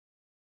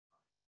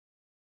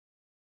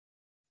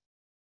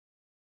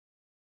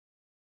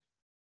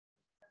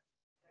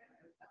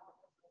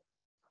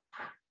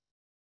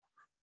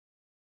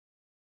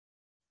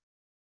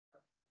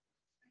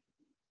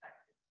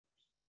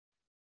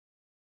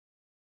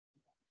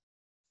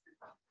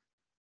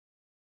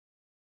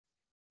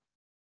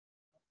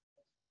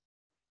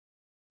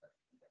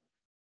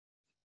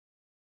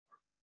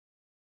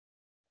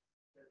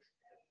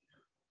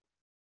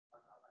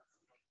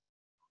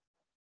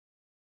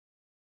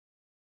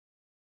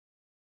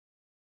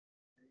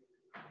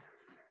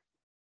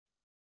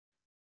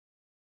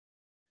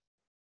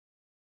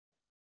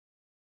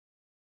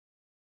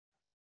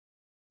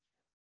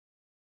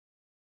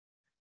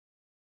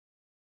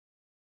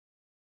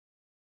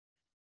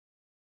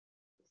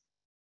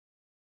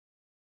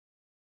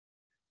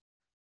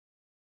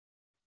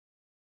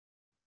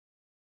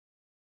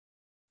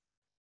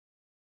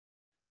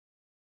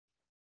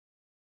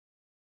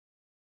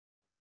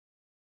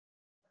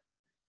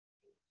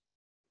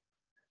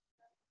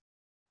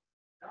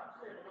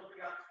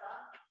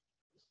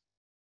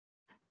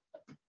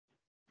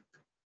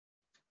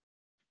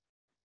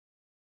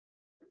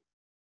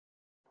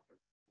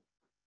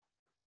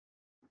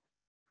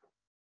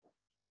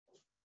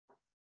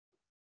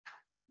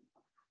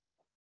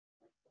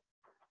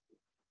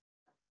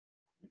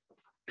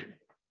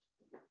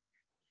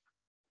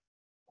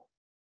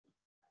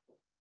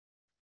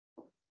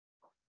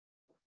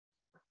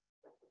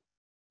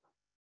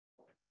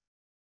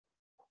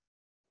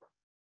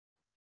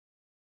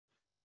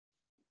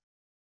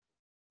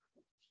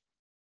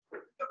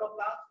kan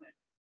plaatsnemen.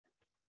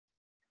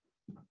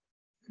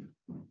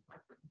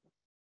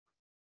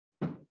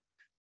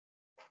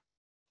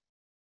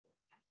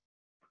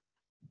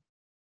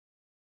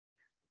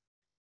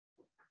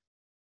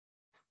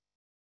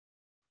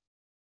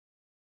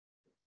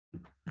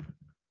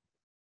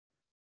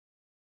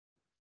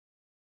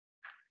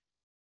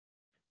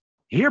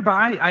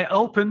 Hereby, I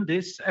open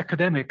this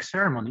academic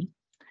ceremony,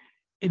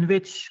 in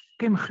which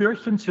Kim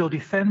Geurtjens will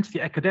defend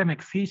the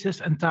academic thesis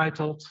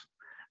entitled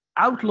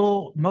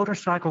Outlaw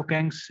Motorcycle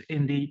Gangs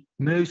in the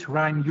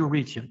MEUSE-RHINE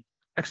EUREGION,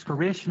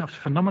 Exploration of the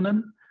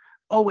Phenomenon,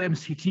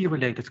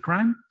 OMCG-related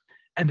Crime,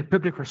 and the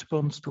Public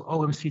Response to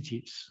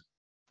OMCGs.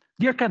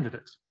 Dear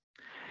candidate,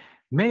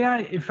 may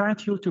I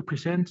invite you to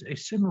present a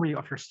summary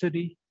of your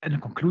study and the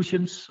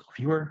conclusions of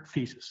your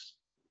thesis?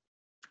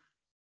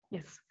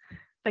 Yes,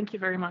 thank you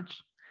very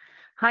much.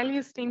 Highly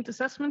esteemed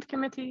assessment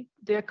committee,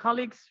 dear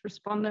colleagues,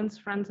 respondents,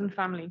 friends, and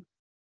family.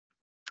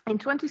 In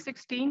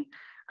 2016,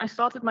 I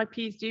started my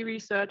PhD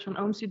research on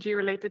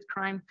OMCG-related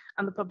crime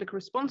and the public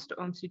response to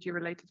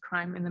OMCG-related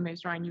crime in the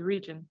MEUSE-RHINE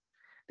region,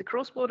 the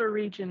cross-border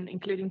region,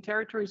 including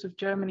territories of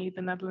Germany,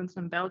 the Netherlands,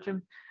 and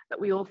Belgium, that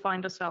we all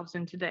find ourselves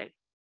in today.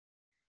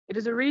 It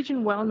is a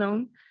region well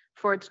known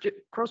for its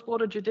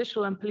cross-border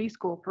judicial and police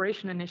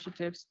cooperation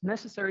initiatives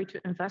necessary to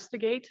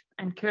investigate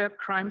and curb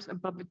crimes and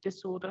public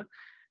disorder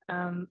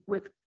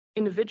with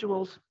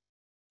individuals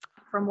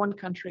from one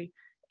country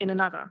in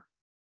another.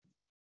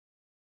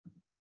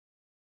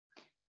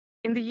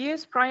 In the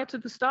years prior to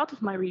the start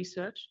of my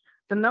research,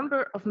 the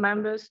number of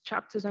members,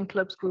 chapters, and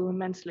clubs grew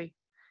immensely.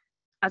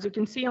 As you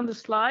can see on the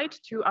slide,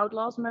 2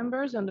 Outlaws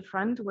members and a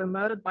friend were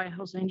murdered by a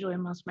Hells Angel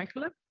in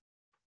Maastricht.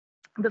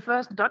 The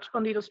first Dutch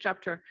Bandidos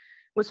chapter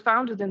was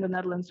founded in the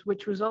Netherlands,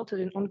 which resulted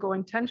in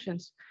ongoing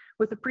tensions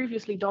with the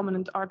previously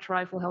dominant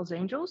arch-rival Hells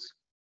Angels,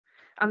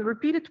 and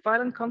repeated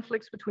violent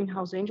conflicts between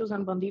Hells Angels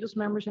and Bandidos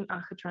members in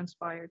Aachen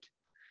transpired.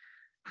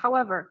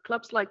 However,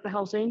 clubs like the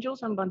Hells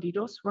Angels and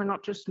Bandidos were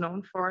not just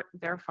known for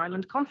their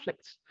violent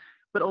conflicts,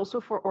 but also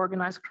for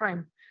organized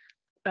crime,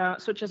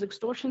 such as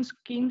extortion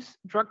schemes,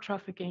 drug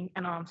trafficking,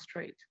 and arms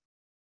trade.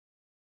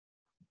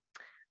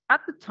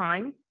 At the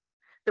time,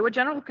 there were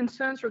general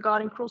concerns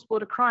regarding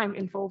cross-border crime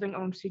involving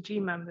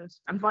OMCG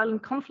members and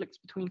violent conflicts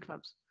between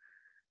clubs.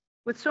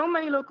 With so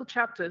many local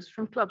chapters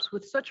from clubs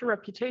with such a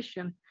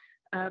reputation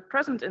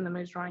present in the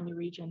MEUSE-RHINE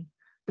region,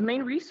 the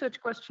main research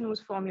question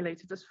was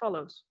formulated as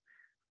follows.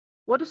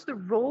 What is the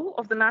role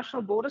of the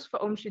national borders for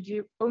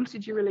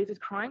OMCG-related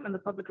crime and the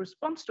public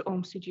response to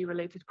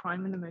OMCG-related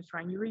crime in the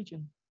MEUSE-RHINE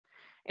region?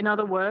 In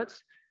other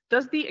words,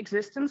 does the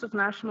existence of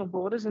national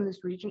borders in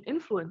this region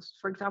influence,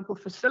 for example,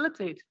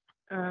 facilitate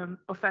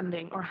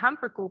offending or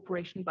hamper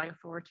cooperation by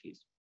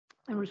authorities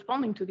in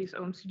responding to these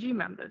OMCG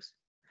members?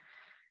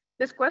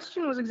 This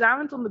question was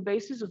examined on the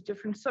basis of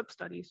different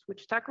sub-studies,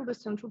 which tackled the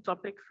central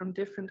topic from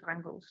different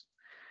angles.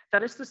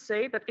 That is to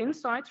say that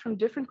insights from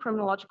different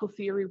criminological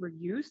theory were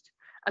used,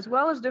 as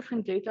well as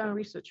different data and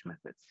research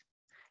methods,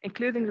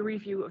 including the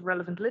review of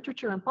relevant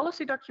literature and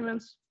policy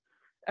documents,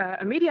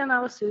 a media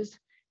analysis,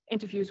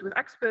 interviews with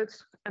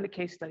experts, and a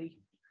case study.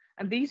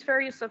 And these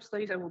various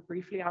sub-studies I will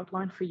briefly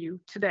outline for you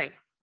today.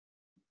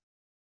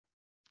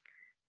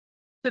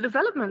 The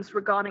developments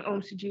regarding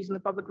OMCGs and the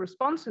public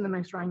response in the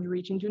MEUSE-RHINE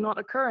region do not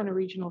occur in a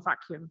regional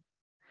vacuum.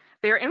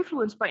 They are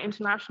influenced by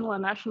international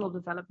and national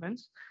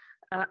developments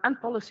and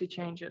policy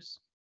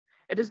changes.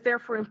 It is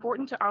therefore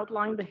important to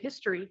outline the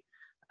history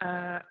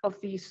of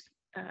these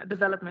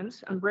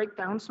developments and break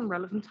down some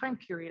relevant time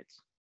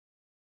periods.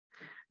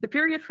 The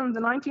period from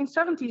the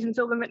 1970s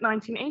until the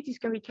mid-1980s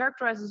can be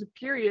characterized as a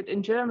period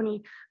in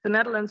Germany, the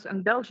Netherlands,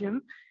 and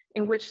Belgium,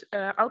 in which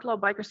outlaw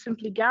bikers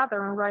simply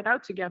gather and ride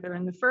out together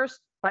in the first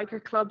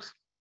biker clubs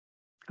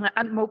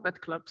and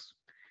moped clubs.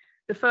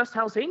 The first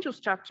Hells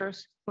Angels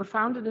chapters were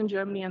founded in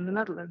Germany and the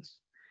Netherlands.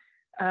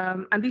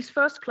 And these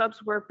first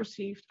clubs were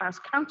perceived as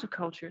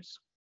countercultures.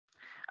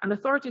 And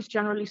authorities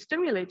generally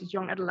stimulated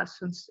young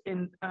adolescents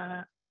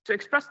to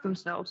express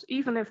themselves,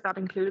 even if that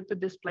included the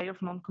display of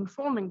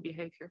non-conforming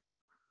behavior.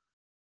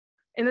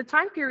 In the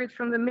time period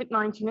from the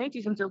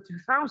mid-1980s until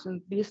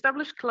 2000, the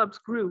established clubs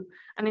grew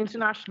and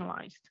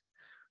internationalized.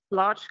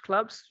 Large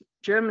clubs,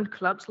 German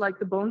clubs like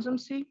the Bones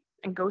MC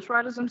and Ghost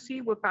Riders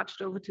MC were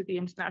patched over to the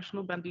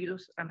international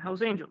Bandidos and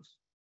Hells Angels.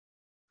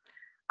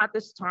 At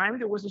this time,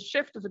 there was a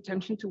shift of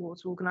attention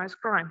towards organized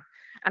crime,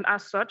 and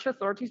as such,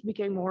 authorities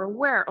became more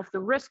aware of the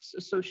risks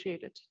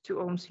associated to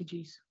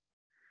OMCGs.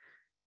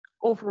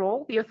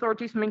 Overall, the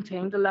authorities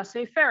maintained a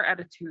laissez-faire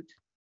attitude.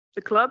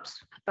 The clubs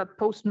that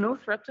posed no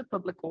threat to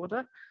public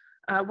order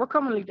were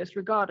commonly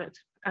disregarded,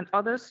 and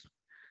others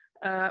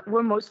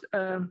were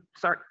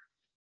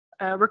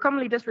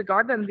commonly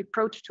disregarded, and the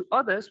approach to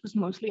others was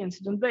mostly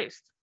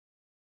incident-based.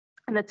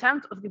 An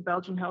attempt of the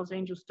Belgian Hells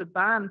Angels to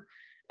ban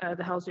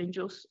the Hells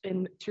Angels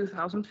in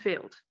 2000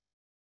 failed.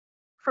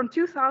 From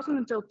 2000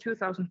 until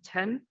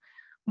 2010,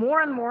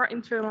 more and more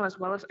internal as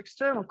well as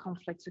external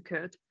conflicts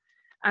occurred,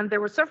 and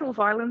there were several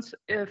violent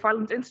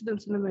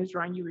incidents in the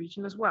MEUSE-RHINE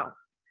region as well.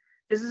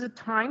 This is a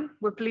time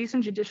where police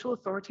and judicial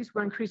authorities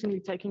were increasingly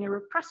taking a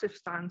repressive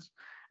stance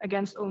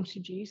against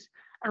OMCGs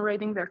and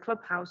raiding their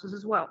clubhouses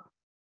as well.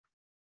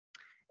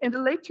 In the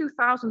late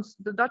 2000s,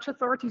 the Dutch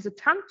authorities'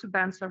 attempt to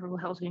ban several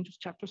Hells Angels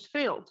chapters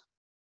failed.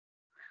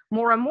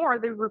 More and more,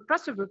 the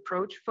repressive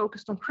approach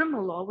focused on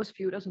criminal law was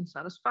viewed as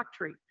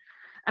unsatisfactory.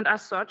 And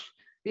as such,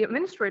 the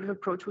administrative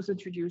approach was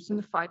introduced in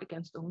the fight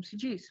against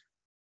OMCGs.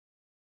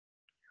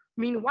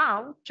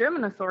 Meanwhile,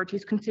 German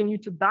authorities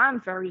continued to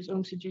ban various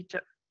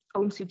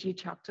OMCG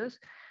chapters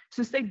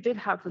since they did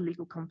have the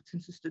legal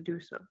competences to do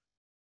so.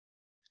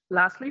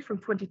 Lastly, from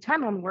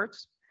 2010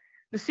 onwards,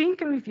 the scene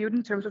can be viewed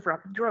in terms of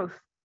rapid growth.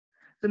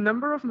 The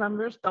number of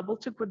members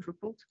doubled to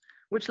quadrupled,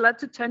 which led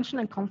to tension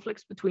and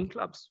conflicts between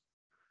clubs,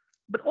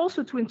 but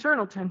also to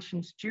internal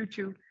tensions due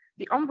to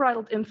the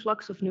unbridled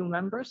influx of new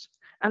members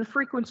and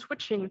frequent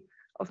switching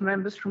of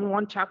members from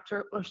one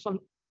chapter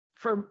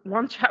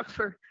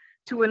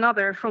to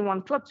another, from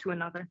one club to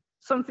another,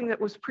 something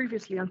that was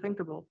previously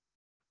unthinkable.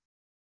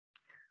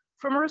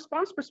 From a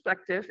response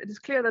perspective, it is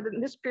clear that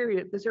in this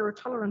period, the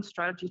zero-tolerance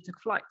strategy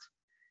took flight.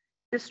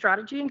 This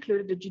strategy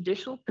included the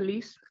judicial,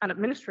 police, and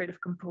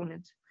administrative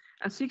component,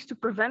 and seeks to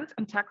prevent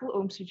and tackle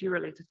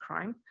OMCG-related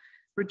crime,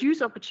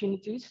 reduce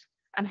opportunities,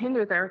 and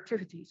hinder their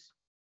activities.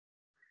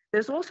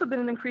 There's also been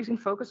an increasing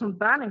focus on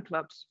banning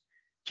clubs,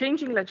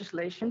 changing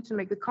legislation to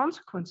make the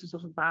consequences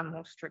of a ban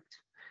more strict,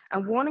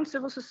 and warning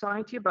civil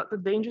society about the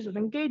dangers of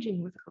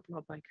engaging with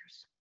outlaw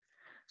bikers.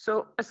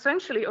 So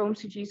essentially,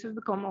 OMCGs have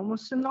become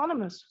almost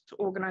synonymous to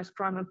organized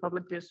crime and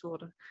public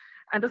disorder,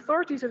 and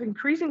authorities have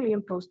increasingly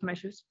imposed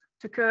measures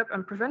to curb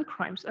and prevent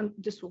crimes and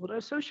disorder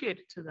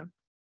associated to them.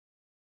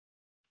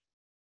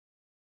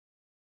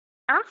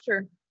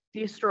 After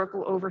the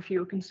historical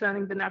overview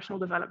concerning the national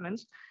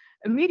developments,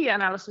 a media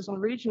analysis on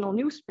regional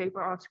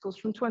newspaper articles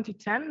from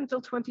 2010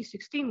 until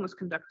 2016 was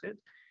conducted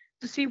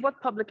to see what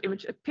public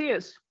image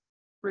appears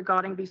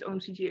regarding these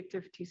OMCG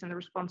activities and the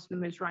response to the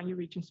MEUSE-RHINE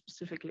region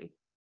specifically.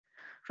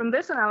 From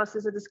this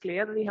analysis, it is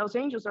clear that the Hells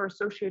Angels are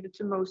associated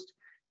to most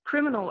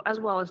criminal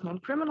as well as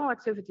non-criminal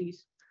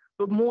activities,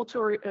 but more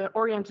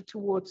oriented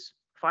towards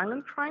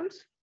violent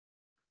crimes.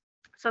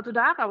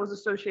 Satudara was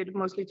associated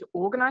mostly to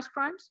organized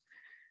crimes,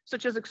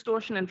 such as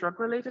extortion and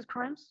drug-related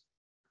crimes.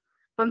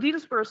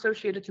 Bandidos were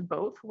associated to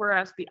both,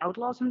 whereas the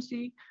Outlaws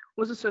MC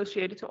was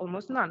associated to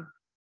almost none.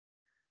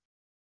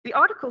 The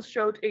articles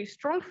showed a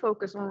strong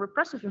focus on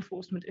repressive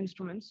enforcement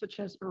instruments,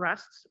 such as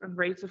arrests and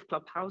raids of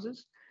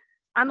clubhouses,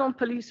 and on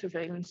police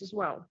surveillance as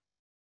well.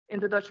 In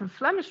the Dutch and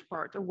Flemish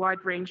part, a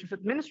wide range of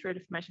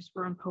administrative measures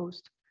were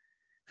imposed.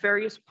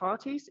 Various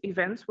parties,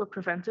 events were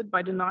prevented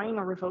by denying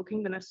or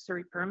revoking the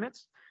necessary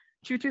permits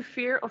due to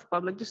fear of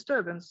public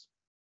disturbance.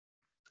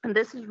 And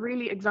this is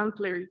really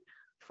exemplary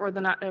for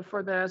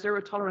the zero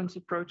tolerance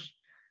approach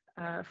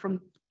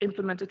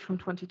implemented from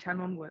 2010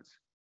 onwards.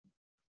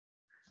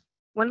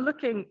 When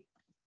looking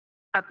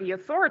at the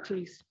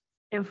authorities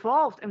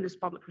involved in this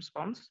public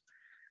response,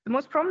 the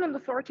most prominent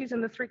authorities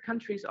in the three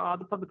countries are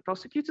the Public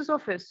Prosecutor's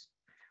Office,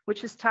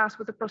 which is tasked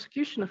with the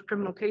prosecution of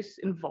criminal cases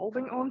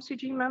involving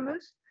OMCG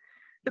members,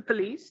 the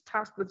police,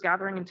 tasked with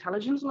gathering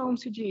intelligence on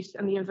OMCGs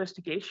and the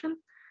investigation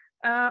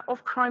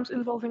of crimes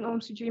involving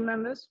OMCG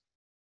members,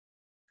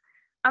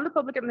 and the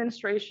public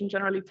administration,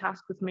 generally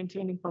tasked with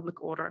maintaining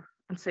public order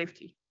and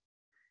safety.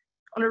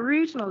 On a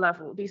regional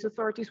level, these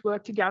authorities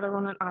work together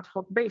on an ad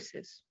hoc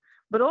basis,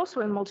 but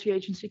also in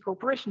multi-agency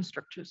cooperation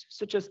structures,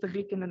 such as the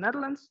RHINE in the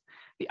Netherlands,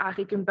 the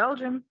RHINE in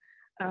Belgium,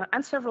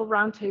 and several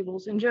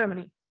roundtables in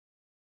Germany.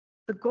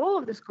 The goal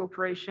of this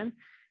cooperation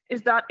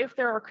is that if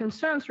there are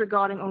concerns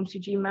regarding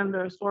OMCG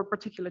members or a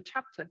particular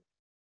chapter,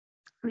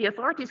 the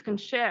authorities can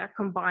share,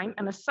 combine,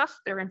 and assess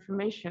their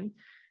information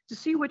to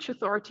see which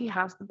authority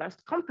has the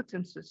best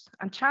competences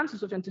and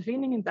chances of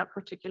intervening in that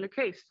particular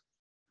case.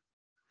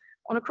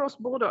 On a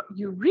cross-border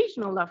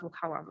regional level,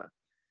 however,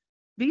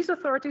 these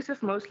authorities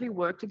have mostly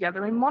worked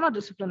together in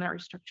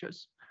monodisciplinary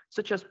structures,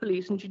 such as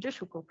police and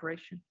judicial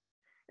cooperation.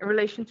 In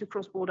relation to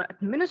cross-border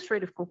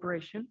administrative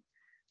cooperation,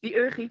 the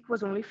EUREGION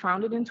was only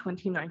founded in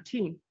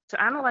 2019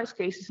 to analyze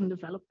cases and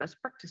develop best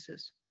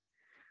practices.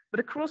 But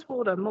a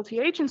cross-border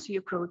multi-agency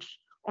approach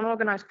on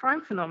organized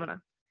crime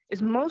phenomena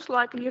is most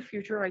likely a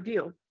future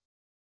ideal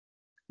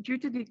due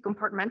to the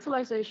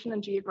compartmentalization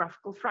and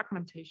geographical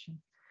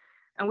fragmentation.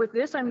 And with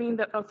this, I mean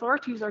that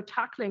authorities are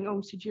tackling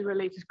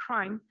OMCG-related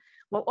crime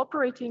while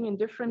operating in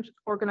different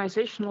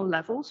organizational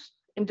levels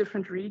in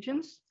different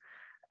regions,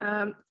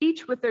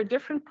 each with their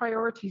different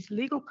priorities,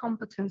 legal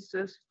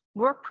competences,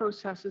 work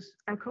processes,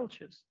 and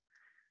cultures.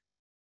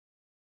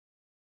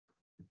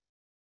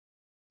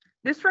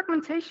 This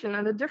fragmentation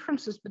and the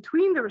differences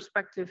between the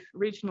respective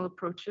regional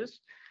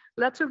approaches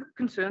led to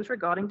concerns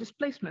regarding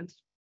displacement.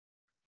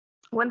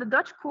 When the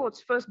Dutch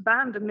courts first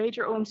banned a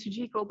major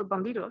OMCG called the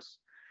Bandidos,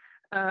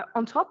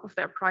 on top of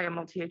their prior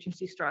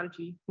multi-agency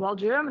strategy, while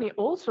Germany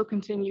also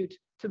continued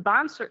to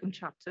ban certain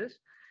chapters,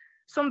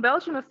 some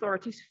Belgian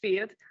authorities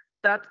feared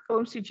that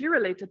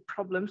OMCG-related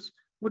problems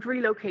would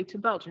relocate to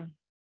Belgium.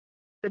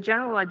 The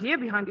general idea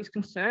behind these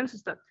concerns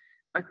is that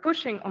by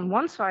pushing on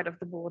one side of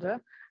the border,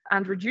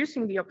 and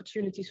reducing the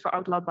opportunities for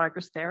outlaw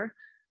bikers there,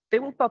 they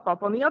will pop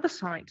up on the other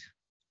side,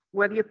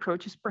 where the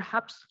approach is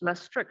perhaps less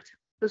strict,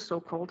 the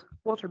so-called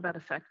waterbed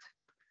effect.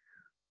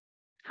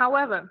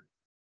 However,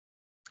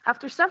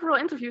 after several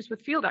interviews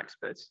with field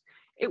experts,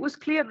 it was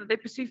clear that they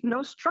perceived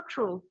no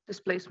structural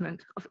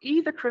displacement of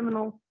either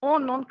criminal or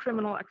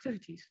non-criminal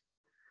activities.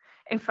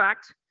 In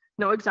fact,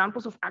 no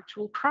examples of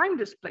actual crime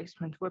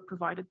displacement were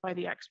provided by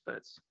the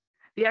experts.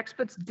 The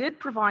experts did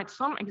provide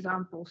some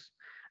examples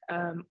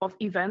of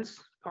events,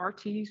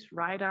 parties,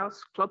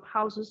 ride-outs,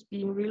 clubhouses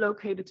being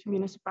relocated to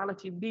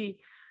municipality B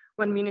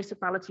when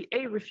municipality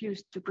A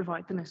refused to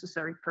provide the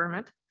necessary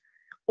permit,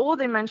 or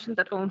they mentioned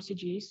that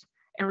OMCGs,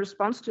 in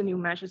response to new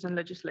measures and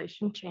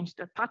legislation, changed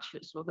their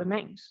patches or their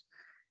names.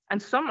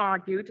 And some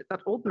argued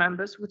that old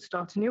members would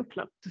start a new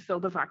club to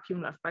fill the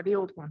vacuum left by the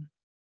old one.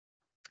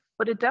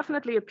 But it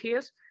definitely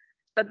appears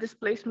that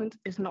displacement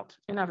is not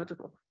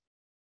inevitable.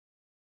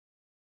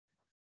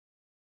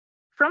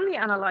 From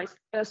the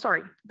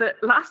the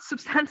last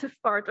substantive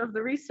part of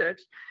the research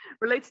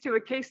relates to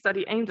a case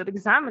study aimed at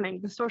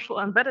examining the social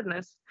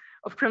embeddedness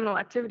of criminal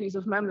activities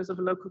of members of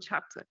a local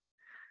chapter.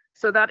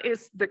 So that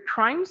is the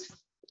crimes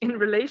in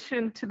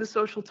relation to the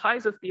social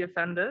ties of the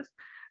offenders,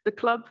 the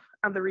club,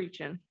 and the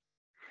region.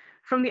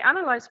 From the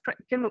analyzed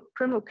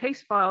criminal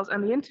case files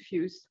and the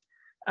interviews,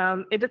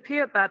 it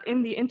appeared that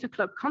in the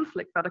interclub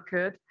conflict that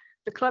occurred,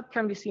 the club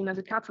can be seen as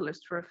a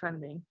catalyst for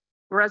offending.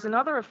 Whereas in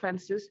other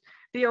offenses,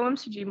 the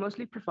OMCG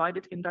mostly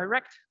provided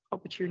indirect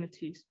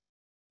opportunities,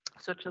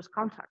 such as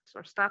contacts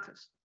or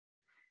status.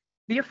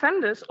 The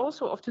offenders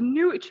also often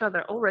knew each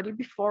other already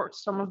before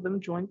some of them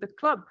joined the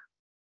club,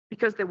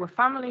 because they were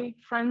family,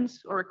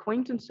 friends, or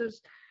acquaintances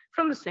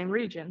from the same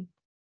region.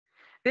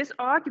 This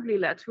arguably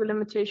led to a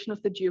limitation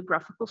of the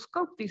geographical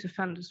scope these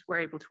offenders were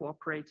able to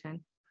operate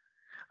in.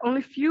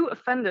 Only few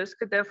offenders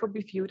could therefore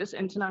be viewed as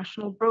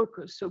international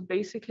brokers, so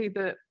basically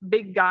the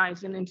big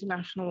guys in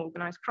international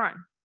organized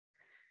crime.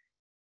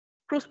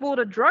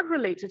 Cross-border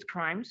drug-related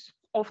crimes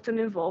often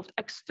involved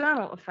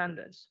external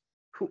offenders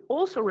who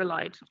also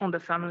relied on their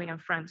family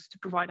and friends to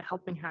provide a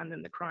helping hand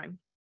in the crime.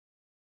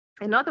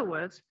 In other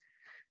words,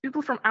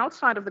 people from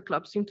outside of the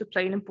club seem to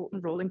play an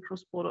important role in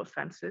cross-border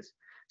offenses,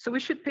 so we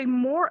should pay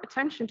more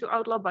attention to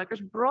outlaw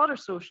bikers' broader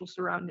social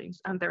surroundings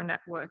and their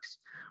networks,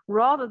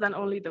 rather than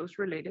only those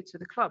related to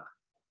the club.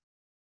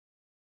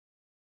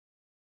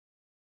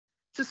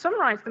 To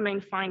summarize the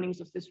main findings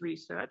of this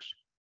research,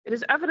 it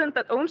is evident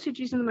that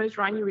OMCGs in the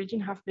MEUSE-RHINE region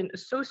have been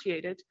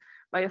associated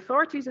by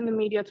authorities in the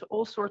media to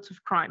all sorts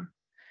of crime,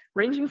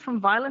 ranging from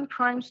violent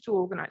crimes to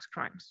organized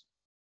crimes.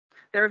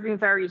 There have been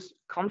various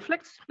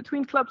conflicts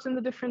between clubs in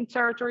the different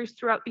territories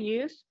throughout the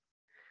years.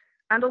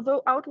 And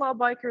although outlaw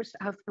bikers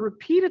have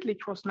repeatedly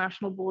crossed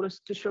national borders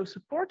to show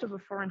support of a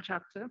foreign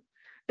chapter,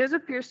 this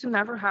appears to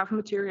never have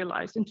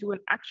materialized into an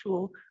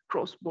actual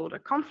cross-border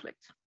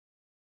conflict.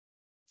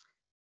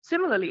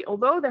 Similarly,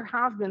 although there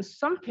have been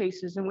some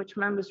cases in which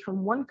members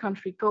from one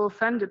country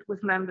co-offended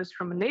with members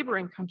from a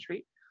neighboring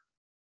country,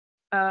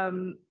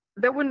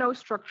 there were no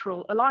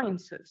structural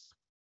alliances.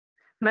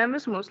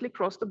 Members mostly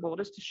crossed the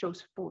borders to show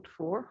support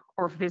for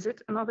or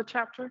visit another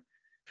chapter,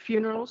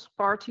 funerals,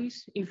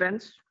 parties,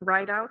 events,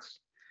 ride-outs,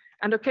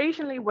 and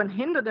occasionally when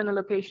hindered in a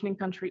location in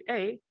country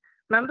A,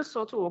 members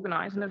sought to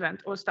organize an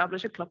event or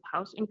establish a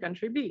clubhouse in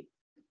country B.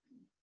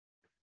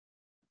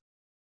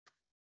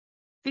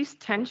 These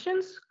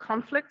tensions,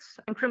 conflicts,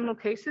 and criminal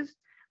cases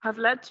have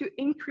led to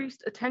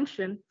increased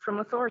attention from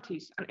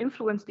authorities and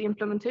influenced the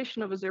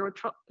implementation of a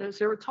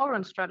zero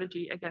tolerance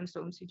strategy against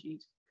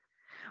OMCGs.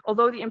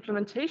 Although the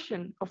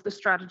implementation of the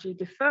strategy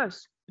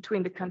differs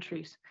between the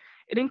countries,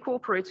 it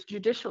incorporates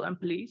judicial and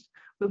police,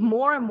 with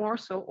more and more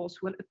so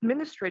also an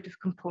administrative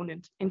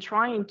component in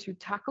trying to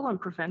tackle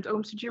and prevent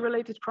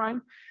OMCG-related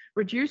crime,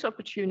 reduce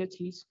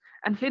opportunities,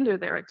 and hinder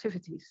their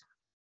activities.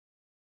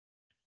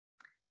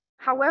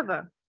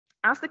 However,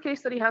 as the case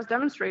study has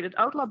demonstrated,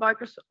 outlaw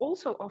bikers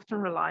also often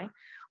rely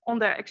on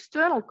their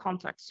external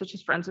contacts, such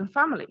as friends and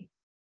family,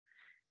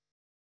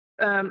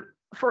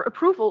 for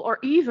approval or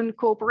even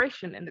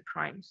cooperation in the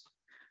crimes.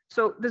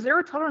 So the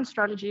zero tolerance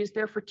strategy is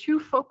therefore too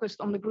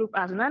focused on the group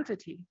as an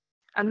entity,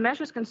 and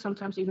measures can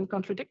sometimes even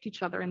contradict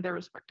each other in their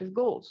respective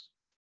goals.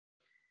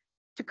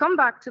 To come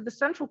back to the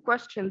central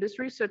question this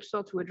research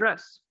sought to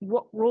address,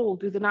 what role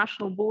do the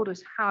national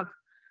borders have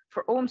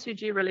for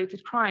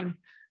OMCG-related crime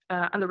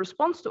and the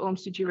response to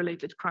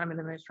OMCG-related crime in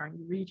the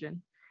MEUSE-RHINE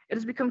region? It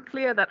has become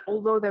clear that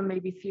although there may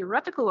be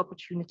theoretical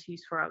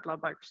opportunities for outlaw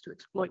bikers to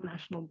exploit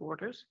national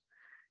borders,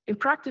 in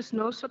practice,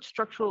 no such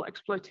structural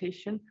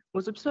exploitation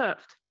was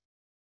observed.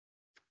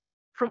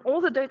 From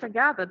all the data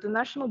gathered, the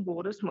national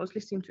borders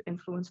mostly seem to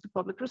influence the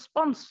public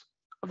response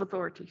of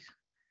authorities.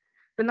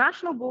 The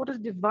national borders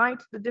divide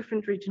the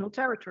different regional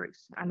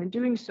territories, and in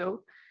doing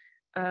so,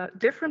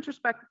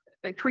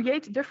 they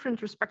create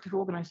different respective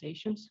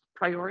organizations,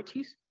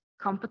 priorities,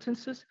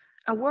 competences,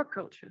 and work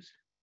cultures.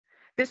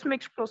 This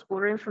makes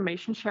cross-border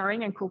information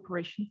sharing and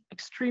cooperation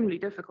extremely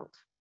difficult.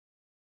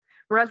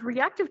 Whereas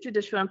reactive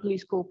judicial and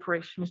police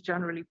cooperation is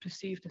generally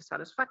perceived as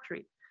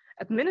satisfactory,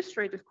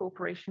 Administrative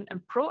cooperation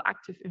and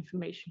proactive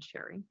information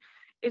sharing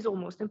is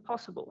almost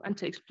impossible and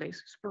takes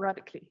place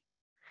sporadically.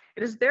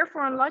 It is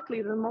therefore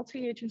unlikely that a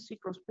multi-agency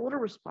cross-border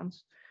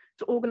response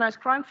to organized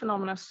crime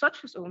phenomena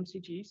such as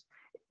OMCGs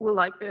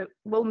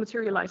will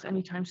materialize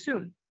anytime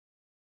soon.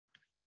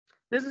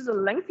 This is a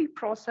lengthy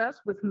process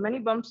with many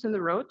bumps in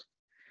the road,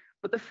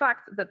 but the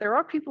fact that there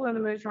are people in the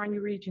MEUSE-RHINE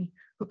region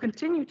who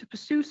continue to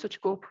pursue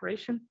such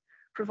cooperation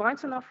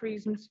provides enough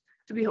reasons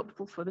to be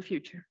hopeful for the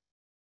future.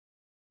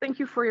 Thank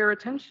you for your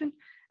attention,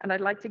 and I'd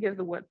like to give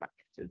the word back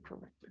to the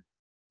prorector.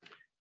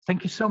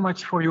 Thank you so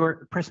much for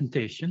your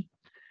presentation.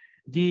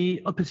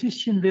 The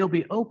opposition will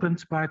be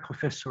opened by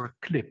Professor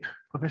Klipp.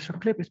 Professor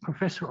Klipp is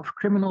Professor of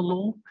Criminal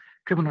Law,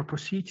 Criminal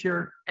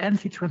Procedure, and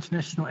the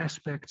transnational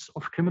aspects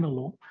of criminal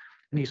law,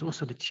 and he's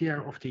also the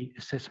chair of the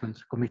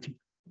Assessment Committee.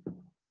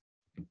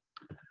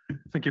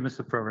 Thank you,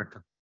 Mr.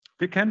 Prorector.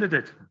 Dear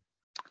candidate,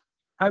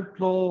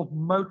 outlaw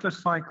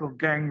motorcycle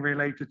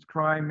gang-related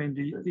crime in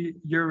the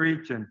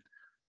EUREGION.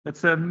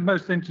 It's a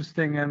most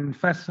interesting and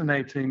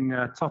fascinating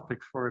topic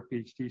for a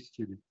PhD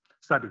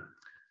study.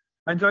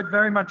 I enjoyed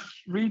very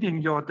much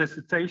reading your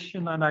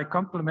dissertation, and I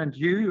compliment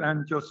you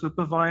and your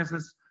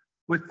supervisors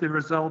with the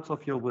results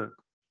of your work.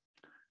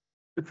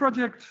 The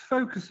project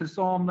focuses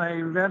on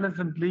a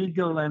relevant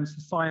legal and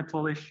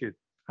societal issue: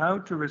 how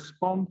to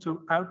respond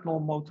to outlaw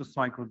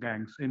motorcycle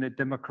gangs in a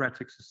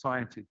democratic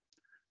society.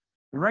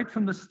 Right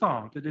from the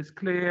start, it is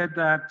clear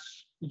that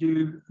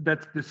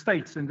the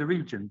states in the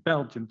region,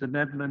 Belgium, the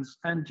Netherlands,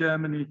 and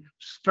Germany,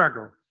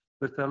 struggle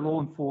with their law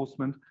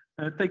enforcement,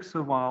 and it takes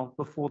a while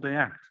before they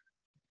act.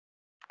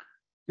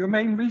 Your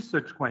main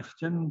research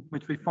question,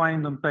 which we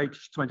find on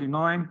page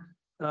 29,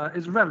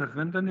 is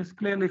relevant and is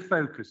clearly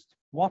focused.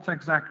 What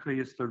exactly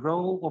is the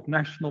role of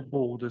national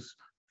borders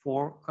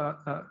for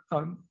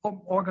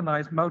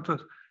organized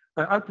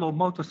outlaw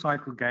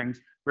motorcycle gangs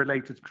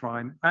related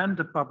crime and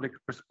the public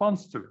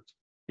response to it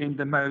in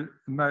the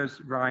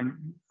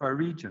MEUSE-RHINE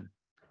region?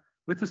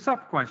 With the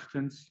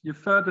sub-questions, you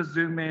further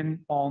zoom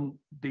in on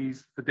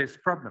this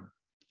problem.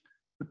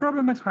 The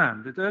problem at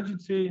hand, its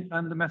urgency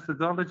and the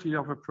methodology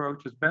of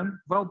approach has been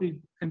well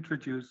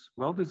introduced,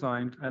 well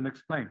designed and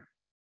explained.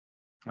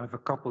 I have a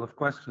couple of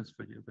questions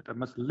for you, but I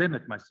must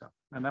limit myself.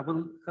 And I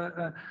will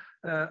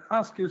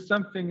ask you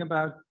something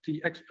about the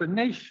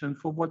explanation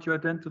for what you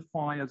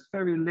identify as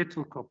very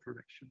little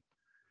cooperation.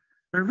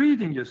 When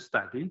reading your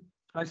study,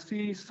 I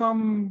see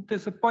some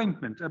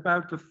disappointment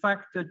about the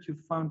fact that you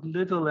found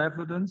little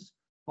evidence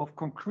of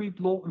concrete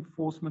law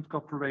enforcement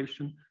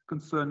cooperation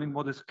concerning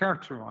what is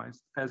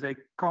characterized as a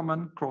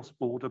common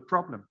cross-border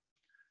problem.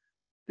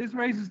 This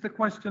raises the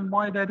question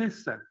why that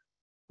is so.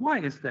 Why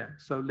is there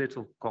so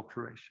little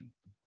cooperation?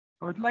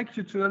 I would like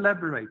you to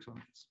elaborate on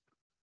this.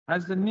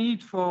 Has the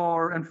need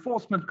for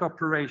enforcement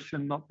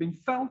cooperation not been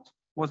felt?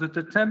 Was it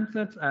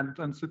attempted and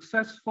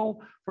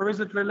unsuccessful? Or is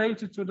it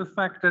related to the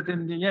fact that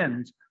in the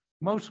end,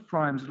 most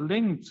crimes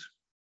linked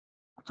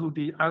to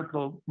the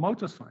outlaw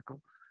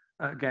motorcycle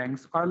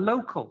gangs are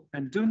local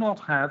and do not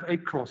have a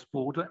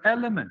cross-border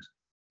element?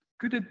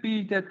 Could it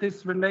be that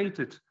this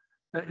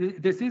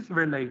is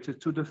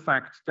related to the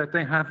fact that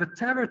they have a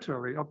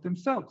territory of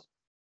themselves?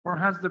 Or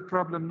has the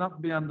problem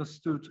not been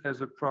understood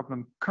as a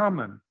problem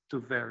common to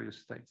various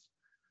states?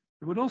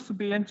 It would also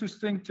be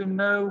interesting to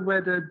know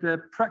whether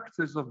the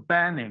practice of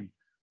banning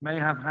may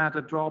have had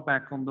a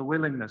drawback on the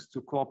willingness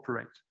to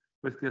cooperate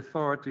with the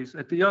authorities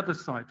at the other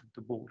side of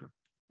the border.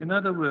 In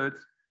other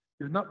words,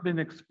 you've not been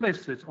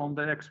explicit on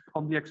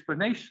the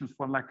explanations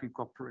for lacking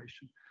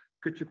cooperation.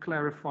 Could you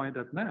clarify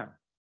that now?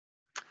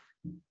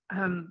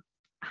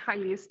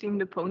 Highly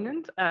esteemed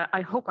opponent,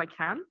 I hope I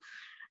can.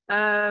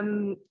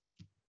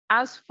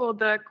 As for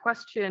the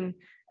question,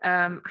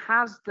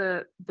 has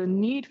the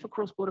need for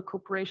cross-border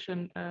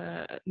cooperation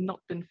not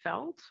been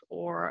felt,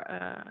 or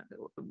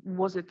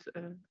was it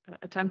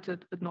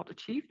attempted but not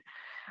achieved?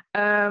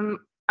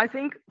 I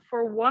think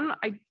for one,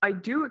 I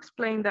do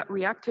explain that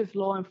reactive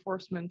law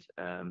enforcement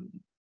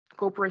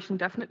cooperation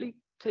definitely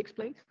takes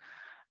place,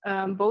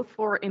 both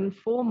for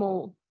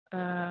informal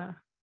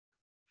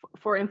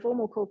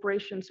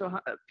cooperation, so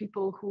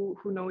people who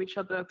know each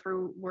other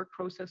through work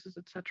processes,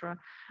 etc.,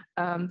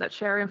 that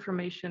share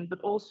information, but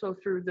also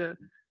through the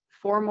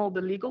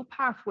legal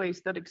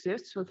pathways that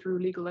exist, so through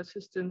legal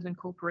assistance and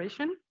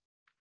cooperation.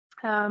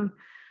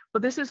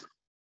 But this is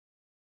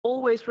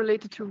always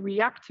related to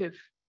reactive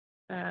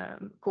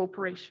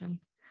cooperation.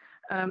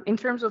 In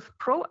terms of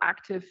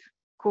proactive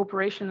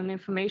cooperation and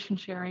information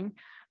sharing,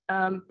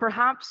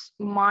 perhaps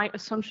my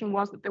assumption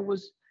was that there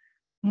was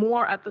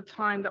more at the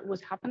time that was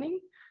happening,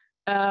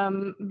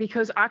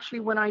 because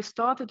actually when I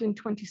started in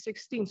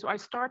 2016, so I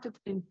started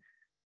in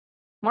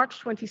March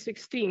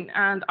 2016,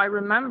 and I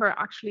remember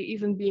actually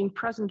even being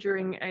present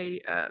during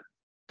a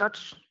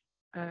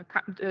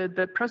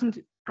the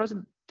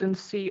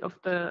presidency of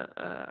the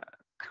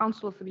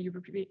Council for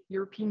the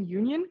European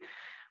Union,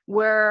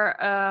 where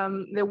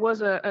there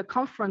was a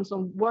conference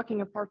on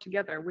working apart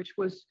together, which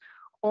was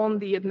on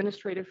the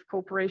administrative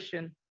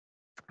cooperation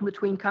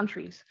between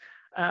countries.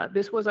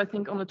 This was, I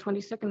think, on the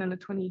 22nd and the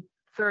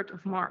 3rd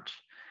of March.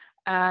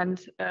 And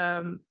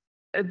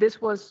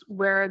this was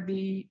where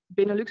the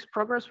Benelux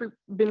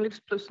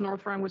plus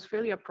North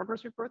Rhine-Westphalia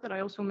progress report that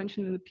I also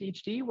mentioned in the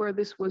PhD, where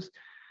this was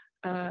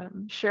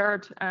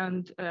shared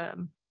and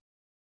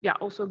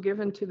also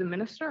given to the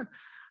minister.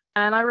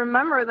 And I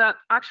remember that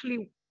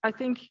actually, I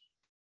think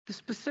the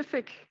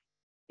specific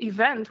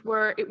event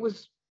where it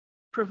was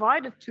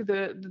provided to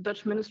the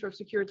Dutch Minister of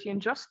Security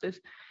and Justice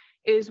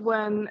is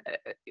when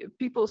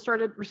people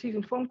started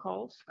receiving phone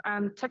calls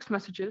and text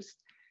messages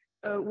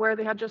where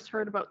they had just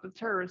heard about the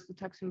terrorist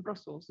attacks in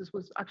Brussels. This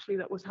was actually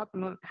that was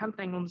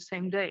happening on the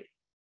same day.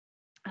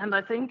 And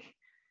I think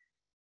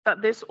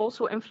that this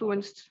also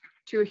influenced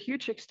to a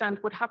huge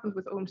extent what happened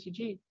with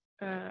OMCG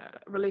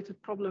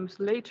related problems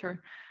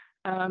later,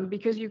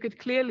 because you could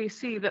clearly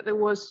see that there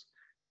was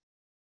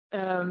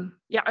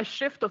a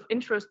shift of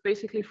interest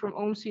basically from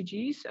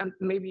OMCGs and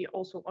maybe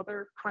also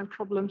other crime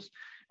problems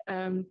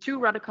to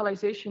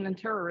radicalization and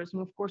terrorism.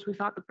 Of course, we've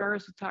had the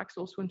Paris attacks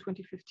also in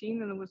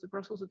 2015, and there was the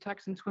Brussels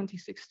attacks in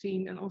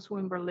 2016 and also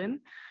in Berlin.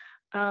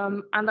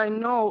 And I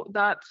know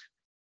that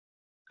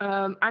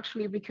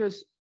actually,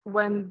 because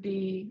when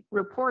the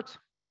report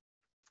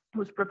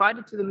was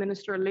provided to the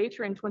minister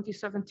later in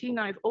 2017,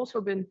 I've also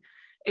been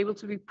able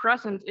to be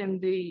present in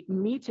the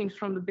meetings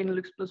from the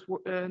Benelux plus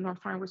North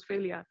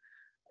Rhine-Westphalia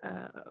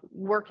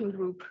working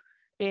group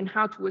in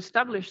how to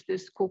establish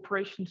this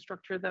cooperation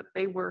structure that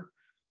they were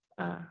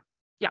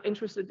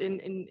interested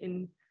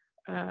in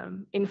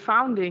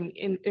founding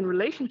in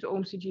relation to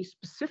OMCG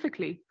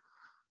specifically.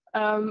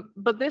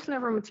 But this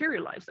never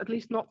materialized, at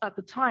least not at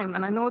the time.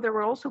 And I know there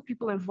were also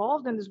people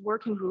involved in this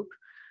working group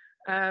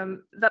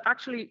that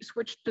actually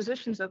switched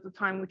positions at the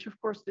time, which of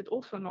course did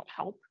also not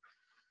help.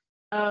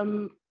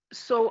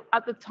 So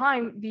at the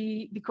time,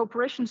 the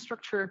cooperation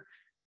structure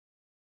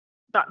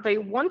that they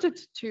wanted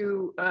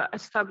to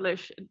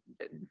establish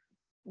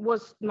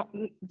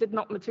did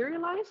not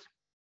materialize.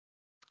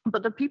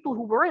 But the people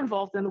who were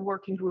involved in the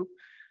working group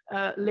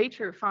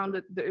later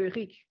founded the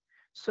EUREGION.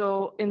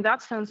 So in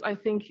that sense, I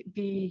think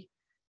the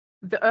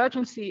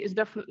urgency is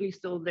definitely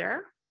still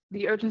there.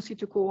 The urgency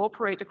to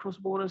cooperate across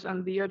borders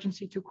and the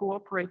urgency to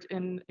cooperate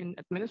in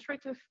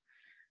administrative,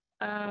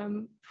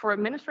 for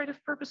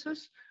administrative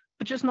purposes,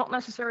 but just not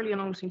necessarily in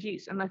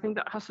OMCGs. And I think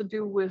that has to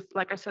do with,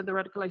 like I said, the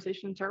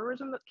radicalization and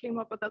terrorism that came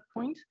up at that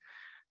point.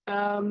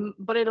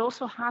 But it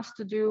also has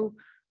to do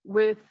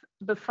with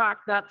the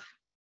fact that,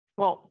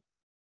 well,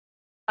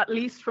 at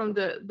least from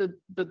the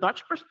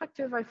Dutch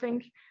perspective, I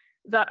think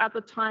that at the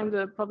time,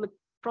 the public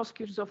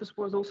prosecutor's office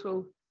was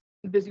also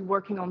busy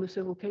working on the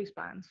civil case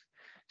bans.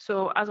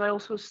 So as I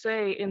also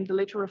say in the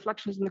later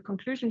reflections in the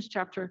conclusions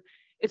chapter,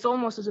 it's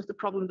almost as if the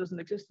problem doesn't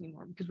exist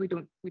anymore because we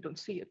don't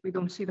see it. We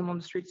don't see them on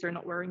the streets. They're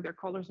not wearing their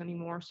collars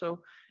anymore. So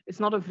it's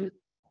not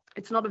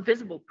a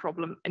visible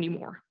problem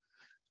anymore.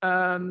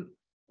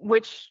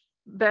 Which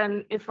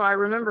then, if I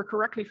remember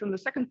correctly from the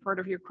second part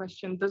of your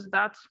question, does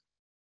that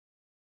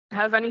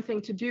have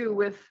anything to do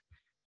with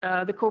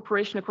the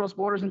cooperation across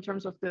borders in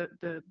terms of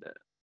the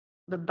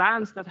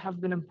bans that have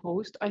been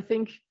imposed? I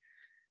think,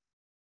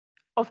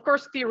 of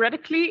course,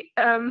 theoretically,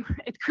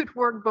 it could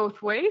work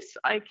both ways.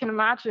 I can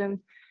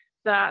imagine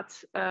that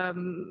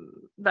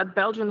that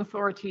Belgian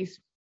authorities,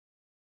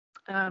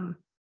 that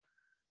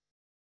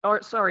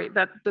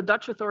the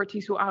Dutch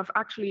authorities who have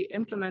actually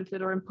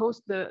implemented or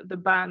imposed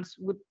the bans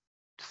would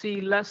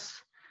see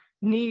less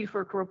need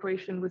for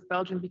cooperation with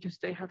Belgium because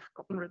they have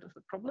gotten rid of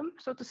the problem,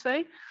 so to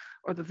say,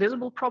 or the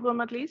visible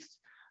problem at least.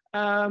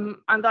 And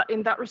that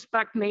in that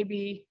respect,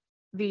 maybe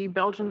the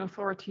Belgian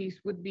authorities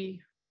would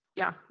be,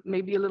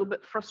 maybe a little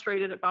bit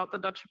frustrated about the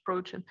Dutch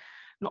approach and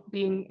not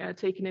being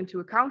taken into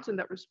account in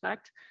that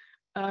respect.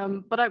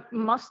 But I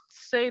must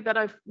say that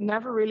I've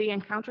never really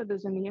encountered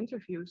this in the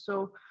interview.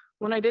 So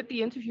when I did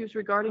the interviews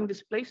regarding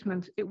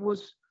displacement, it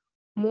was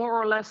more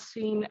or less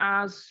seen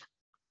as,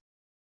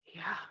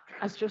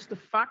 as just a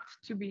fact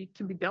to be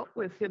dealt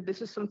with.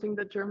 This is something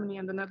that Germany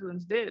and the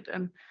Netherlands did,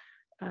 and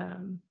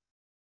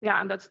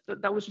and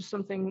that was just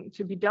something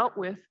to be dealt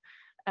with.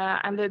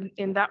 And then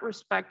in that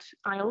respect,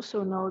 I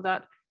also know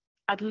that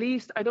at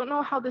least, I don't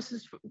know how this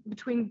is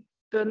between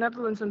the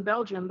Netherlands and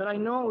Belgium, but I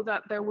know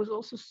that there was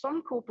also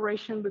some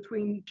cooperation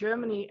between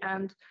Germany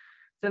and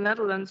the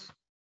Netherlands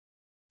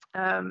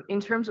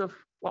in terms of,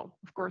 well,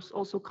 of course,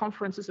 also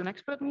conferences and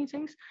expert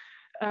meetings,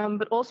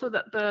 but also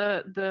that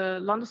the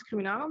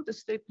Landeskriminalamt, the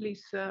state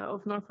police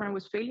of North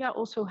Rhine-Westphalia,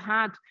 also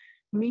had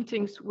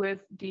meetings with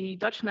the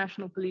Dutch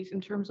National Police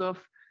in terms of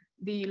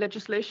the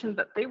legislation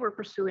that they were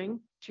pursuing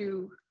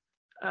to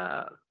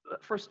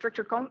for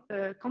stricter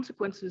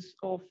consequences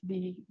of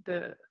the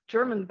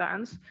German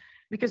bans,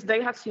 because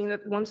they had seen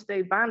that once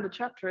they banned the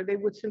chapter, they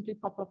would simply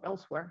pop up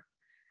elsewhere.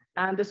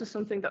 And this is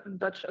something that the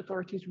Dutch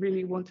authorities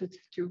really wanted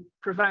to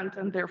prevent,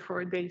 and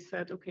therefore they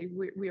said, okay,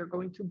 we are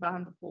going to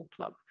ban the whole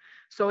club.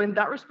 So in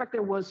that respect,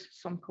 there was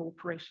some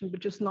cooperation, but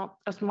just not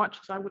as much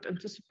as I would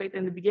anticipate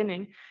in the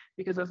beginning,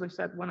 because as I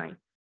said, when I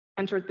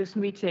entered this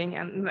meeting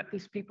and met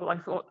these people, I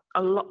thought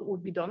a lot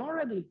would be done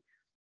already,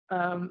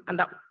 and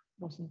that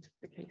wasn't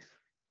the case.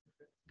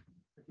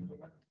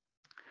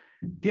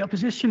 The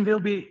opposition will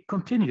be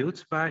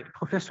continued by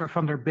Professor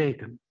van der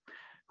Beken,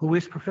 who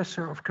is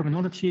Professor of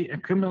Criminology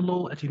and Criminal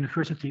Law at the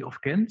University of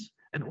Ghent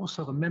and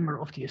also a member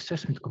of the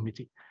Assessment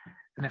Committee.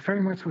 And I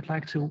very much would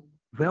like to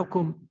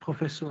welcome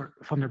Professor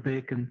van der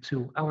Beken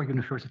to our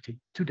university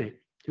today.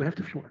 You have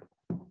the floor.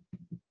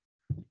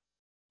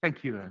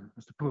 Thank you,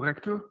 Mr.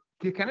 Prorector.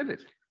 Dear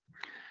candidate,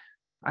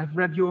 I've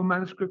read your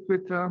manuscript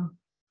with a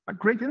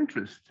great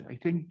interest. I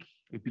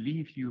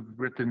believe you've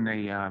written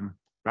a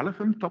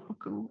relevant,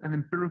 topical, and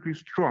empirically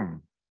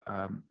strong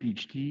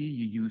PhD.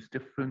 You use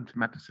different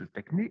methods and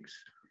techniques.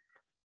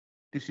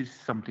 This is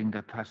something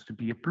that has to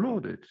be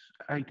applauded.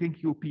 I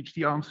think your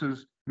PhD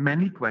answers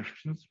many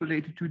questions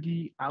related to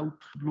the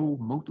outlaw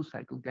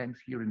motorcycle gangs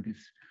here in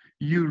this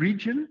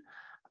EUREGIon,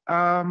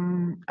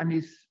 and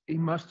is a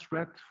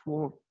must-read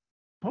for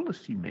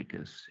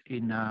policymakers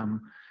in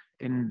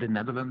the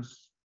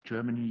Netherlands,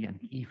 Germany, and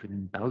even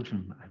in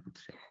Belgium, I would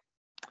say.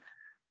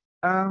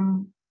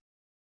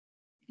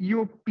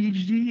 Your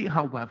PhD,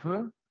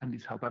 however, and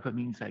this however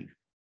means I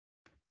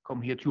come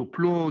here to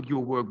applaud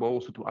your work, but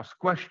also to ask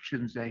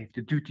questions. I have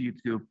the duty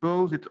to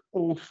oppose. It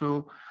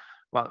also,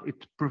 well,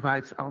 it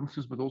provides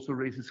answers, but also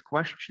raises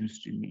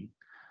questions to me.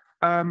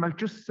 I've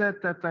just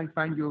said that I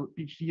find your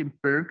PhD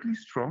empirically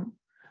strong,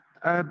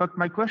 but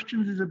my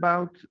question is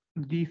about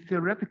the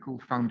theoretical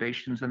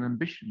foundations and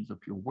ambitions of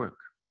your work.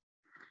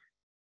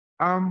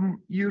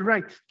 You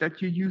write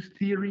that you use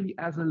theory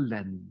as a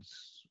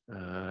lens,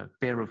 a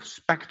pair of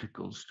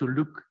spectacles to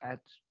look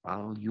at,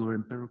 well, your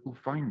empirical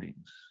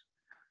findings.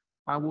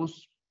 I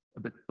was a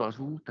bit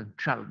puzzled and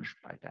challenged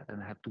by that,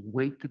 and I had to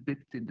wait a bit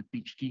in the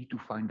PhD to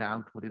find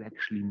out what it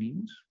actually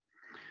means.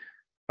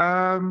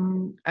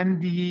 You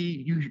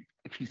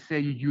actually say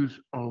you use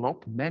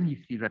many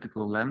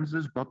theoretical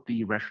lenses, but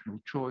the rational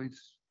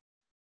choice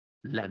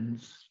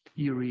lens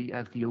theory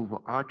as the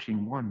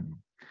overarching one.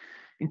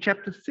 In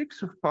chapter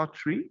 6 of part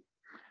 3,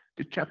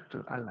 the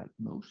chapter I like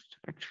most,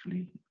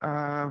 actually,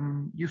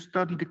 you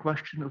study the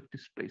question of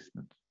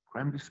displacement,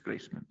 crime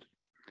displacement.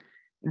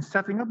 In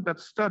setting up that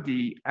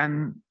study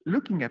and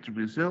looking at the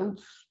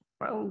results,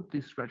 well,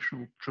 this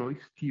rational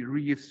choice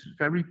theory is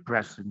very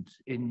present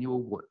in your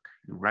work.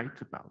 You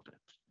write about it.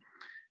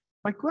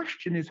 My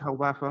question is,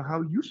 however,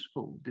 how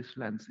useful this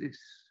lens is.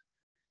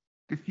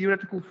 The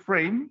theoretical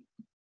frame,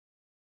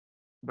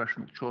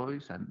 rational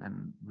choice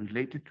and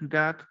related to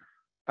that,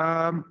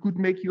 could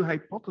make you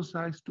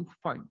hypothesize to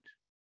find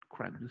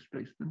crime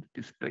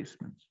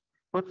displacement.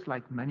 But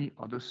like many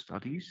other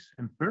studies,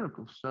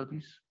 empirical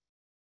studies,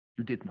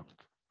 you did not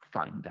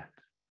find that.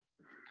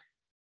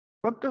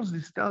 What does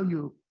this tell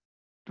you?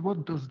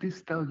 What does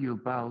this tell you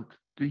about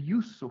the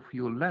use of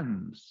your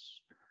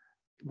lens?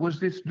 Was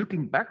this,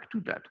 looking back to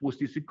that, was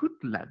this a good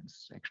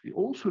lens, actually?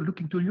 Also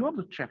looking to the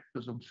other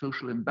chapters on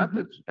social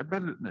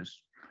embeddedness.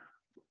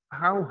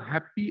 How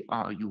happy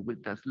are you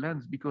with that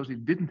lens? Because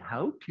it didn't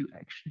help you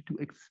actually to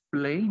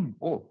explain,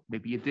 or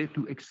maybe it did,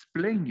 to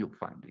explain your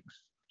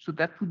findings. So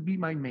that would be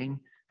my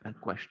main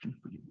question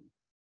for you.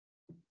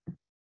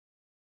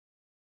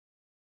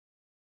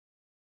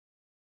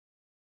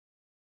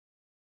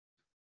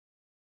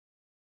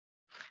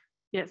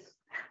 Yes,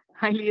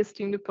 highly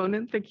esteemed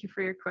opponent. Thank you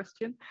for your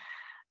question.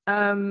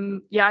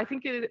 Yeah, I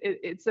think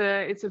it's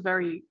a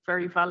very,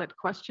 very valid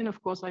question.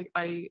 Of course,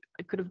 I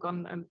could have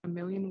gone a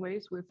million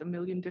ways with a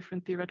million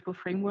different theoretical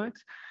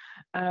frameworks.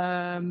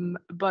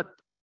 But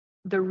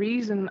the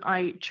reason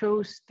I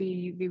chose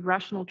the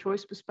rational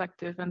choice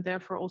perspective, and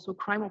therefore also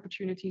crime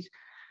opportunities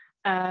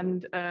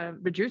and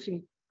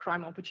reducing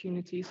crime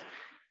opportunities,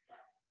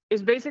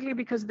 is basically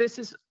because this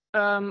is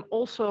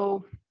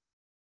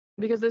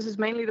this is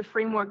mainly the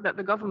framework that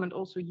the government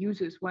also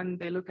uses when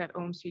they look at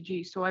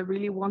OMCG. So I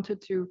really wanted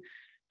to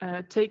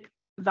take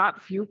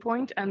that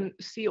viewpoint and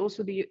see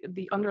also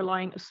the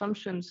underlying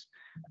assumptions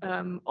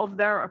of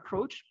their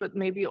approach, but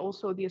maybe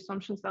also the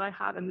assumptions that I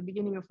had in the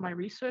beginning of my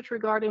research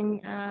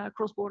regarding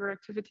cross-border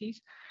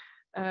activities.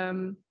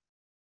 Yeah,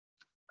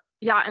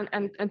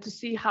 and to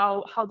see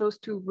how those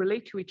two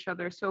relate to each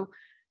other. So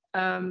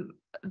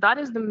that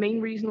is the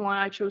main reason why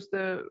I chose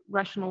the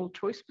rational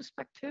choice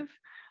perspective.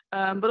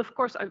 But of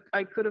course,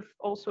 I could have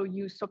also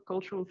used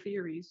subcultural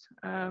theories.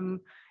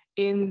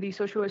 In the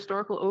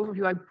socio-historical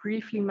overview, I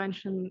briefly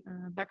mentioned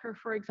Becker,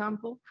 for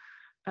example.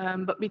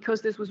 But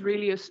because this was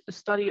really a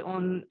study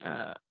on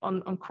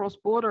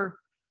cross-border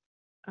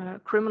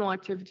criminal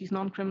activities,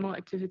 non-criminal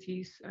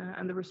activities,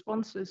 and the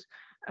responses,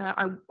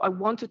 I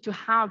wanted to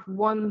have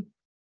one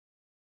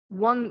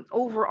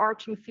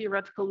overarching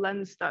theoretical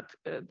lens that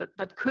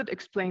could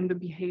explain the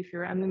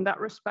behavior. And in that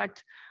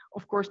respect,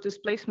 of course,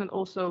 displacement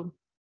also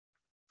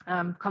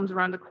comes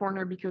around the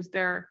corner, because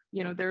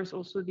there's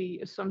also the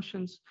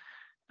assumptions,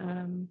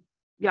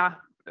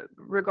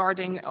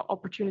 regarding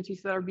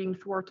opportunities that are being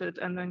thwarted,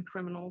 and then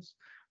criminals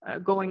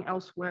going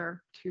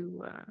elsewhere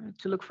to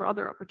look for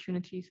other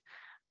opportunities.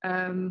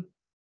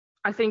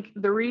 I think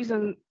the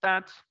reason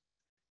that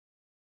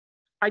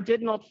I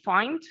did not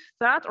find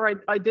that, or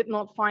I did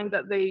not find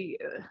that they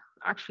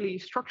actually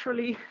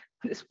structurally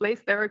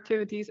displaced their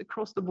activities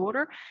across the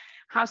border,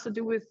 has to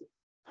do with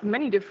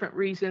many different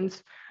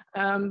reasons,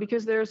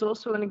 because there's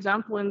also an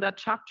example in that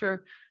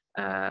chapter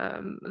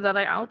that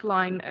I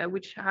outline,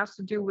 which has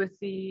to do with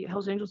the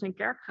Hells Angels in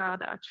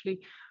Kerkrade,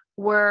 actually,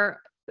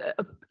 where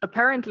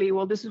apparently,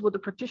 well, this is what the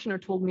practitioner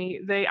told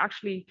me, they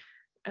actually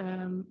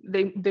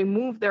they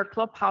moved their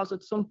clubhouse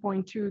at some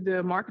point to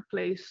the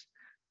marketplace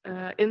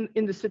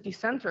in the city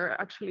center,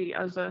 actually,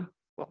 as a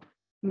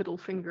middle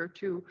finger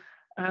to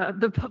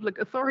the public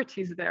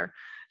authorities there.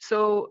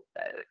 So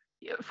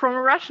from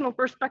a rational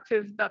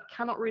perspective, that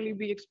cannot really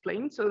be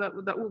explained. So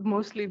that would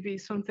mostly be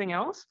something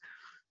else.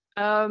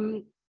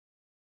 And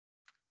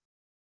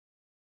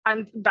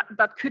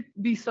that could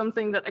be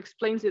something that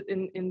explains it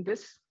in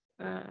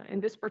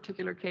this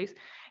particular case.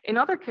 In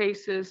other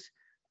cases,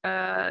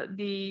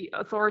 the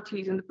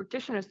authorities and the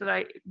practitioners that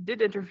I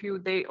did interview,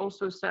 they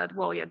also said,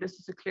 well, yeah, this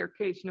is a clear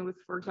case. You know, with,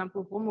 for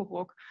example,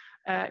 Rommelrock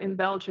in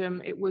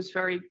Belgium, it was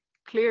very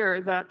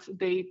clear that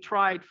they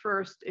tried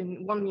first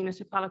in one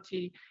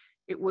municipality,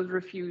 it was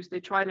refused. They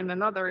tried in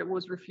another, it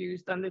was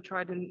refused. Then they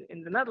tried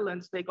in the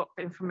Netherlands, they got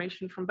the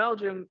information from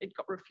Belgium, it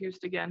got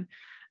refused again.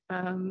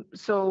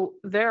 So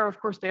there, of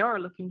course, they are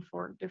looking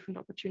for different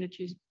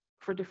opportunities,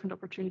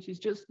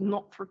 just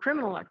not for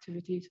criminal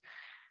activities.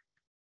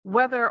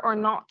 Whether or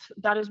not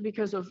that is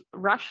because of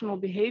rational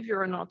behavior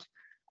or not,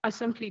 I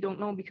simply don't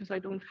know, because I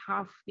don't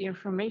have the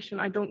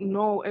information. I don't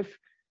know if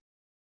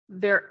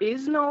there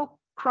is no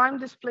crime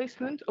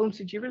displacement,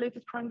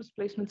 OMCG-related crime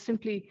displacement,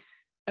 simply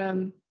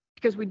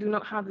because we do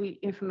not have the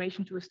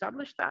information to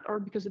establish that, or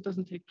because it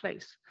doesn't take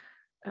place.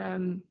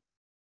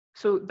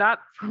 So that,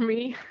 for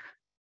me,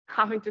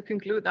 having to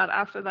conclude that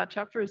after that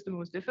chapter is the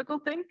most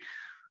difficult thing.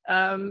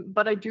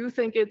 But I do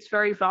think it's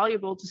very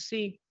valuable to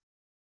see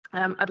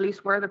at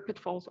least where the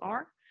pitfalls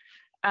are,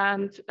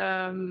 and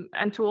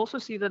to also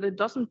see that it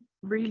doesn't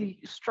really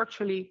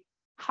structurally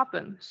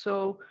happen.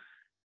 So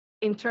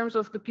in terms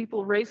of the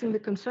people raising the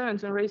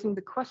concerns and raising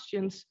the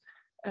questions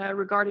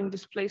regarding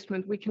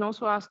displacement, we can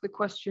also ask the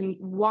question,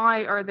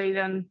 why are they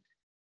then,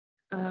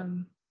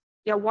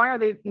 why are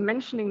they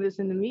mentioning this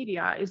in the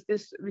media? Is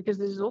this because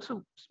this is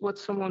also what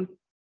someone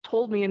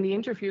told me in the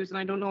interviews, and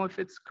I don't know if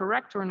it's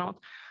correct or not,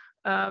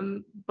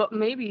 but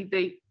maybe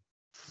they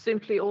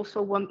simply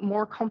also want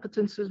more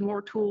competences,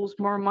 more tools,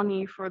 more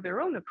money for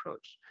their own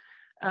approach.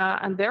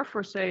 And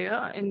therefore say,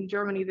 in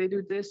Germany, they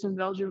do this, in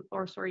Belgium,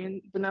 or sorry,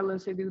 in the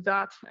Netherlands, they do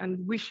that,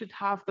 and we should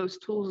have those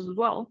tools as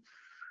well.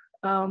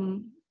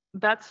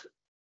 That's,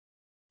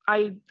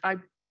 I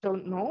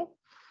don't know.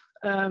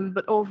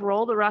 But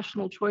overall, the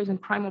rational choice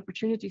and crime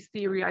opportunities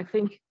theory, I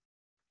think,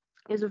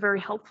 is a very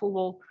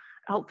helpful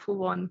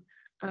one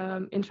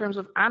in terms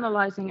of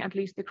analyzing at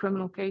least the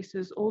criminal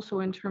cases, also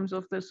in terms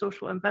of the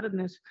social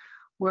embeddedness,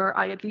 where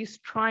I at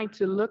least try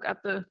to look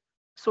at the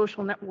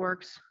social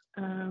networks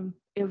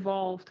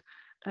involved,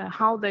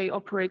 how they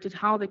operated,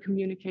 how they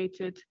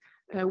communicated,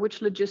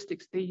 which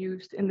logistics they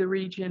used in the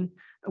region,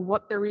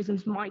 what their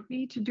reasons might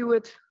be to do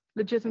it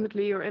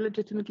legitimately or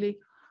illegitimately.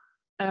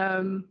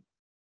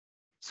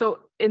 So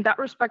in that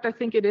respect, I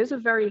think it is a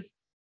very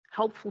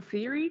helpful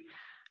theory,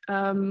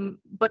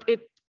 but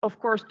it, of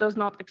course, does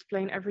not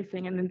explain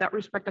everything. And in that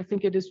respect, I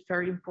think it is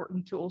very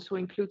important to also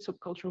include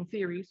subcultural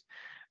theories,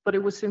 but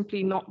it was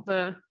simply not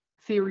the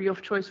theory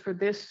of choice for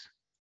this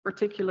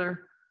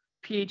particular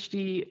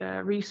PhD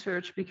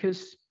research,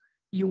 because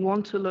you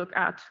want to look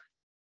at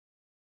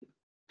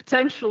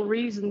potential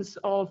reasons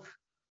of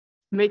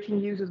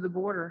making use of the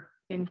border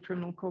in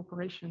criminal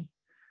cooperation.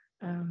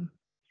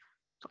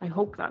 So I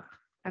hope that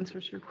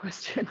answers your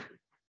question.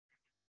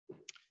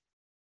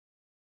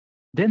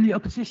 Then the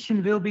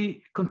opposition will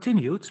be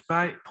continued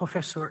by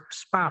Professor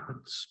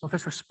Spapens.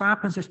 Professor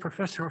Spapens is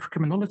Professor of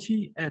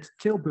Criminology at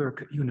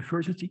Tilburg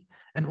University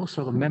and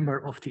also a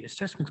member of the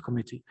Assessment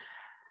Committee.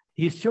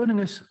 He is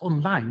joining us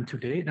online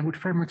today, and I would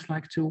very much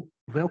like to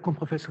welcome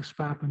Professor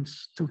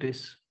Spapens to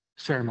this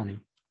ceremony.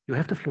 You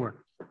have the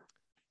floor.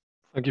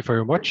 Thank you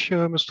very much,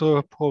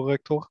 Mr.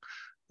 Prorector.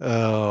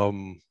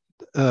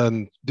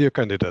 And dear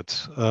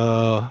candidates,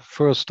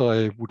 first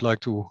I would like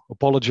to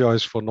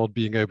apologize for not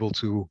being able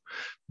to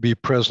be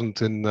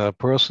present in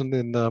person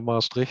in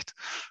Maastricht.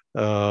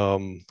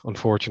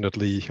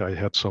 Unfortunately, I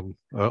had some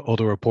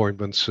other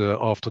appointments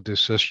after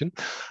this session.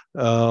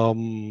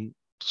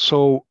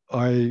 So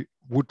I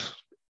would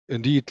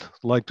indeed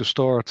like to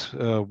start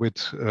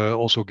with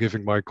also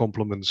giving my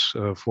compliments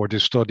for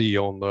this study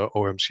on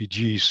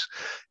OMCGs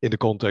in the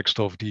context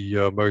of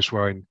the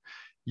MEUSE-RHINE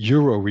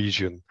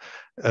EUREGION.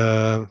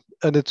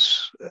 And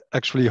it's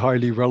actually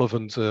highly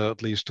relevant,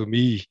 at least to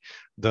me,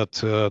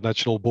 that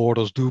national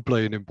borders do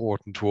play an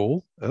important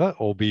role,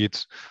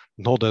 albeit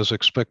not as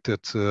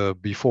expected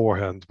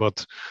beforehand.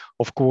 But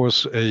of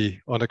course,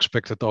 an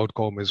unexpected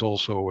outcome is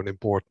also an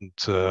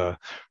important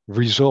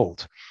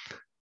result.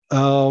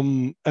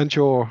 And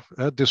your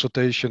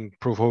dissertation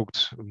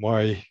provoked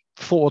my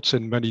thoughts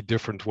in many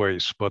different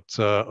ways, but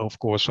of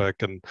course I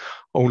can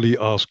only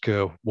ask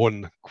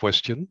one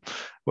question,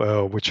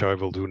 which I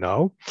will do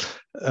now.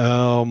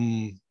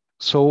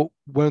 So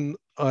when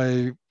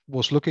I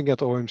was looking at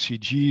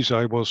OMCGs,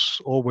 I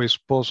was always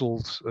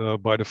puzzled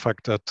by the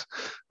fact that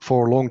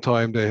for a long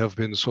time they have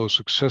been so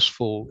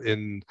successful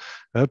in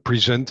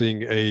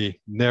presenting a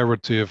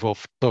narrative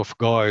of tough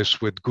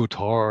guys with good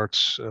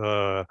hearts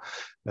who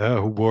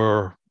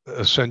were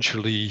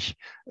essentially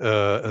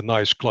a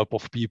nice club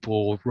of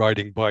people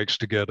riding bikes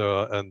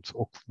together, and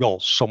well,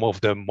 some of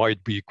them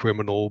might be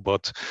criminal,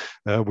 but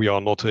we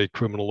are not a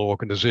criminal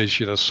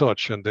organization as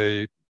such, and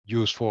they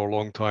used for a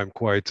long time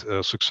quite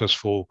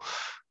successful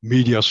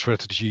media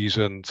strategies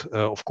and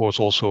of course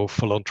also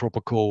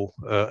philanthropical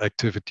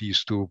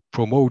activities to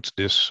promote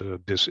this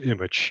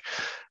image.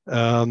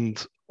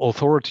 And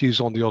authorities,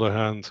 on the other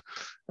hand,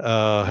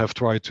 have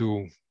tried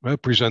to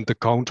present the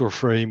counter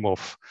frame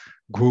of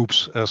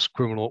groups as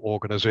criminal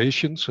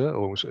organizations,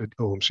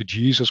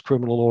 OMCGs as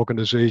criminal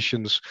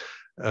organizations,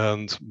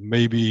 and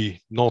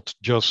maybe not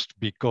just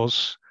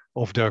because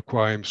of their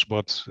crimes,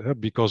 but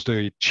because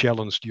they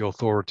challenge the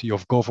authority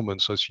of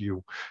governments, as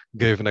you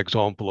gave an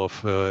example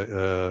of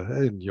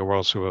in your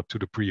answer to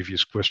the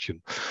previous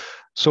question.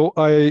 So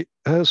I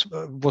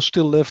was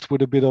still left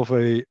with a bit of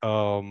a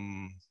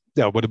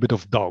with a bit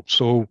of doubt.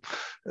 So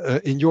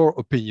in your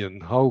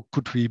opinion, how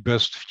could we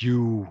best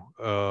view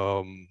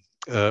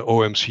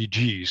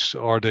OMCGs?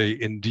 Are they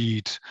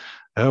indeed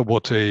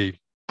what they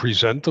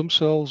present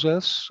themselves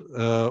as,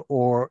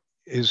 or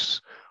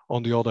is,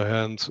 on the other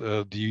hand,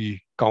 the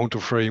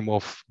counterframe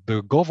of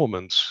the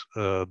governments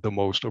the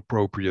most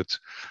appropriate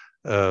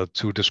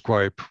to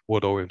describe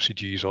what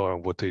OMCGs are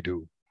and what they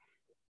do?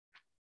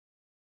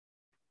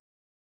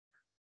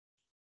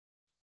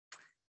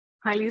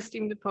 Highly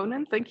esteemed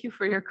opponent, thank you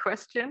for your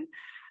question.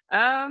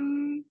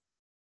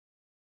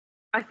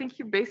 I think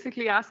you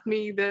basically asked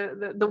me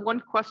the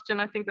one question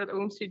I think that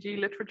OMCG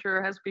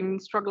literature has been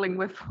struggling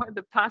with for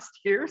the past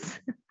years.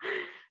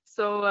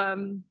 So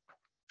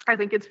I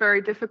think it's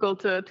very difficult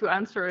to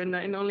answer in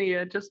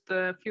only just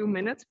a few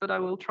minutes, but I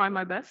will try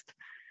my best.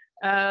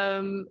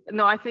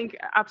 No, I think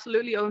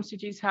absolutely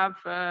OMCGs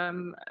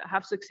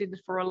have succeeded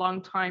for a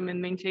long time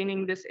in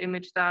maintaining this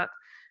image that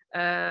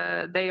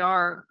they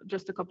are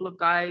just a couple of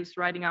guys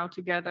riding out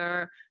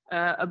together,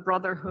 a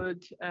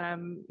brotherhood,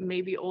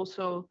 maybe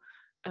also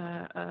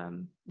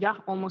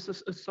almost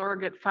a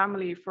surrogate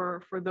family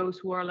for those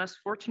who are less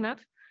fortunate.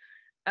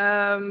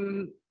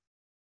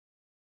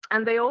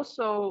 And they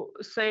also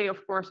say,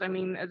 of course, I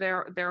mean,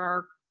 there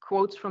are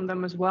quotes from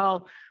them as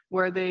well,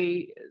 where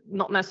they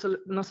not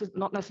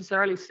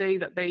necessarily say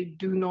that they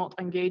do not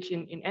engage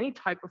in any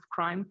type of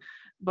crime,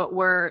 but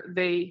where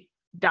they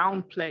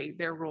downplay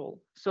their role.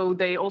 So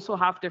they also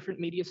have different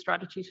media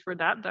strategies for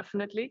that,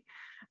 definitely.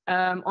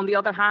 On the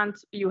other hand,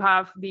 you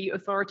have the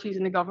authorities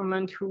in the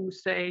government who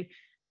say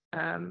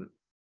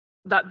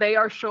that they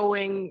are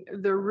showing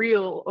the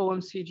real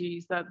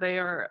OMCGs, that they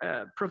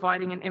are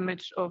providing an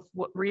image of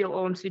what real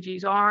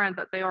OMCGs are, and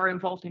that they are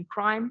involved in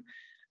crime,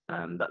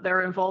 that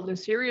they're involved in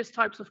serious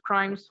types of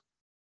crimes,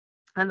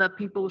 and that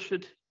people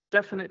should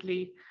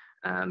definitely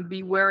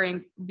be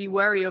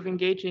wary of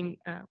engaging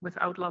with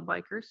outlaw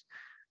bikers.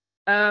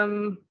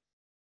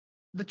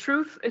 The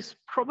truth is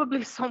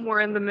probably somewhere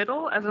in the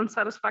middle, as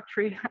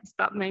unsatisfactory as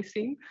that may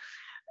seem.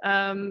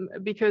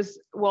 Because,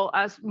 well,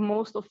 as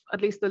most of,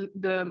 at least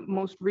the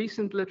most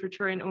recent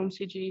literature in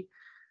OMCG,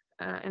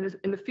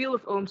 in the field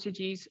of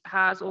OMCGs,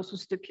 has also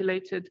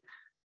stipulated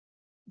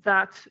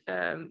that,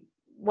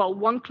 well,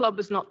 one club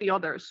is not the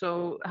other.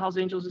 So Hells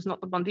Angels is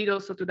not the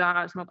Bandidos,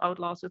 Satudara is not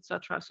Outlaws,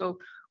 etc. So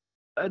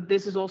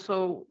this is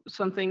also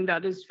something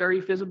that is very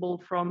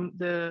visible from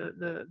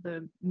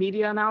the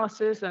media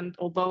analysis. And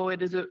although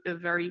it is a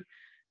very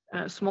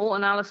small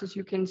analysis,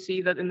 you can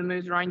see that in the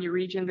MEUSE-RHINE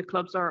region, the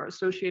clubs are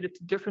associated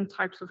to different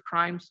types of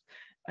crimes,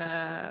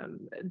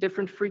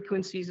 different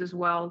frequencies as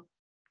well,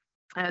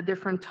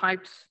 different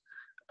types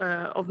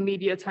of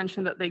media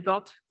attention that they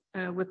got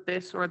with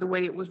this, or the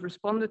way it was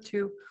responded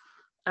to.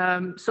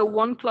 So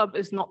one club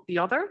is not the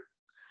other.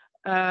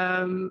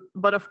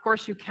 But of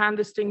course, you can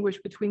distinguish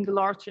between the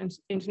large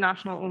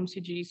international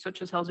OMCGs,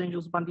 such as Hells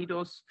Angels,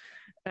 Bandidos,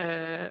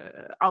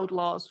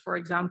 Outlaws, for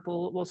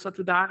example. Well,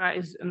 Satudara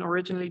is an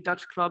originally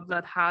Dutch club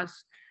that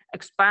has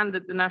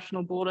expanded the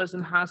national borders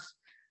and has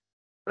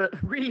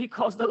really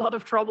caused a lot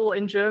of trouble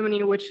in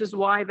Germany, which is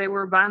why they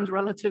were banned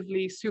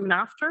relatively soon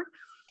after.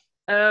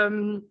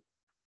 And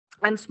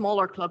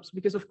smaller clubs,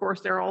 because of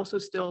course there are also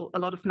still a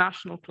lot of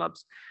national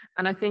clubs.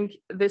 And I think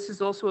this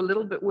is also a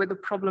little bit where the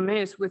problem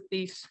is with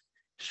these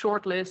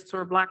shortlists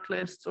or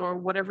blacklists or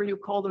whatever you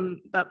call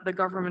them that the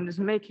government is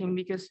making,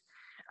 because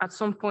at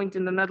some point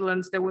in the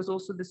Netherlands there was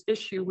also this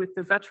issue with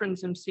the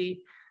Veterans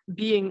MC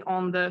being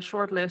on the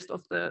shortlist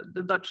of the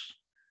Dutch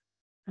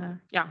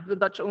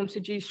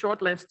OMCG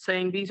shortlist,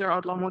 saying these are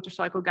outlaw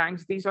motorcycle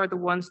gangs, these are the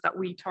ones that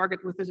we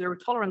target with the zero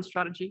tolerance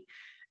strategy.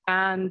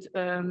 And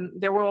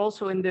there were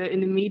also in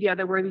the media,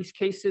 there were these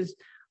cases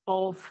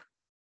of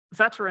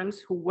veterans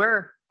who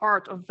were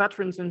part of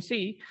Veterans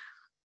MC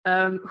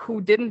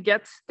who didn't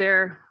get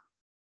their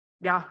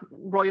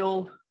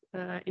royal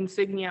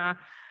insignia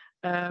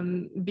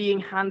being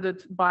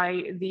handed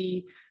by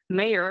the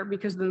mayor,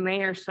 because the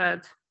mayor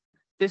said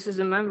this is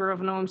a member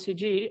of an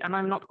OMCG and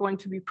I'm not going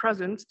to be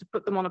present to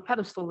put them on a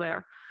pedestal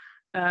there.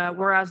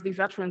 Whereas the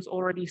veterans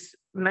already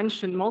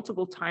mentioned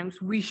multiple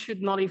times, we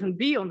should not even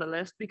be on the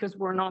list because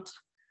we're not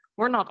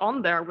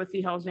on there with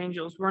the Hells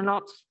Angels. We're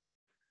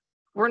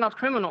not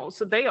criminals.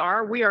 So they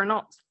are, we are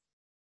not.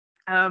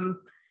 And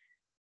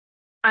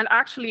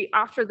actually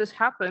after this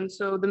happened,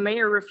 so the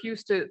mayor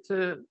refused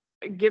to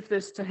give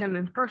this to him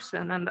in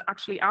person. And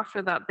actually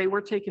after that, they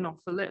were taken off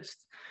the list.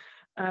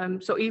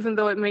 So even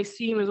though it may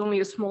seem as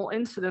only a small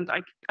incident,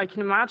 I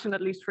can imagine,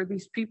 at least for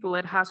these people,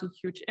 it has a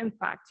huge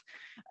impact.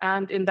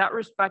 And in that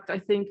respect, I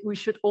think we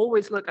should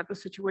always look at the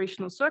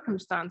situational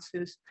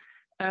circumstances.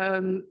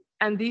 And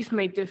these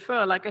may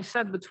differ, like I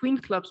said, between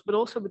clubs, but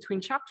also between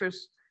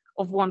chapters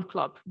of one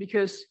club,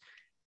 because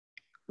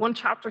one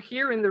chapter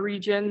here in the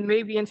region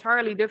may be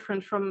entirely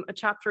different from a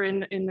chapter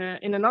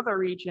in another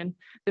region.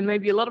 There may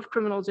be a lot of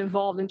criminals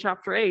involved in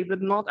chapter A,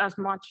 but not as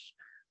much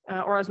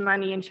or as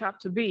many in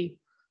chapter B.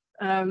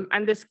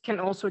 And this can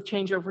also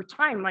change over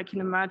time. I can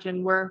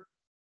imagine where,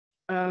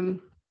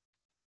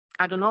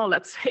 I don't know,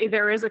 let's say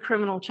there is a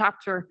criminal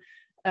chapter,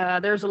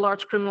 there's a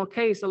large criminal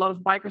case, a lot of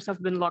bikers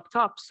have been locked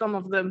up. Some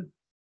of them,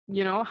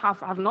 you know,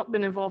 have not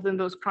been involved in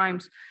those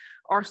crimes,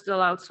 are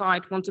still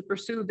outside, want to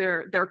pursue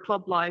their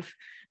club life.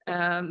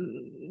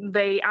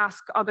 They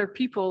ask other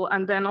people,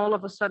 and then all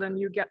of a sudden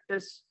you get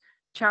this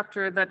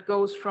chapter that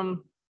goes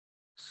from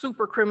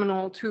super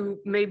criminal to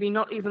maybe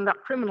not even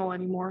that criminal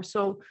anymore.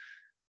 So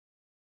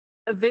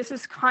this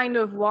is kind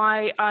of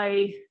why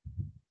I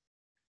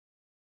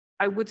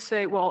would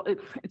say, well,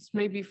 it's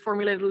maybe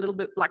formulated a little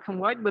bit black and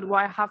white, but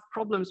why I have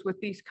problems with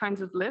these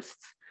kinds of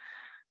lists.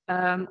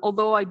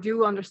 Although I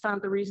do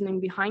understand the reasoning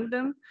behind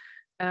them.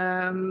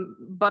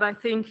 But I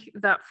think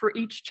that for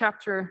each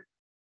chapter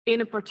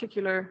in a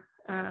particular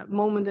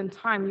moment in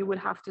time, you would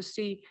have to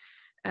see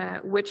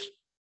which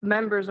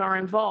members are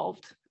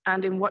involved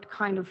and in what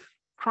kind of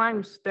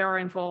crimes they are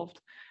involved.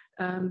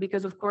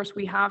 Because of course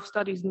we have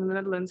studies in the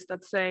Netherlands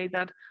that say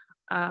that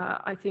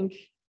I think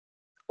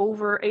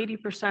over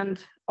 80%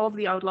 of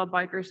the outlaw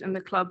bikers in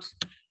the clubs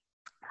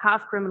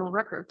have criminal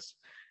records,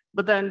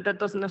 but then that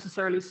doesn't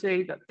necessarily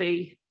say that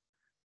they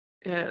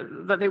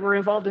were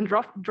involved in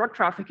drug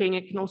trafficking.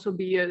 It can also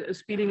be a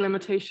speeding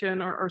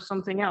limitation or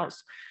something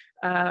else.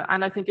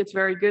 And I think it's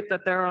very good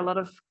that there are a lot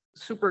of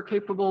super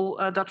capable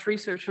Dutch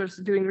researchers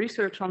doing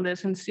research on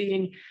this and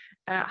seeing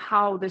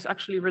how this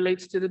actually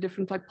relates to the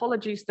different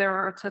typologies there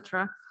are,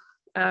 etc.,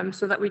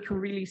 so that we can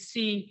really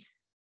see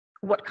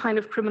what kind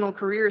of criminal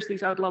careers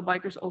these outlaw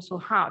bikers also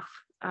have.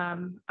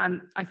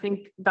 And I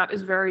think that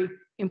is very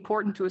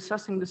important to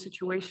assessing the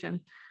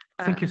situation.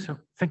 Thank you so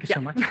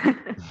much.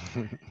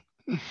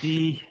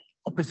 The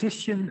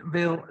opposition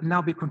will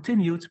now be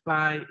continued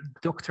by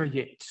Dr.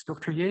 Yates.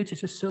 Dr. Yates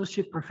is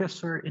Associate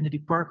Professor in the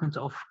Department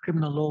of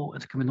Criminal Law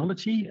and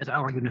Criminology at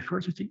our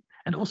university,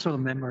 and also a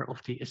member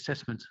of the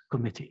Assessment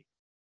Committee.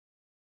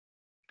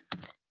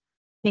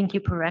 Thank you,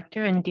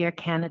 Prorector and dear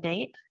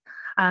candidate.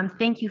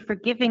 Thank you for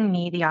giving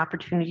me the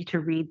opportunity to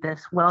read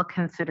this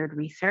well-considered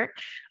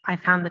research. I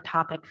found the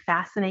topic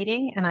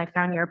fascinating, and I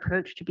found your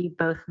approach to be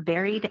both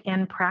varied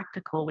and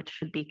practical, which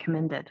should be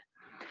commended.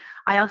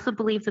 I also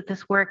believe that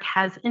this work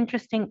has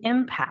interesting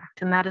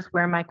impact, and that is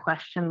where my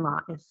question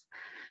lies.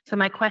 So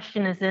my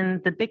question is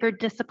in the bigger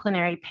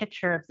disciplinary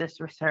picture of this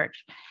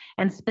research,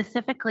 and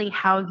specifically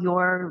how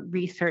your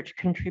research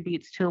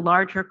contributes to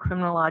larger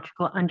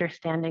criminological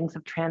understandings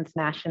of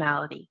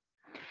transnationality.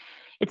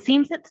 It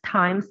seems at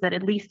times that,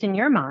 at least in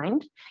your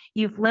mind,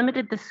 you've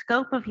limited the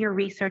scope of your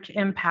research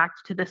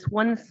impact to this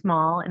one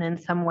small and in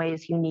some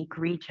ways unique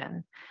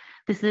region.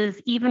 This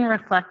is even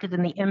reflected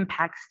in the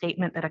impact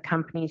statement that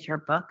accompanies your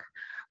book,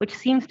 which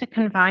seems to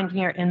confine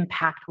your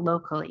impact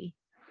locally.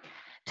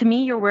 To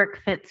me, your work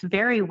fits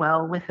very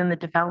well within the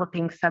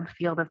developing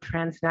subfield of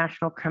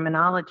transnational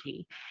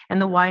criminology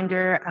and the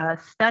wider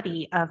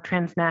study of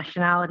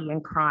transnationality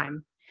and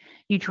crime.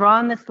 You draw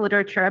on this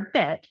literature a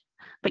bit,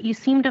 but you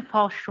seem to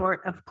fall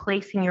short of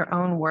placing your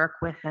own work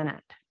within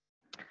it.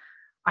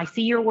 I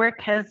see your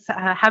work as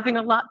having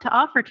a lot to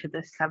offer to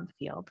this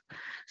subfield.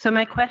 So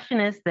my question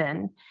is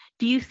then,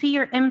 do you see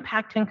your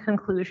impact and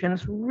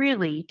conclusions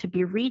really to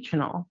be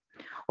regional,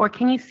 or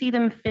can you see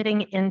them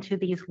fitting into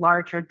these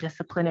larger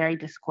disciplinary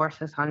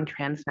discourses on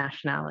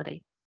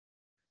transnationality?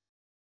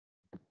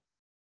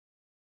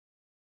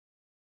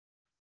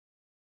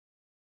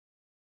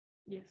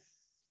 Yes.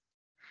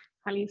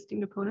 Highly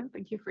esteemed opponent,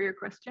 thank you for your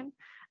question.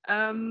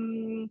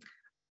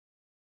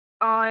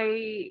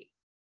 I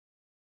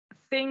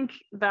think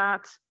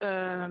that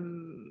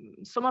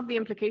some of the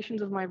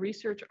implications of my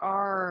research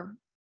are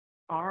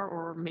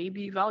or may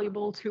be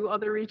valuable to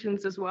other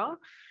regions as well.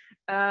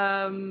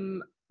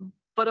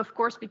 But of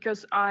course,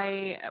 because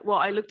I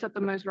looked at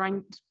the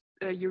MEUSE-RHINE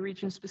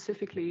EUREGION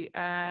specifically,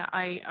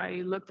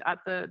 I looked at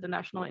the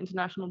national and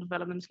international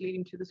developments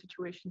leading to the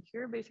situation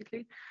here,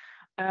 basically.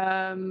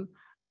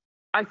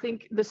 I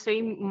think the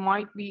same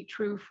might be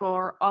true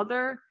for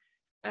other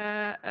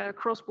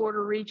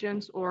cross-border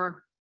regions,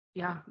 or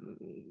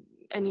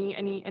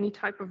any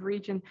type of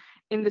region,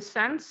 in the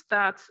sense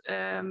that,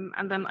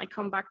 and then I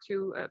come back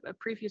to a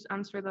previous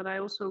answer that I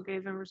also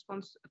gave in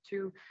response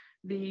to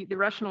the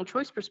rational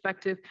choice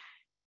perspective,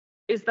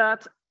 is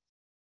that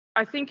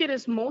I think it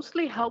is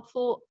mostly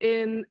helpful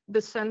in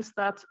the sense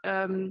that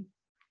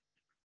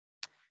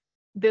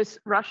this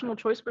rational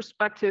choice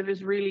perspective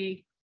is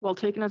really well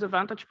taken as a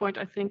vantage point,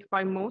 I think,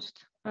 by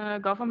most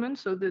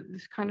governments. So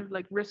this kind of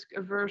like risk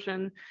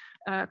aversion,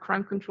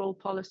 crime control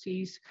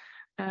policies,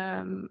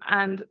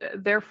 and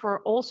therefore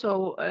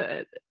also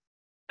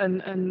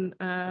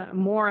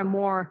more and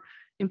more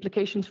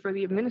implications for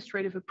the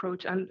administrative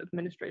approach and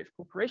administrative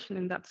cooperation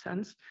in that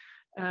sense.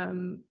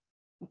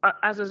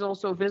 As is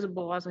also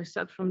visible, as I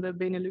said, from the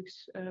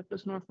Benelux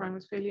plus North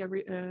Rhine-Westphalia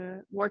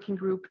working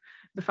group,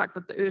 the fact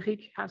that the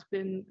EUREG has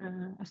been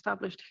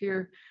established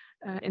here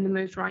in the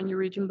MEUSE-RHINE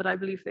region, but I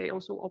believe they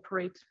also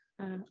operate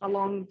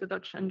along the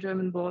Dutch and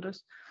German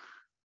borders.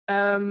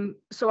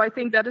 So I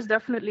think that is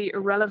definitely a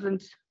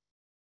relevant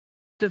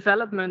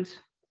development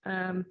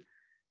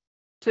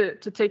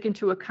to take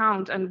into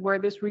account, and where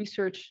this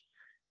research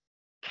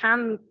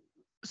can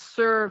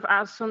serve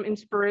as some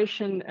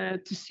inspiration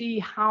to see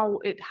how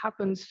it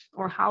happens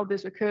or how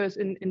this occurs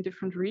in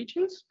different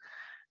regions.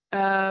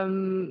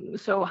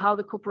 So how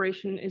the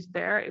cooperation is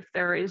there, if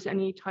there is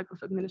any type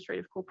of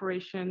administrative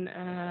cooperation,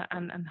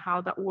 and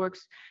how that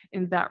works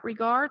in that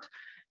regard.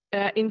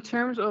 In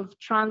terms of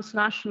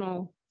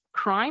transnational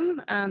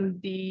crime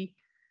and the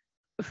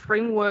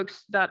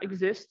frameworks that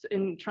exist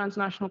in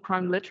transnational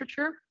crime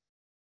literature,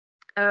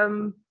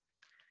 I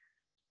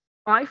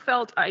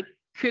felt I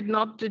could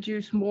not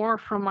deduce more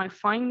from my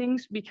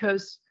findings,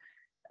 because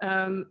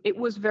it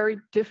was very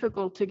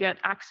difficult to get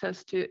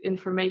access to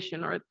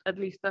information, or at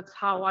least that's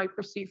how I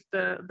perceived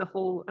the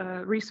whole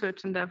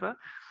research endeavor,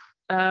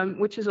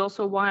 which is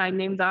also why I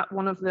named that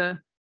one of the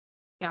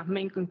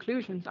main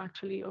conclusions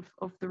actually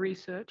of the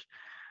research.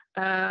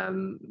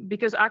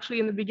 Because actually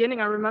in the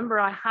beginning, I remember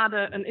I had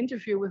an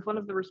interview with one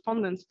of the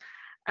respondents,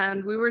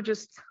 and we were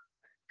just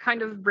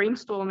kind of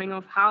brainstorming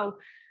of how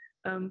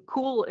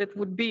cool it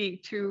would be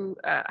to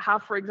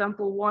have, for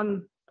example,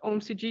 one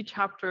OMCG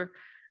chapter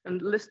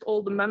and list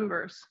all the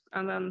members,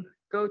 and then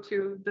go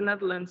to the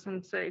Netherlands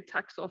and say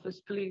tax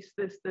office, police,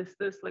 this,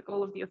 like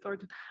all of the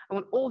authorities. I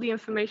want all the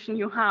information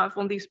you have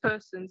on these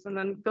persons, and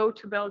then go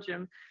to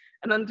Belgium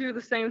and then do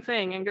the same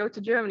thing, and go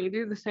to Germany,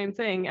 do the same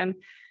thing, and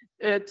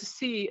to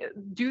see,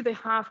 do they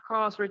have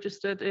cars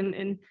registered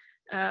in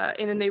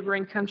a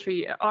neighboring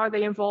country? Are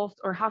they involved,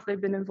 or have they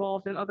been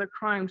involved in other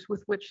crimes?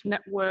 With which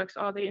networks?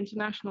 Are they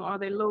international? Are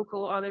they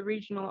local? Are they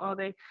regional? Are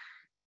they,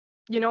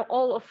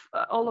 all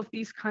of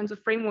these kinds of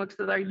frameworks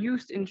that are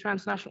used in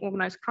transnational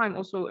organized crime,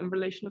 also in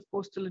relation, of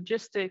course, to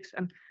logistics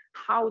and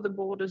how the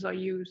borders are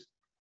used.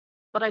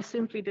 But I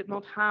simply did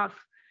not have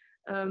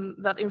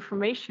that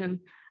information.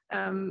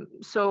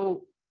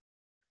 So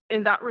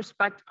in that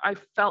respect, I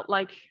felt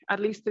like at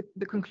least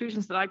the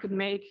conclusions that I could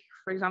make,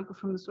 for example,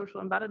 from the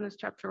social embeddedness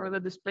chapter or the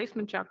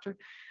displacement chapter,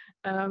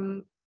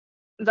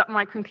 that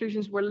my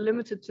conclusions were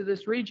limited to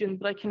this region.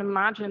 But I can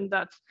imagine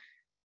that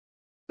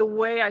the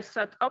way I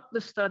set up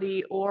the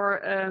study, or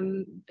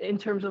in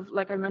terms of,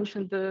 like I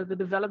mentioned, the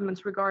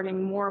developments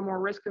regarding more and more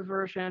risk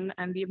aversion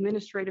and the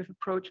administrative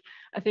approach,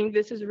 I think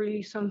this is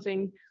really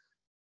something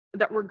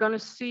that we're going to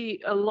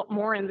see a lot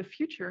more in the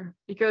future,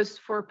 because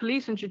for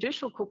police and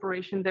judicial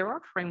cooperation, there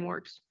are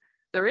frameworks,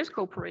 there is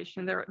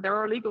cooperation, there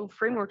are legal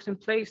frameworks in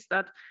place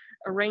that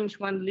arrange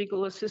when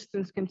legal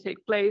assistance can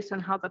take place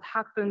and how that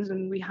happens.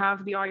 And we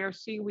have the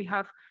IRC, we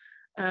have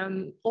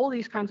all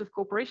these kinds of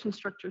cooperation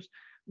structures.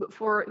 But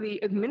for the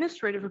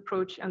administrative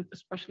approach, and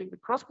especially the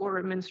cross-border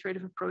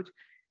administrative approach,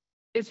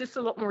 it's just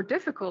a lot more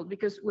difficult,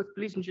 because with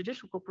police and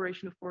judicial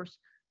cooperation, of course,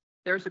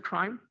 there's a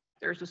crime,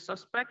 there's a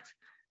suspect,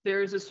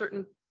 there is a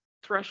certain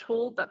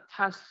threshold that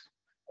has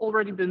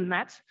already been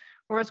met.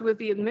 Whereas with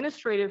the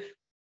administrative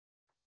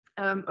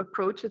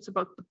approach, it's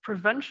about the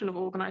prevention of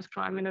organized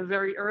crime in a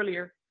very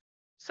earlier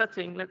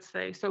setting, let's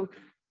say. So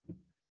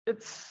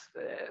it's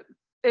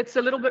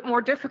a little bit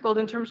more difficult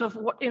in terms of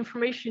what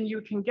information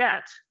you can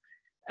get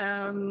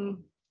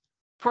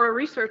for a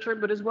researcher,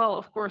 but as well,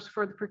 of course,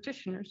 for the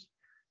practitioners,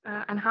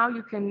 and how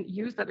you can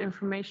use that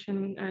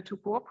information to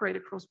cooperate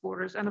across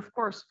borders. And of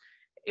course,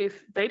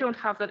 if they don't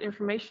have that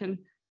information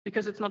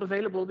because it's not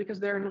available, because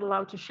they're not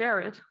allowed to share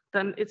it,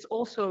 then it's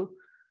also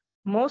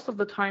most of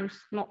the times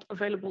not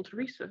available to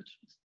research.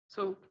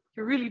 So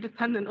you're really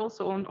dependent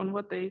also on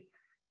what they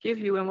give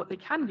you and what they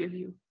can give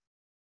you.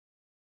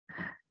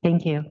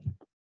 Thank you.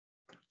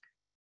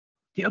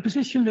 The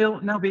opposition will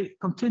now be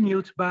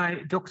continued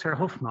by Dr.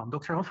 Hofman.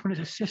 Dr. Hofman is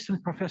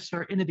assistant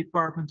professor in the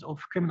Department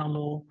of Criminal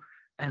Law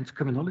and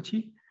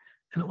Criminology,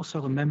 and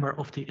also a member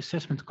of the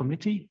assessment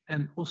committee.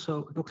 And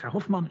also Dr.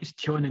 Hofman is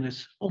joining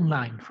us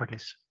online for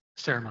this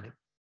ceremony.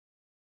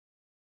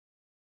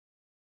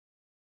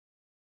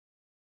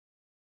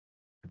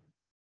 I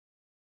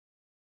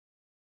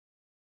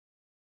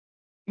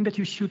think that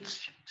you should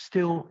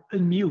still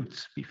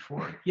unmute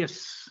before.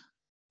 Yes.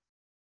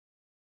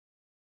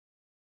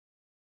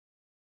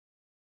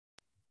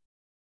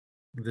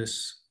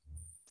 this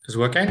is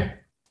working.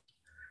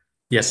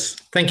 Yes,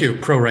 thank you,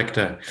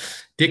 Pro-Rector.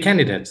 Dear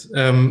candidate,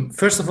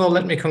 first of all,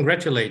 let me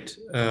congratulate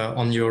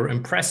on your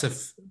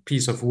impressive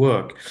piece of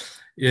work.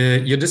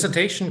 Your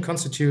dissertation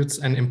constitutes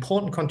an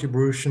important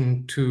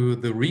contribution to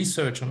the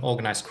research on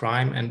organized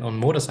crime and on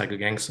motorcycle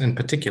gangs in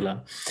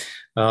particular.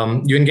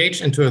 You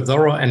engaged into a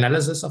thorough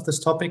analysis of this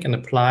topic and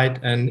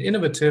applied an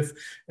innovative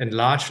and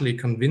largely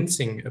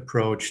convincing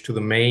approach to the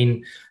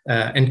main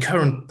and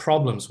current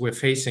problems we're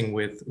facing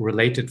with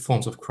related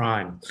forms of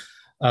crime.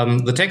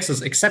 The text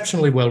is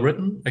exceptionally well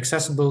written,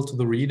 accessible to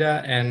the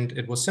reader, and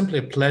it was simply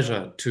a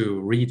pleasure to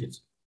read it.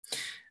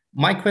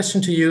 My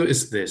question to you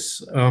is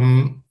this.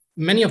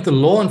 Many of the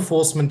law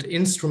enforcement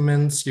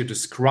instruments you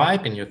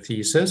describe in your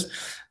thesis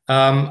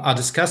are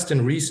discussed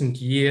in recent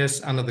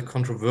years under the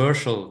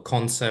controversial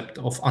concept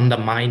of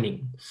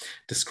undermining.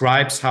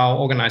 Describes how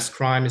organized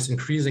crime is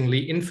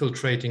increasingly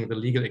infiltrating the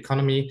legal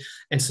economy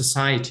and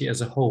society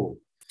as a whole.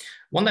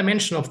 One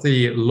dimension of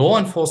the law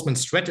enforcement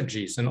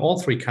strategies in all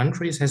three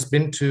countries has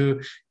been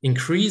to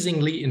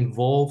increasingly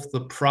involve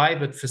the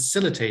private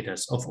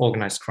facilitators of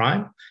organized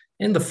crime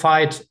in the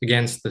fight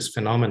against this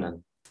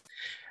phenomenon.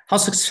 How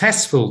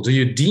successful do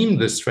you deem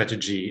this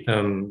strategy,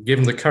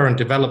 given the current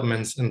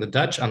developments in the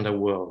Dutch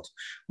underworld?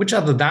 Which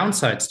are the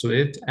downsides to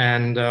it,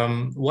 and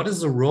what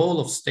is the role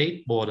of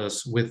state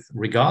borders with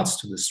regards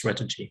to this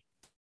strategy?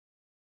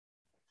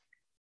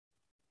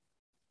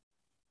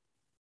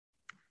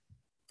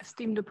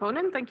 Esteemed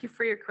opponent, thank you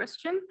for your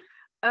question.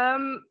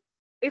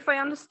 If I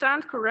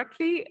understand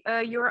correctly,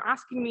 you're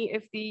asking me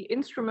if the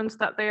instruments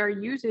that they are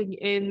using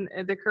in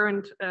the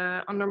current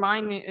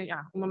undermining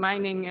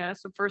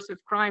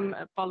subversive crime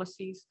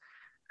policies,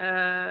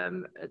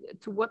 to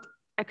what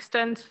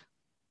extent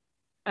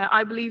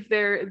I believe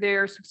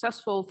they're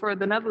successful for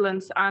the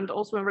Netherlands and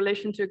also in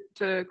relation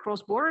to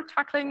cross-border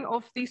tackling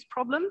of these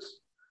problems.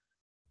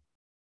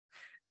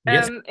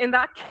 Yes. In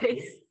that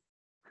case,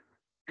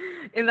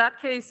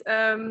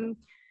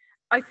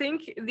 I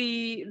think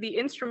the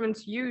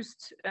instruments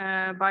used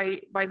by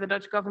the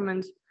Dutch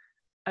government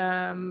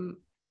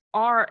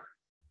are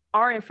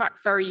in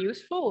fact very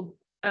useful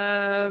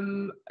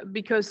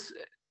because,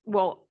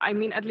 well, I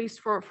mean, at least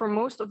for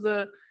most of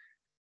the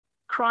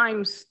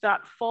crimes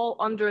that fall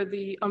under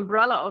the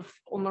umbrella of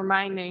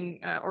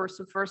undermining or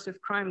subversive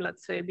crime,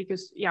 let's say,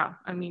 because, yeah,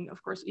 I mean,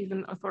 of course,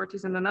 even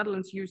authorities in the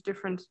Netherlands use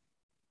different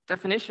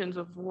definitions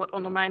of what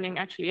undermining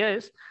actually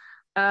is.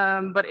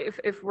 But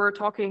if we're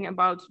talking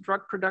about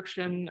drug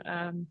production,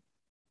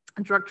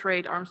 drug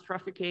trade, arms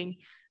trafficking,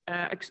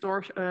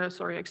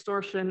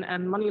 extortion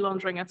and money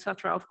laundering,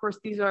 etc., of course,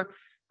 these are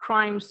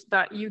crimes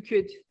that you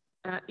could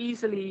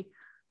easily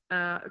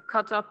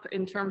cut up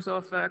in terms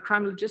of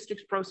crime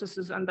logistics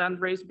processes and then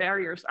raise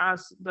barriers,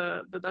 as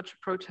the Dutch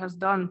approach has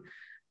done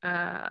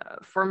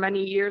for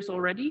many years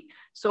already.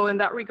 So in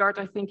that regard,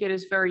 I think it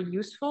is very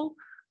useful.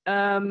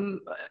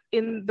 In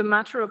the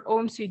matter of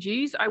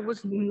OMCGs, I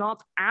was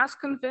not as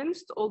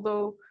convinced,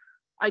 although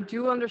I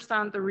do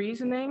understand the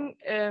reasoning.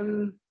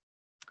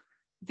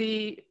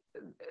 The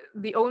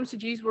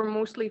OMCGs were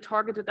mostly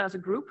targeted as a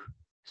group,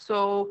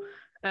 so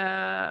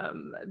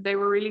they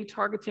were really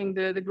targeting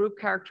the group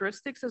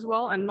characteristics as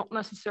well, and not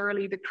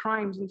necessarily the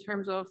crimes in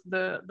terms of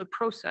the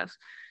process.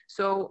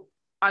 So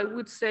I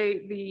would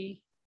say the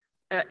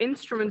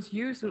instruments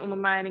used in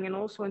undermining and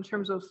also in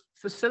terms of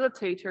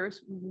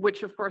facilitators,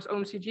 which of course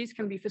OMCGs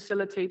can be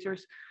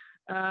facilitators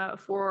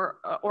for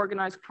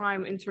organized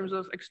crime in terms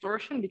of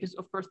extortion, because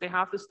of course they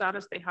have the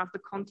status, they have the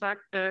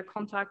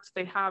contacts,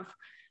 they have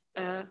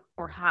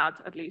or had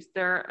at least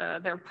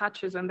their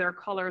patches and their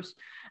colors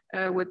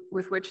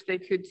with which they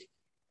could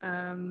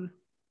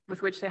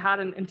with which they had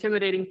an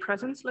intimidating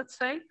presence, let's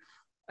say.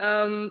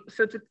 So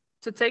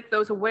to take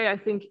those away, I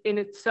think in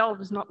itself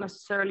is not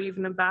necessarily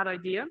even a bad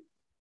idea.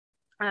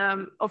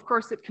 Of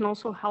course, it can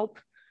also help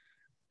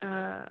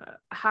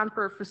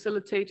hamper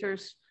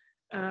facilitators.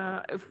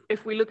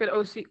 If we look at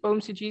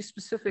OMCG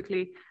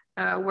specifically,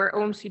 where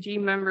OMCG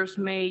members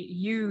may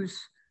use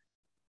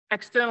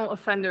external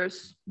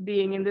offenders,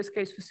 being in this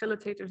case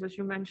facilitators, as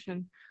you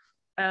mentioned,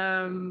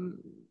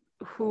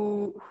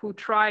 who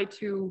try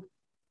to,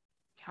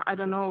 I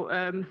don't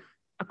know,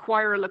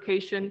 acquire a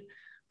location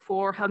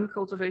for hemp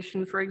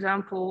cultivation, for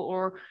example,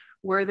 or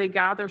where they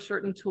gather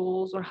certain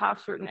tools or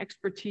have certain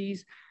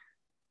expertise.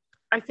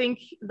 I think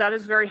that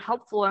is very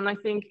helpful, and I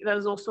think that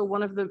is also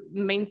one of the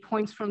main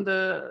points from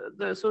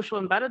the social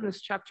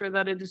embeddedness chapter,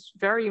 that it is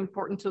very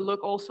important to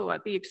look also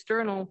at the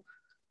external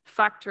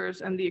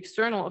factors and the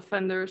external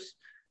offenders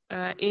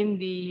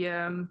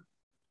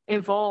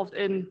involved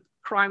in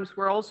crimes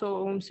where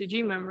also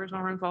OMCG members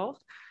are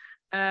involved,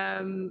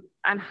 and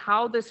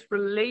how this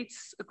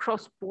relates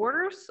across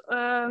borders.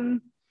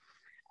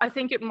 I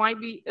think it might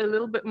be a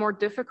little bit more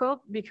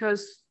difficult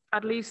because,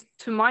 at least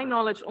to my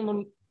knowledge,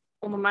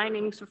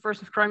 undermining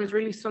subversive crime is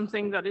really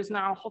something that is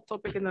now a hot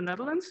topic in the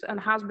Netherlands and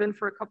has been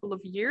for a couple of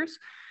years.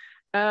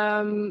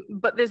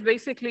 But this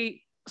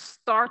basically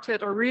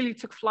started or really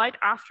took flight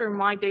after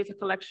my data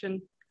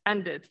collection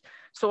ended.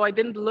 So I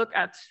didn't look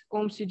at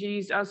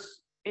OMCGs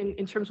as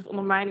in terms of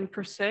undermining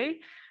per se.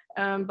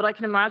 But I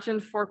can imagine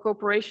for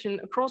cooperation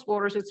across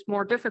borders, it's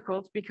more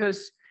difficult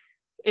because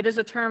it is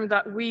a term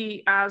that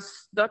we as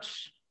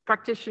Dutch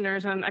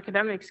practitioners and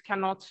academics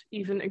cannot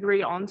even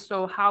agree on.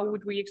 So how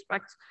would we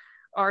expect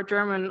our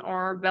German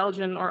or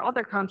Belgian or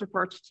other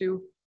counterparts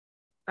to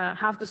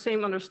have the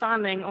same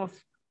understanding of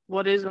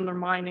what is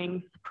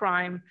undermining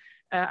crime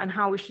and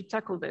how we should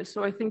tackle this?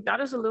 So I think that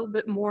is a little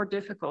bit more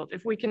difficult.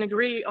 If we can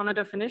agree on a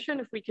definition,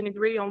 if we can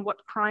agree on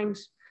what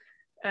crimes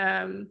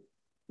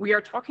we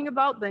are talking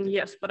about, then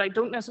yes, but I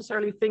don't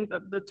necessarily think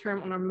that the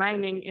term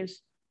undermining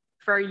is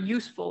very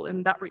useful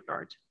in that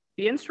regard.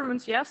 The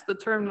instruments, yes, the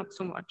term, not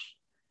so much.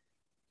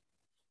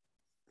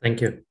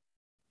 Thank you.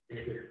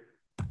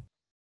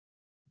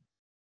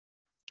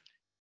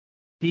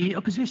 The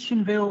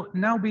opposition will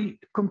now be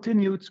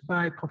continued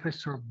by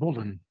Professor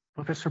Bollen.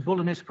 Professor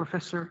Bollen is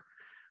Professor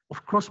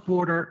of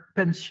Cross-Border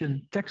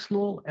Pension Tax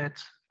Law at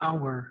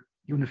our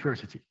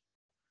university.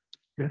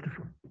 You have the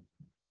floor.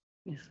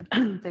 Yes,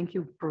 thank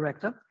you,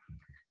 Prorector.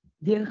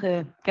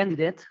 Dear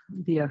candidate,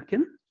 dear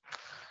Kim,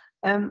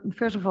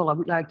 first of all, I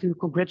would like to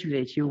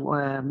congratulate you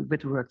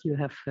with the work you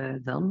have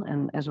done.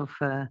 And as of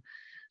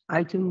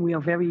item, we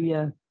are very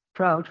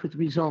proud with the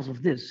results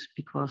of this,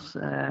 because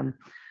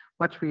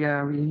what we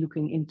are really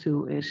looking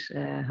into is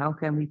how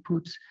can we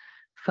put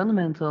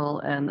fundamental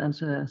and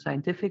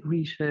scientific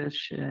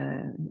research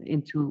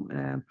into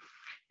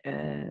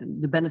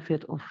the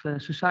benefit of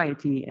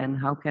society, and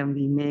how can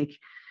we make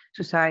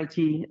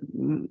society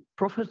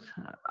profit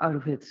out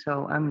of it.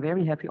 So I'm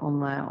very happy on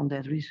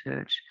that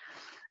research.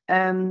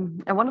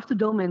 And one of the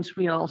domains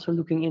we are also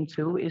looking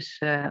into is,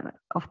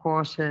 of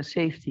course,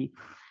 safety.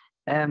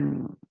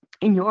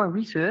 In your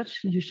research,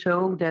 you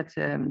show that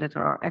that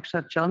there are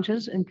extra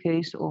challenges in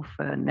case of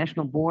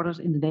national borders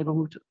in the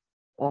neighborhood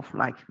of,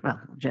 like, well,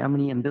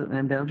 Germany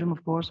and Belgium,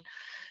 of course,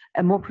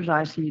 and more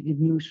precisely the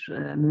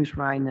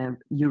MEUSE-RHINE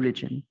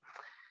EUREGION.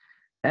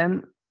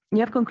 You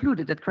have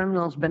concluded that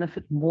criminals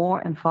benefit more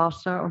and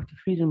faster of the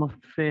freedom of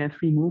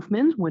free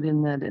movement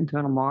within the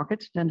internal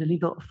market than the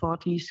legal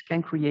authorities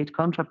can create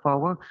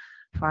counterpower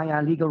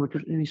via legal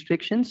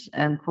restrictions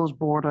and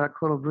cross-border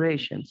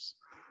collaborations.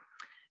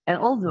 And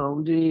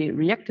although the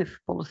reactive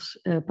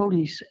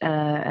police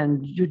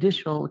and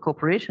judicial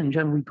cooperation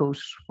generally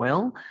goes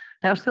well,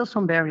 there are still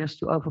some barriers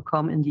to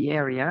overcome in the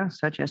area,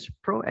 such as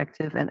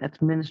proactive and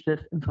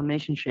administrative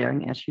information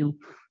sharing, as you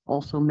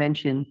also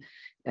mentioned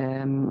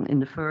in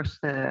the first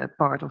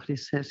part of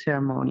this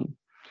ceremony.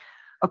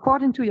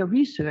 According to your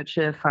research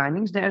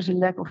findings, there is a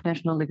lack of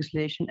national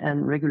legislation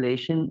and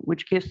regulation,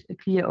 which gives a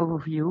clear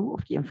overview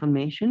of the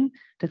information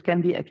that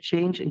can be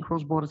exchanged in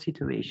cross-border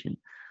situations.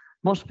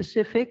 More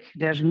specific,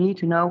 there's a need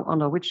to know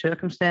under which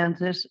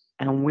circumstances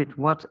and with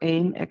what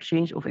aim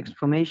exchange of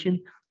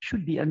information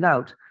should be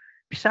allowed,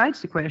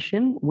 besides the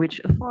question which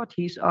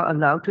authorities are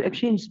allowed to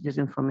exchange this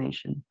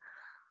information.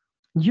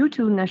 Due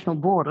to national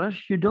borders,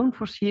 you don't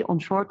foresee on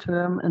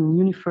short-term and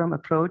uniform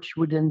approach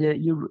within the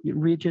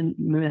region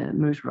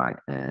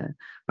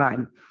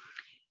MEUSE-RHINE.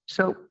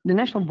 So the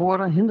national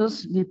border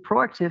hinders the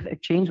proactive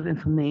exchange of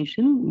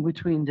information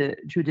between the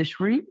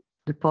judiciary,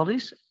 the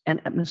police,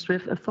 and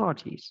administrative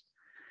authorities.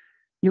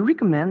 You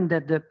recommend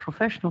that the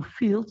professional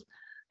field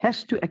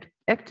has to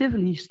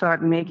actively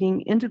start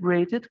making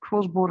integrated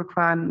cross-border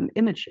crime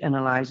image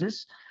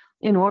analysis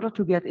in order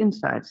to get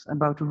insights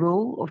about the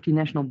role of the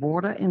national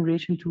border in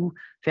relation to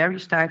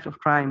various types of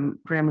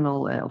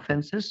criminal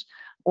offenses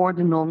or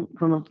the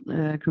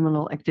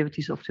non-criminal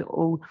activities of the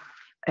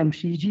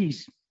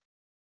OMCGs.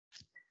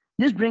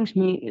 This brings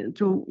me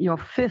to your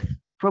fifth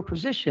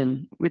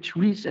proposition, which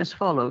reads as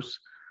follows.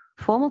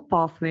 Formal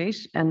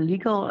pathways and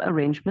legal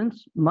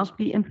arrangements must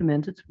be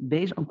implemented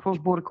based on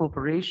cross-border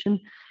cooperation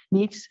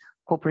needs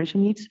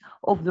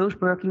of those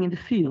working in the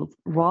field,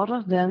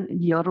 rather than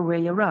the other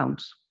way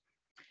around.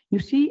 You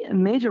see a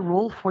major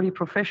role for the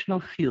professional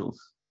field.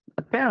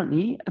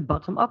 Apparently, a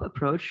bottom-up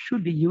approach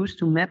should be used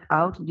to map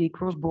out the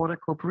cross-border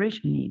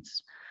cooperation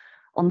needs.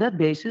 On that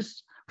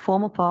basis,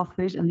 formal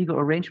pathways and legal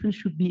arrangements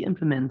should be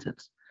implemented.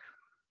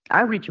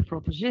 I reach a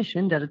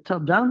proposition that a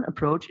top-down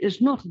approach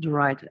is not the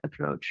right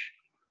approach.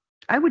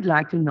 I would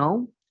like to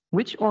know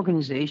which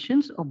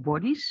organizations or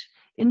bodies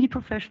in the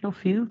professional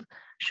field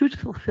should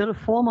fulfill a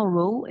formal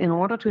role in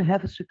order to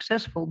have a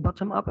successful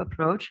bottom-up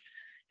approach.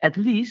 At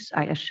least,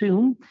 I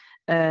assume,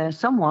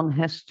 someone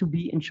has to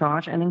be in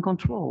charge and in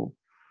control.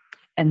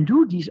 And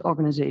do these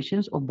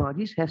organizations or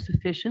bodies have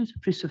sufficient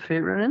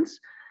perseverance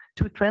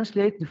to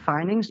translate the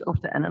findings of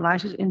the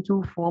analysis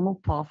into formal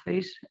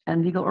pathways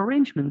and legal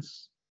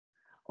arrangements?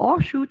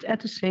 Or should at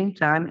the same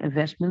time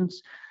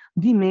investments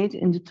be made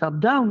in the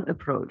top-down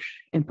approach,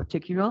 in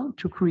particular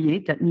to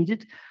create that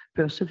needed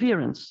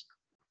perseverance?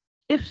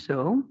 If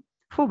so,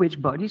 for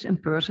which bodies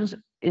and persons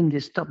in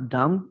this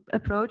top-down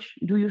approach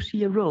do you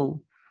see a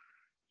role?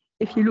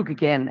 If you look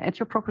again at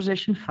your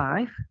proposition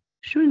 5,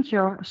 shouldn't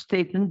your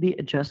statement be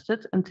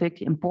adjusted and take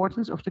the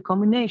importance of the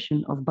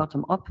combination of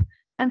bottom-up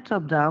and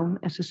top-down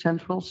as a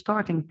central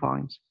starting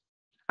point?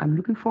 I'm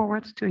looking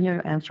forward to hear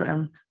your answer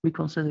and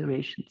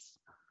reconsiderations.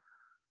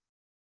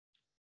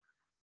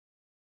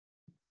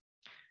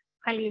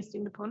 Highly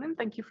esteemed opponent,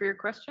 thank you for your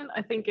question.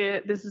 I think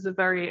this is a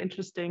very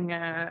interesting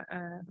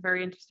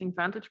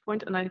vantage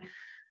point, and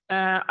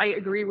I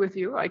agree with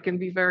you. I can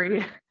be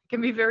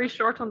very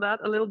short on that.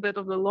 A little bit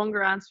of the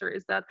longer answer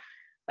is that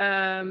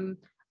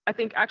I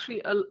think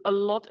actually a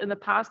lot in the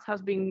past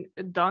has been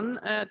done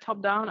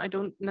top down. I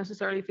don't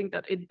necessarily think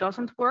that it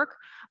doesn't work,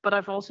 but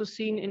I've also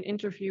seen in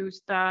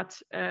interviews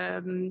that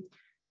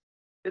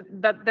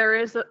that there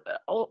is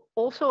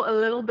also a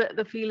little bit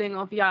the feeling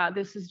of, yeah,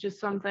 this is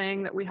just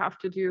something that we have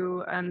to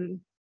do,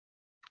 and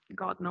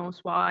God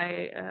knows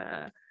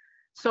why.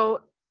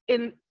 So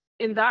in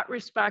that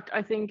respect,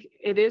 I think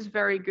it is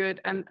very good,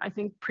 and I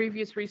think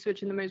previous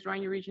research in the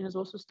MEUSE-RHINE region has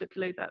also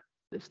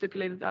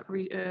stipulated that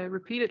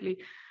repeatedly,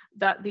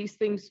 that these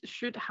things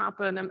should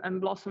happen and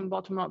blossom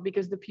bottom up,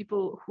 because the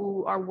people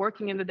who are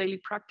working in the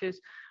daily practice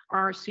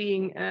are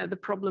seeing the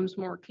problems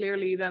more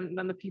clearly than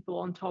the people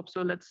on top.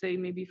 So let's say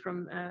maybe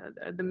from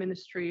the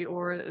ministry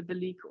or the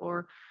league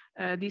or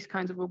these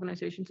kinds of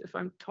organizations, if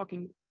I'm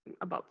talking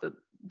about the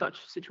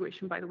Dutch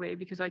situation, by the way,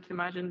 because I can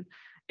imagine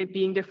it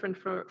being different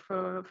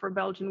for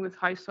Belgium with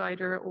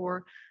Highsider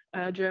or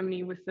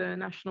Germany with the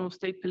National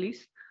State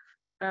Police.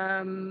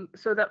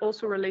 So that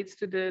also relates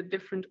to the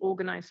different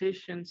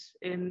organizations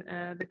in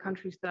the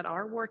countries that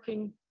are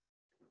working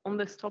on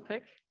this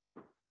topic.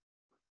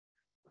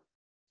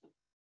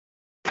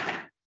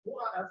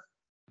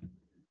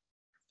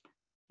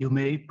 You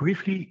may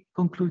briefly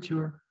conclude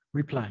your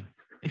reply,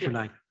 if you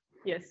like.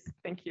 Yes,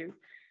 thank you.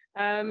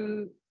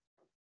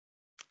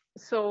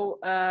 So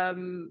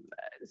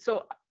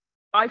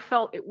I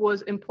felt it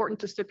was important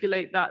to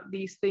stipulate that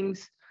these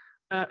things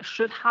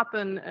should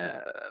happen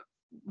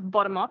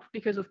bottom up,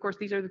 because of course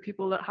these are the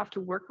people that have to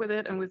work with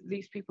it, and with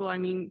these people I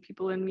mean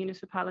people in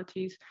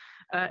municipalities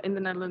in the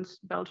Netherlands,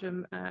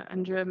 Belgium,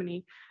 and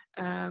Germany,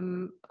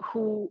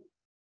 who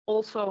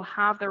also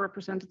have their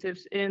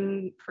representatives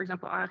in, for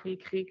example, ARI,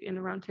 Krieg, in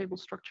the roundtable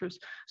structures.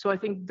 So I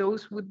think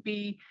those would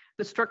be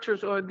the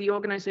structures or the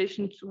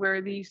organizations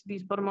where these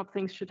bottom-up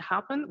things should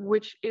happen,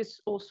 which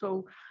is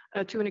also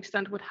to an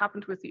extent what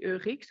happened with the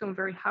EUREGION. So I'm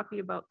very happy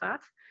about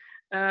that.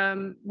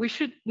 We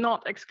should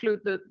not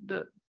exclude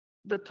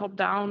the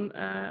top-down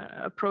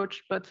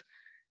approach, but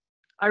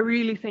I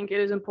really think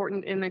it is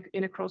important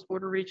in a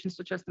cross-border region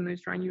such as the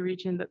MEUSE-RHINE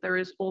region that there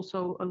is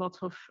also a lot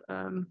of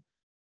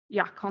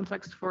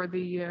context for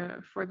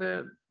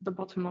the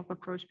bottom-up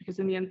approach, because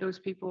in the end those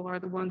people are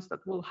the ones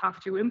that will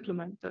have to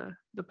implement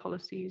the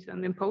policies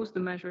and impose the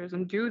measures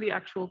and do the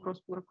actual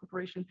cross-border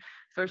cooperation.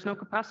 If there's no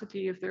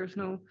capacity, if there's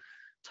no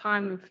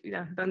time,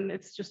 then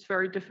it's just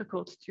very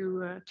difficult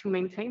to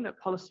maintain that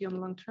policy on the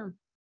long term.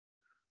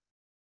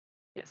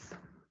 Yes.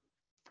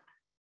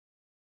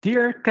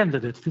 Dear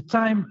candidates, the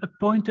time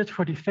appointed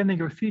for defending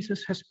your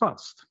thesis has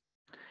passed.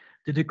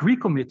 The degree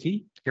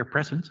committee, here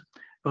present,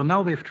 will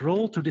now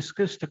withdraw to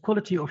discuss the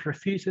quality of your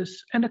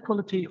thesis and the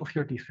quality of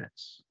your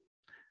defense.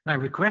 And I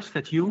request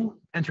that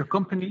you and your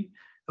company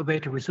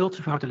await the results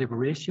of our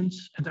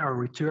deliberations and our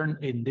return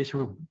in this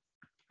room.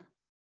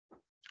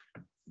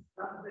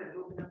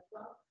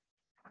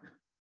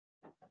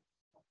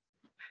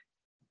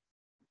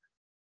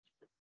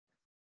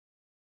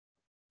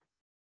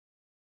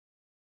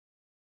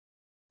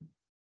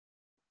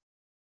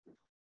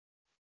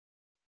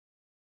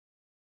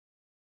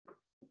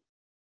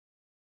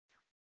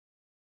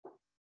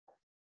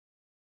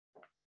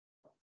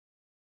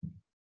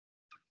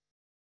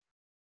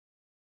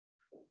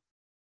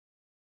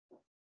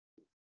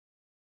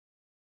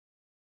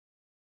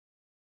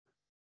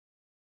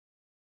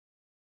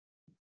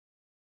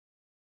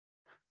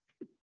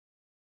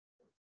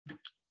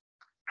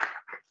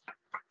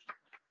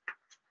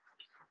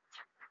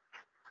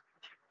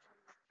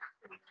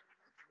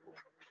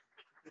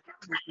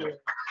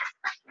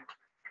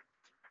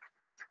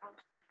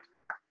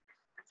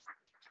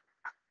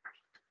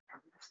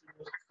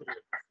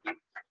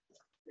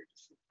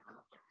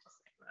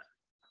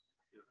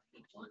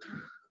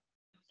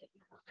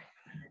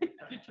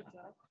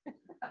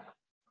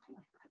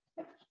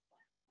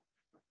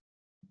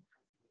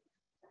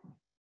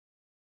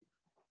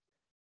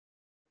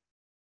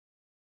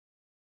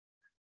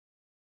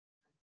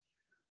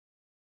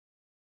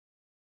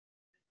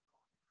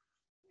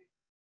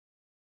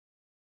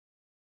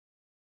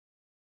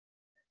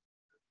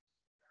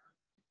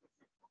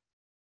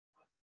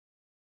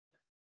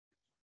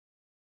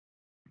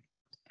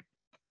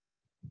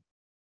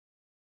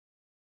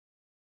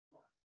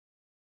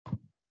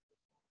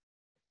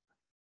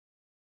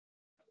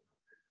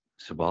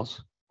 Sebas,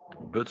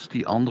 buts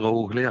die andere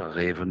hoogleraar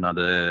even naar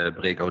de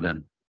breakout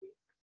in.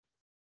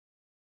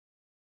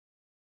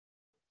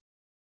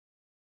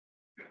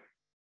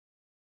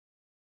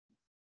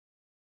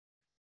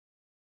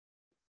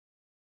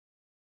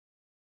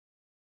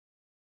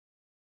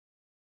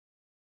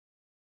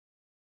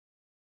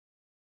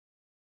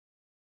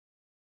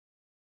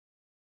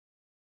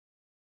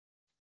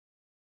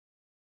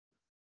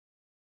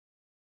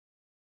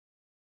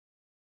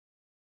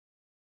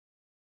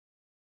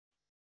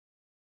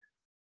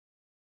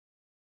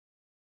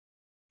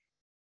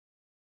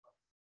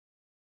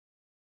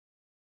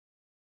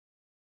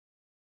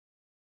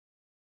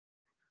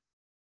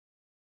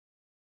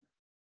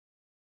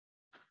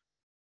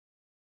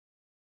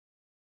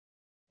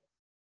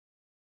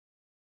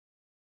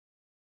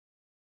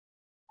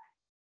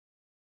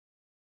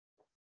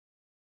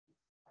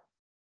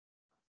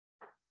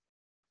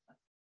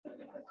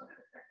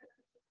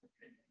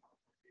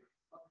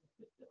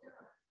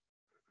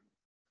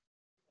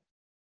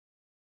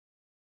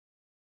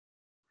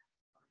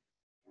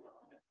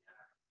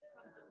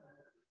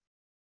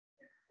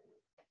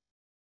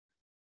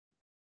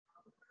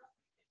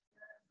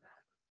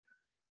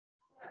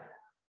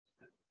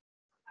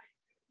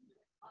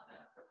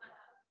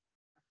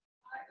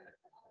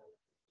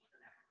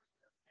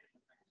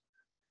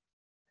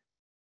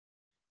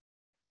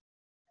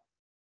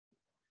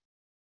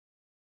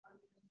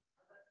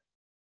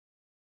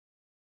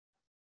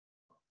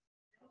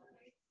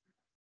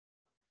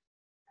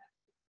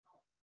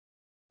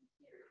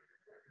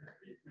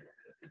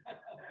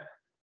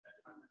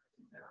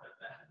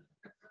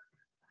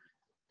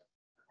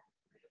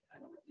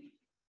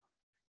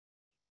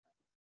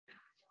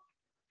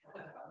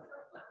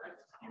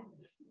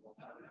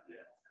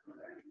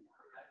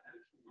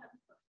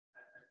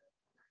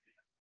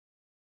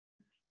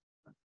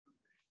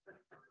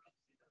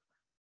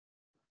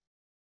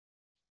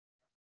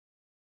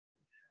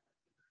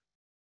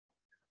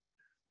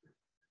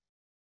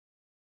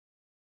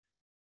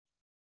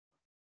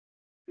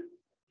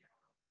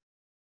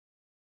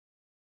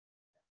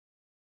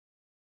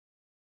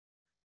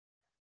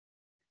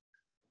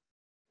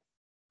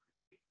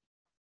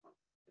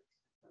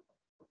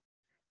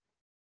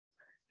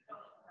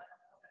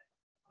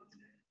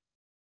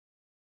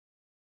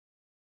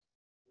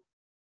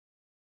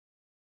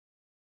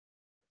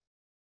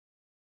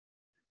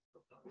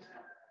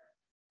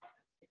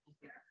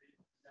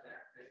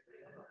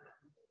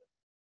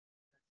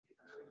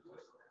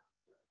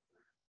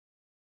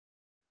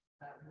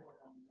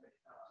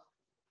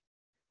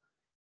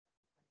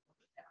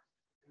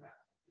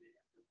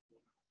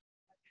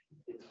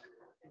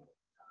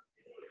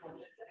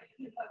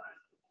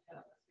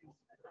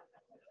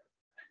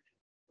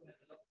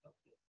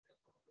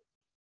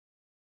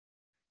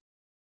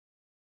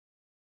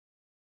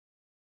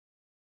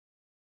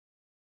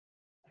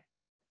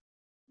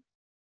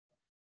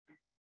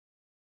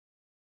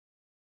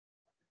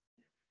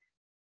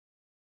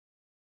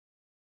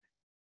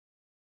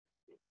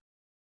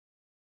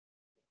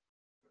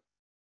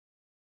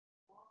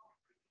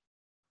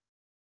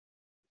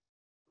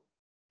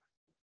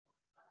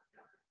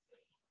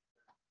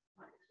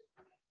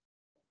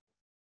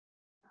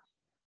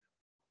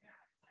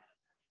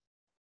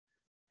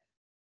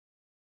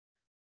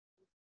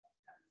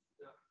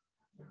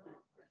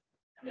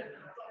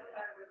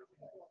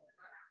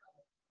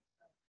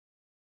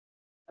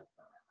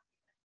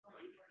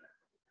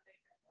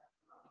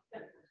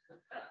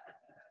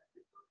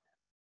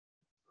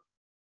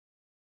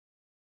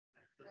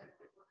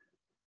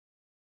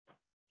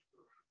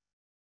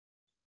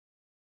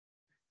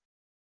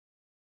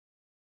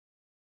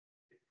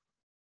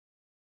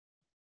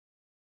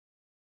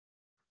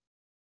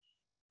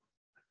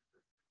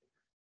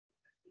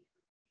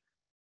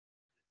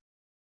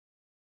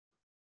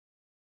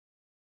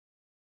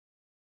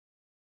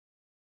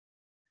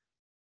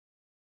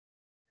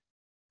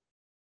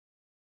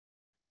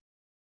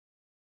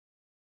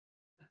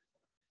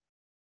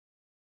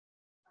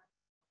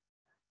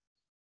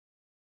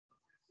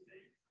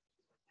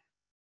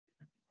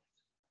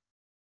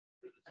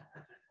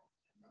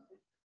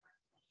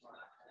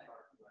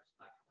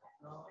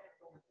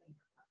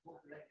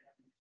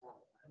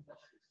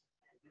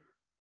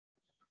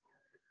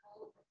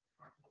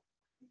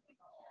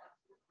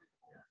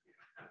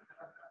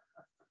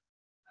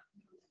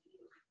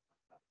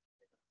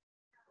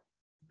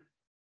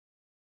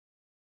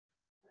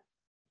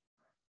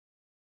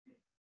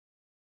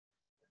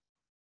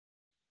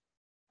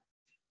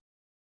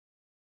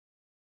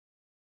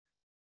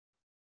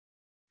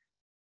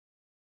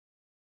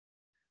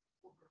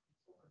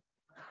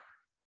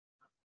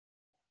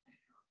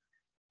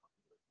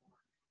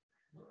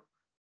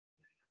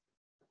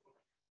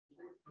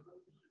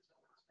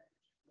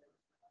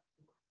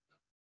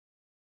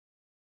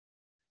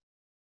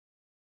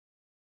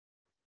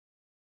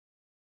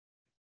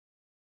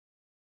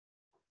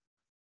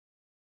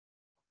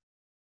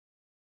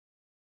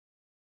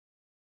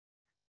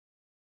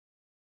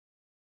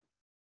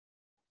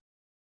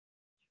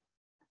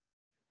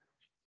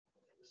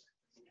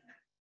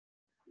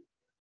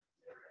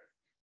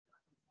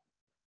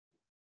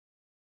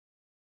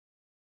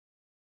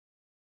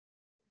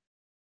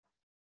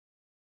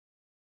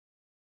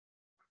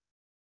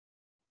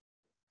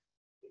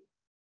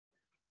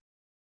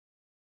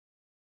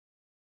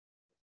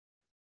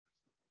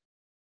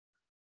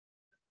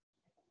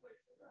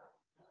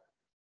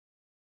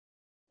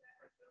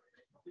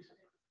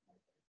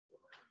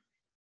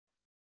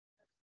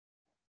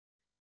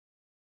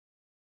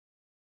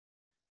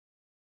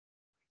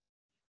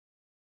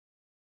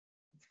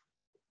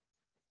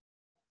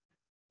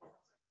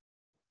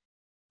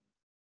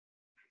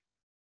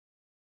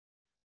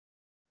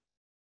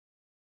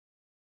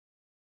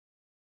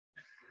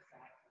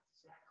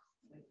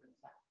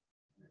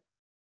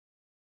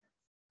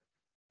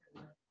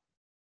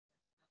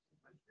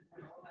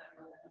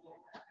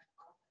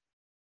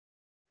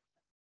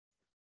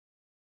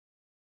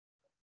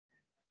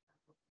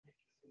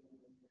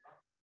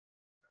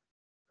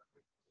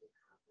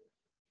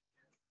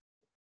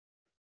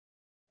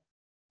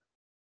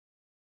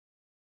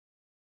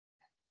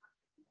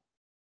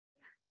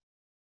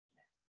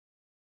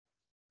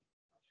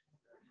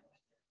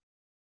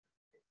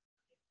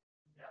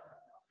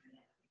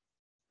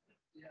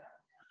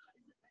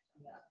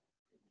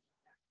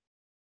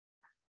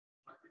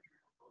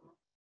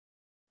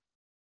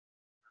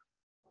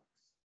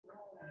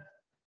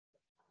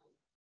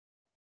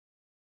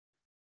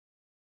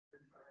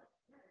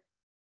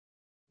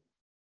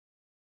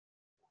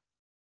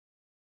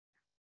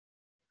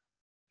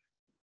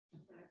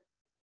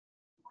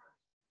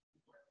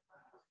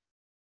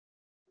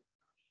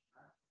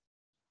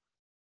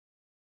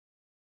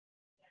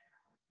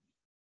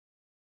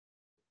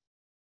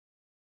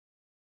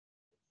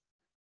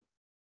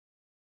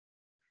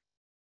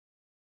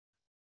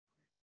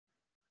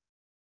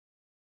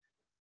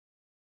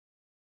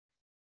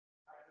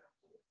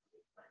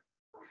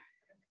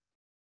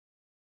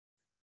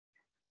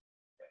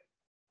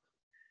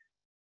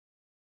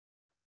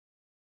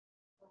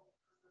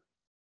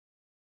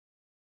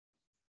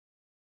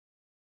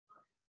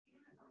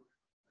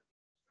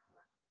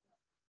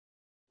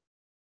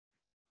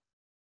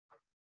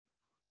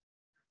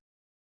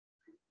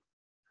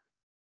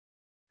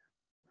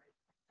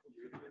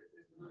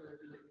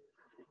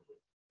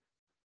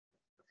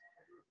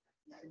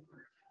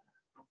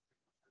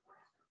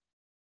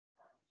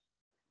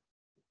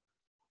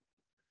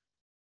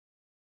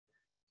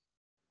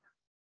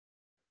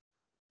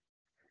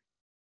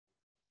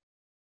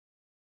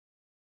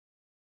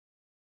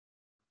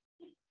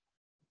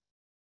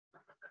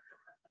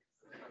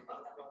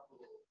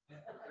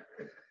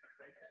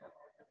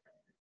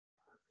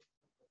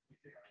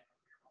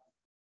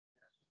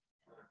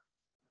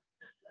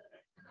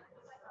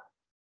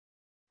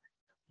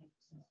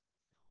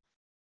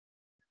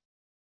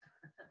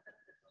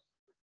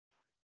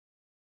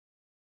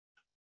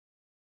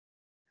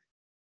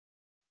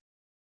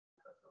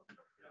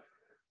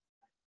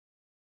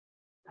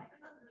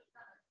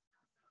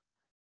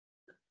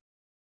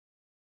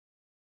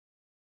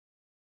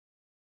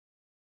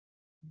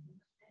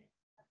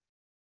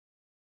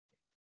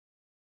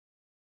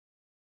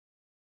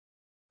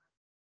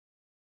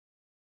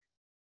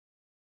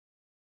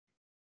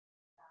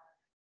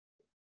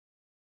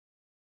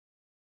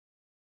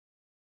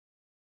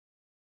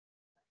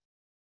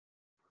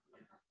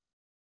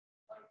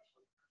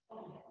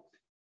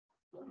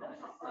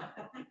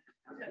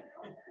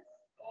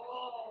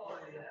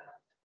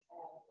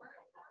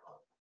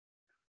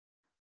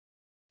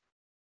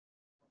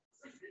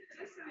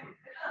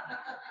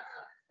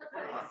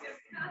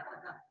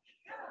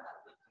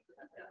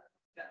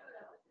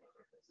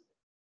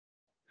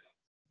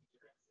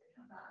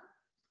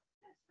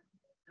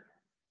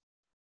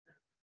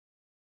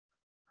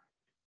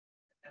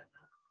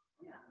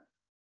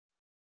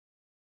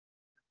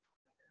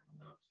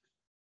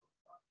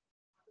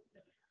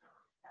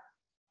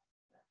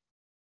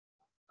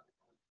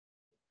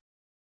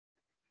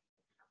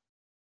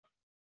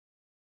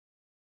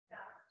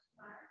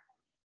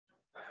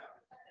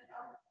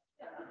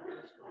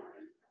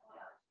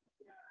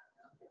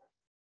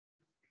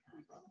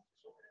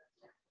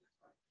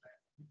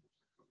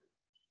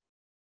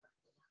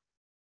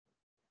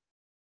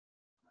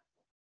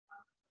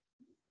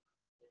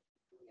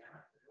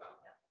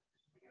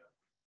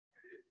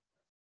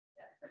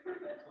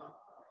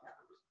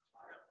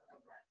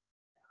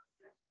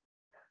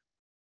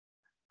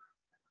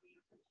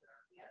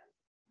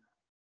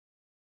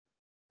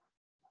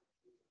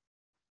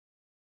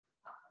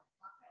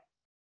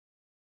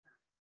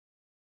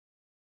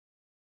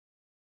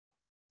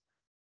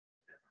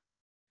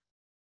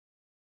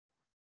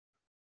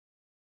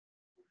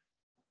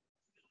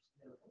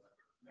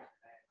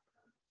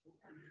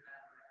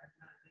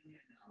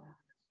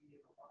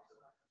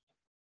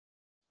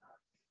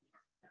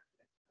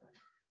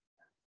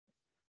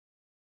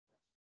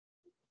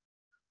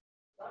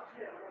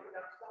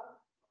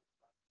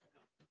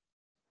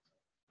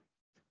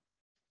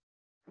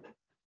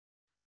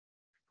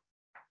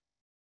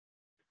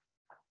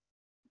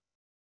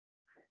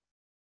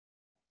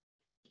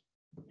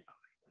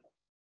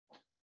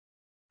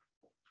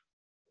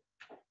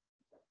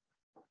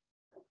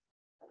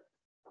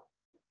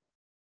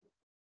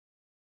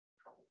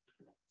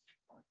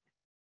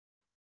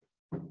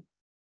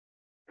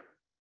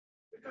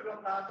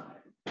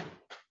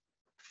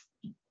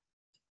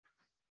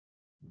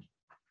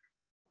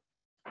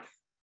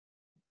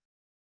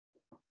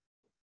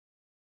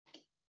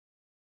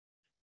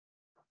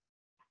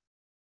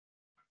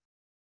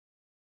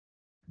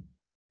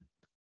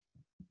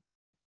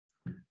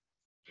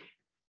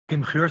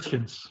 Kim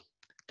Geurtjens,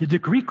 the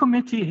degree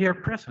committee here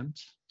present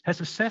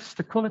has assessed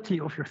the quality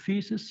of your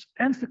thesis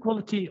and the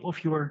quality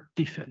of your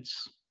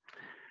defense.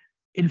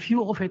 In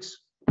view of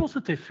its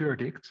positive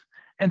verdict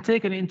and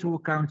taken into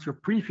account your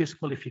previous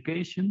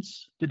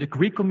qualifications, the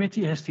degree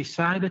committee has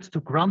decided to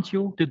grant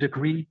you the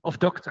degree of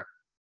doctor.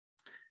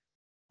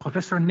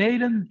 Professor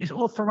Nelen is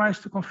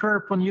authorized to confer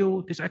upon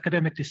you this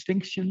academic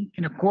distinction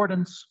in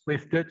accordance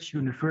with Dutch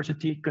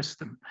university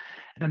custom.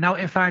 And I now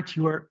invite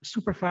your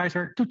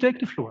supervisor to take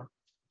the floor.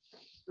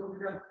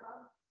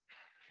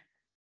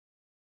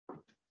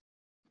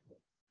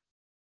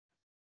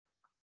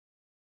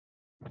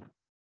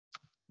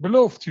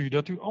 Belooft u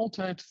dat u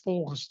altijd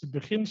volgens de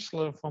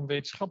beginselen van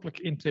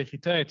wetenschappelijke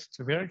integriteit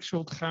te werk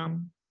zult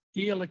gaan,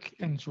 eerlijk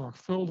en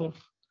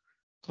zorgvuldig,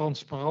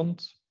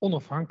 transparant,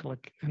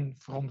 onafhankelijk en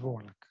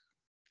verantwoordelijk?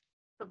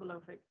 Dat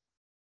beloof ik.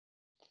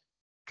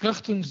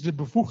 Krachtens de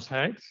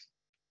bevoegdheid,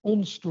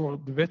 ons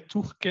door de wet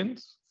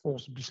toegekend,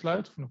 volgens het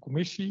besluit van de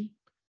commissie,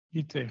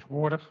 hier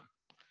tegenwoordig,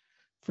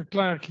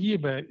 verklaar ik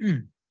hierbij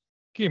u,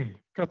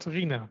 Kim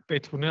Catharina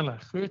Petronella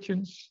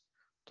Geurtjens,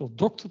 tot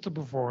dokter te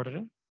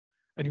bevorderen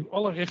en u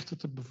alle rechten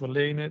te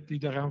verlenen die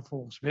daaraan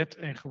volgens wet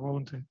en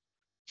gewoonte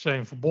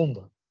zijn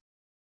verbonden.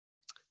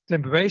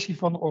 Ten bewijs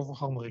hiervan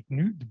overhandig ik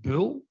nu de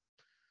bul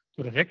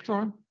door de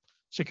rector,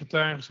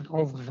 secretaris en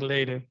overige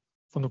leden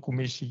van de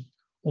commissie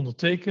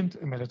ondertekend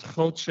en met het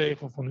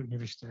grootzegel van de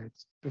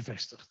universiteit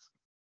bevestigd.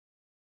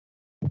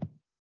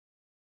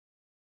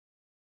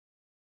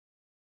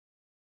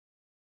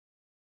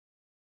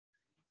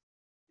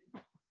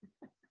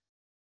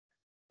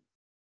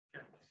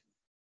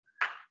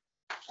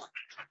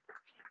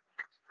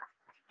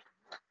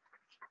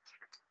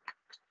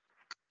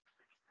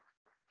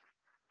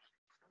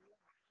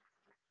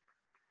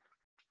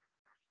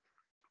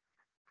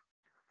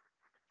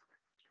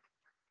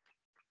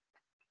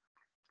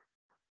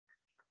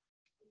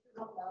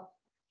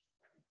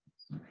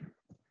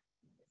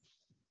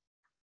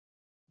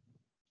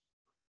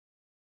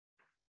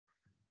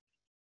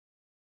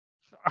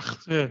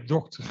 Geachte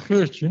dokter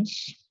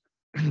Geurtjens,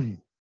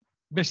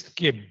 beste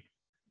Kim,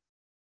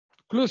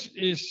 de klus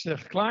is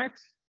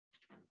geklaard.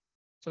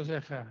 Ik zou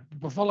zeggen, de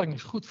bevalling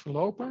is goed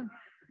verlopen.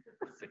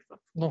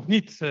 Nog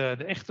niet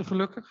de echte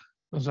gelukkig,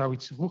 dan zou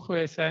iets te vroeg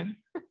geweest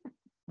zijn.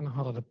 En dan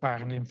hadden de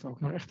paarennimfen ook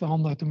nog echt de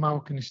handen uit de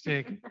mouwen kunnen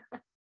steken.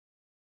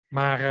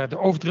 Maar de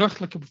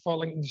overdrachtelijke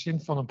bevalling in de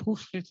zin van een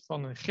proefschrift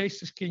van een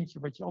geesteskindje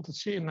wat je altijd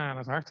zeer na aan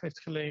het hart heeft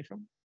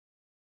gelegen.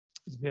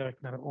 Het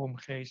werk naar de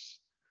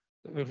OMCGs,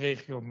 de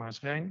EUREGION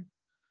Maastricht.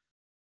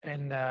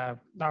 En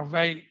nou,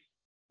 wij,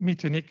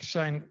 Miet en ik,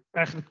 zijn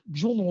eigenlijk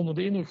bijzonder onder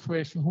de indruk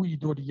geweest van hoe je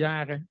door de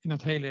jaren in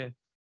dat hele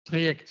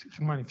traject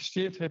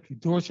gemanifesteerd hebt. Je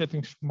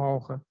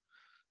doorzettingsvermogen,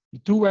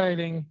 je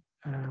toewijding,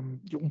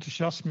 je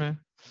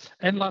enthousiasme.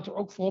 En laten we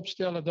ook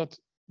vooropstellen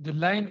dat de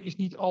lijn is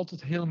niet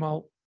altijd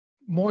helemaal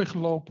mooi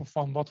gelopen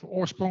van wat we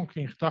oorspronkelijk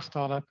in gedachten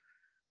hadden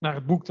naar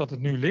het boek dat het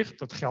nu ligt.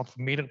 Dat geldt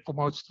voor meerdere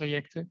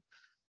promotietrajecten.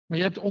 Maar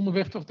je hebt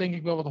onderweg toch denk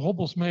ik wel wat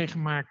hobbels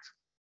meegemaakt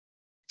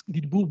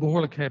die de boel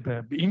behoorlijk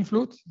hebben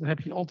beïnvloed. Daar heb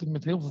je altijd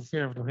met heel veel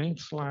verf doorheen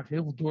geslagen,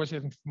 heel veel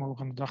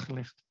doorzettingsvermogen aan de dag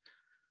gelegd.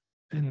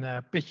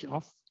 En petje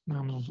af,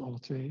 namens ons alle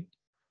twee,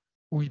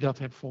 hoe je dat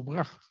hebt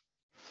volbracht.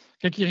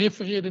 Kijk, je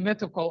refereerde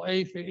net ook al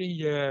even in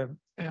je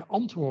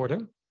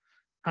antwoorden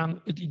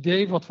aan het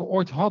idee wat we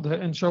ooit hadden,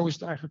 en zo is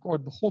het eigenlijk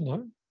ooit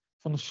begonnen,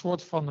 van een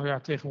soort van, nou ja,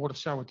 tegenwoordig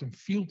zou het een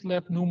field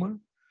lab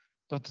noemen,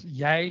 dat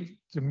jij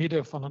te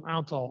midden van een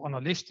aantal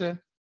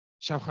analisten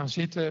zou gaan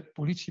zitten,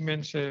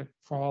 politiemensen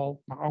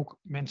vooral, maar ook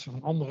mensen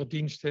van andere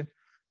diensten,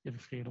 je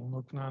refereerde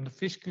ook naar de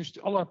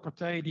fiscus, alle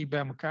partijen die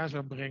bij elkaar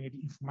zouden brengen,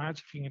 die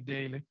informatie gingen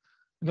delen,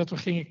 en dat we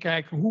gingen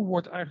kijken hoe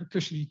wordt eigenlijk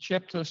tussen die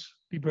chapters,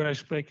 die bij wijze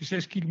van spreken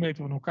 6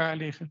 kilometer van elkaar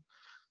liggen,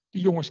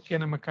 die jongens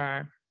kennen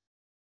elkaar,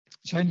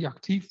 zijn die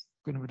actief?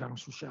 Kunnen we daar een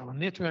sociale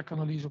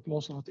netwerkanalyse op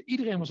lossen? Want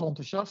iedereen was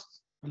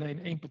enthousiast, alleen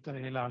één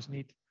partij helaas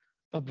niet.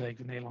 Dat bleek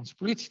de Nederlandse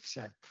politie te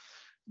zijn.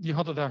 Die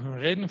hadden daar hun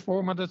redenen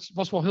voor, maar dat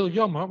was wel heel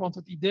jammer, want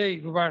het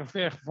idee, we waren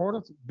ver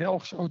gevorderd,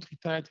 Belgische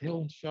autoriteit, heel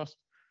enthousiast.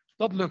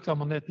 Dat lukt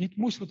allemaal net niet.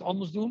 Moesten we het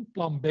anders doen?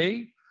 Plan B,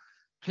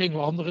 gingen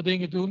we andere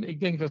dingen doen. Ik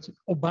denk dat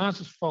op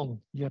basis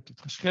van, je hebt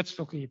het geschetst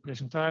ook in je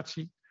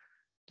presentatie,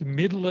 de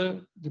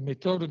middelen, de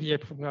methode die je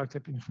hebt gebruikt,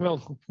 heb je een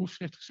geweldig goed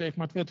proefschrift geschreven,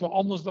 maar het werd wel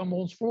anders dan we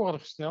ons voor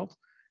hadden gesteld.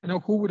 En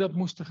ook hoe we dat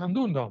moesten gaan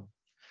doen dan.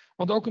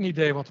 Want ook een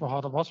idee wat we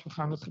hadden was, we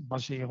gaan het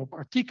baseren op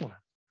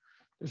artikelen.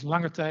 Dus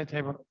lange tijd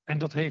hebben we, en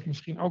dat heeft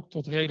misschien ook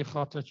tot reden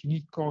gehad dat je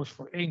niet koos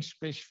voor één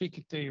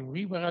specifieke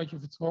theorie waaruit je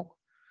vertrok,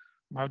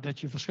 maar dat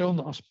je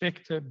verschillende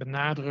aspecten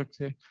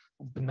benadrukte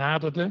of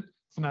benaderde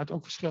vanuit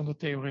ook verschillende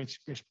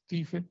theoretische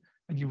perspectieven.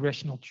 En die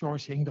rational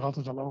choice hing er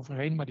altijd al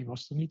overheen, maar die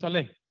was er niet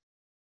alleen.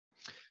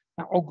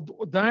 Nou,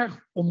 ook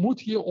daar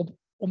ontmoet je,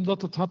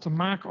 omdat het had te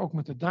maken ook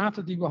met de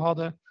data die we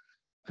hadden.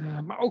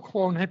 Maar ook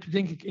gewoon heb je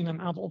denk ik in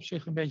een aantal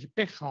opzichten een beetje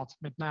pech gehad.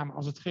 Met name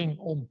als het ging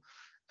om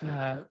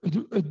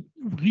het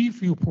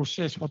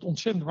reviewproces, wat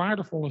ontzettend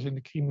waardevol is in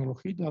de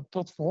criminologie.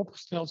 Dat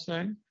vooropgesteld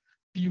zijn.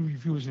 Peer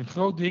review is een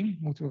groot ding,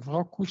 moeten we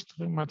vooral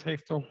koesteren. Maar het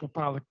heeft ook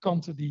bepaalde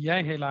kanten die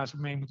jij helaas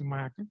mee moet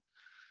maken.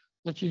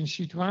 Dat je in een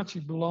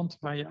situatie belandt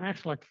waar je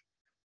eigenlijk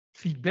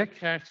feedback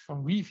krijgt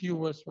van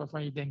reviewers.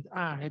 Waarvan je denkt,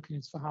 heb je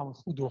het verhaal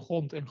goed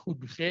doorgrond en goed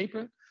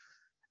begrepen.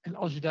 En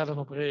als je daar dan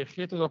op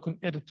reageert, dat ook een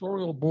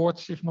editorial board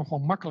zich nogal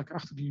makkelijk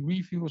achter die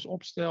reviewers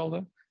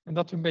opstelde. En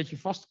dat we een beetje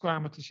vast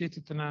kwamen te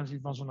zitten ten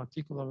aanzien van zo'n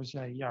artikel dat we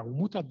zeiden, ja, hoe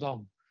moet dat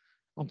dan?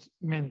 Want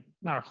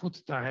nou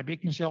goed, daar heb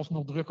ik me zelfs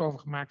nog druk over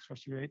gemaakt,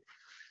 zoals je weet,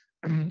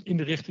 in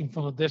de richting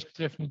van het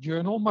desbetreffende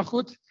journal. Maar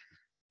goed,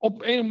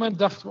 op een moment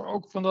dachten we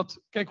ook van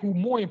dat, kijk hoe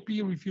mooi een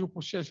peer review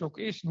proces ook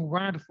is en hoe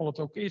waardevol het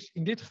ook is.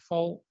 In dit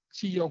geval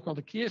zie je ook wel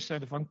de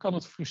keerzijde van, kan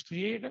het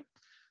frustreren?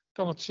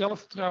 Kan het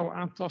zelfvertrouwen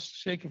aantasten,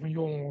 zeker van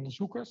jonge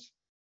onderzoekers.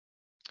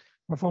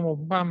 Waarvan we op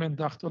een bepaald moment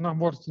dachten,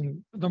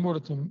 dan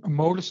wordt het een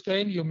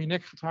molensteen die om je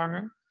nek gaat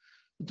hangen.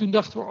 En toen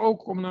dachten we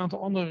ook om een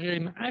aantal andere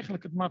redenen,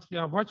 eigenlijk het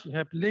materiaal wat je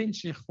hebt, leent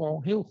zich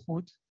gewoon heel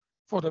goed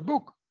voor dat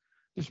boek.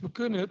 Dus we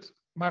kunnen het,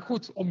 maar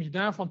goed, om je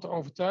daarvan te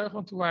overtuigen,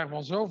 want toen waren we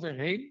al zo ver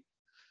heen.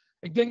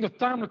 Ik denk dat het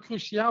tamelijk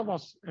cruciaal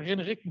was,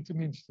 herinner ik me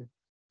tenminste,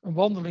 een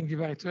wandeling die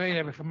wij twee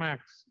hebben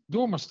gemaakt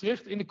door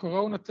Maastricht. In de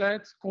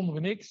coronatijd konden we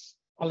niks.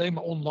 Alleen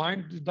maar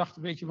online. Dus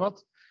dachten, weet je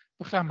wat,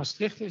 we gaan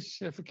Maastricht eens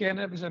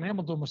verkennen. We zijn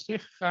helemaal door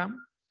Maastricht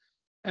gegaan.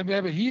 En we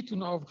hebben hier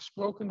toen over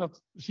gesproken.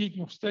 Dat zie ik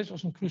nog steeds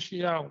als een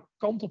cruciaal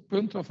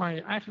kantelpunt. Waarvan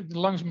je eigenlijk er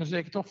langzaam maar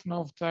zeker toch van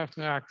overtuigd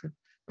raakte.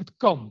 Het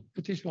kan.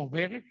 Het is wel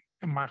werk.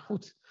 Maar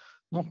goed,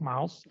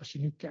 nogmaals, als je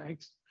nu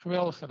kijkt,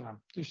 geweldig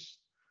gedaan.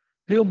 Dus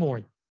heel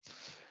mooi.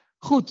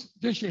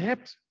 Goed, dus je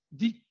hebt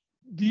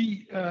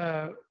die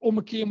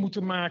ommekeer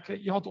moeten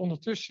maken. Je had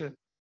ondertussen,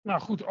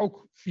 nou goed,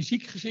 ook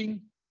fysiek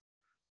gezien,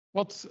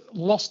 wat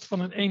last van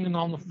een en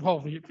ander,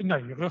 vooral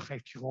je rug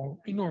heeft je gewoon een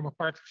enorme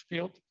part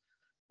gespeeld.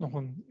 Ik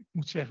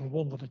moet zeggen, een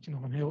wonder dat je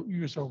nog een heel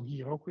uur zo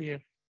hier ook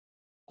weer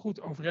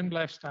goed overeind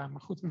blijft staan.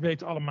 Maar goed, we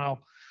weten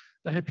allemaal,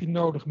 daar heb je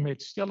nodig mee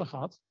te stellen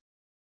gehad.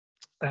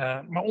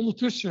 Maar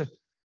ondertussen,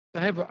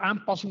 daar hebben we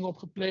aanpassingen op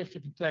gepleegd. Je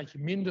hebt een tijdje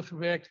minder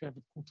gewerkt, we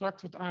hebben het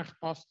contract wat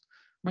aangepast.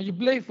 Maar je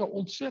bleef wel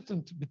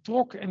ontzettend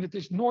betrokken en het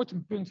is nooit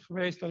een punt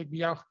geweest dat ik bij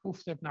jou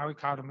geproefd heb, nou ik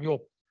hou ermee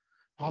op.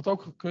 Had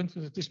ook gekund,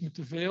 want het is me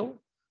te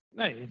veel.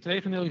 Nee,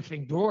 integendeel, je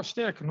ging door.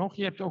 Sterker nog,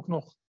 je hebt ook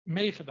nog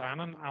meegedaan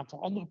aan een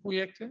aantal andere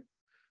projecten.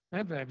 We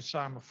hebben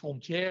samen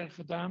Frontière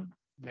gedaan.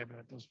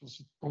 Dat was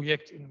het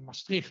project in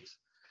Maastricht.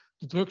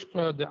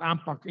 De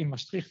aanpak in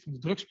Maastricht van de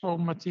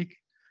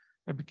drugsproblematiek.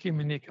 Hebben Kim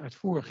en ik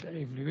uitvoerig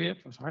geëvalueerd.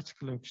 Dat was een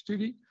hartstikke leuke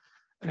studie.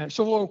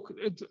 Zo ook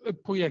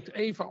het project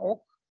EVA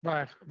ook,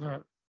 waar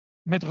we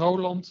met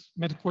Roland,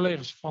 met de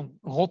collega's van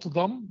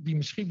Rotterdam, die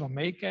misschien wel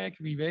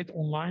meekijken, wie weet,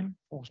 online.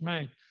 Volgens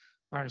mij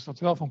waren ze dat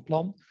wel van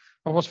plan.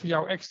 Maar was voor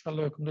jou extra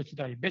leuk omdat je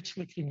daar je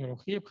bachelor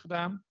criminologie hebt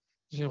gedaan.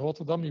 Dus in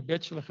Rotterdam je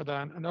bachelor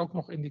gedaan. En ook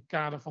nog in het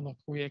kader van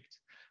het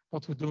project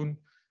wat we doen.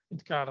 In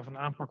het kader van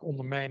aanpak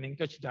ondermijning.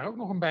 Dat je daar ook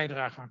nog een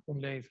bijdrage aan kon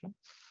leveren.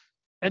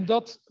 En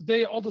dat deed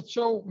je altijd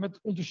zo met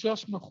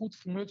enthousiasme, goed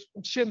gemutst,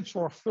 ontzettend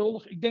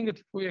zorgvuldig. Ik denk dat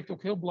die projecten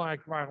ook heel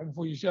belangrijk waren om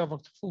voor jezelf ook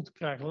het gevoel te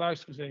krijgen,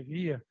 luister eens even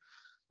hier.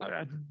 Nou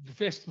ja,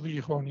 bevestigde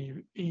je gewoon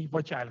in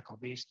wat je eigenlijk al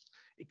wist.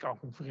 Ik kan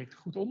gewoon verrekt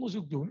goed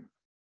onderzoek doen.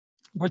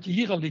 Wat je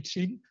hier al liet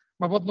zien,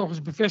 maar wat nog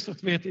eens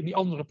bevestigd werd in die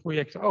andere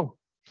projecten ook.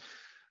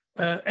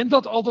 En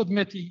dat altijd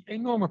met die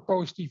enorme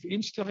positieve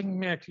instelling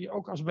merkte je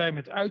ook als wij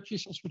met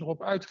uitjes, als we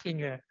erop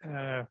uitgingen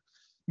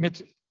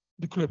met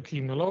de club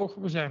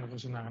criminologen. We zijn nog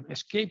eens naar een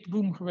escape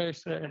room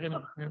geweest, herinner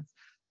ik me.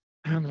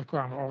 En daar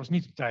kwamen we overigens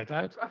niet op tijd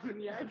uit.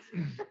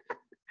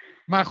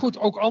 Maar goed,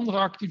 ook andere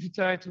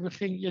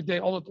activiteiten. Je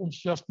deed altijd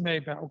enthousiast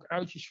mee bij ook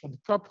uitjes van de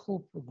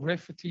kapgroep.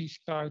 Graffiti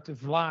spuiten,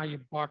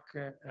 vlaaien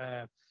bakken,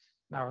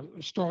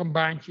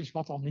 stormbaantjes,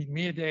 wat al niet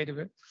meer deden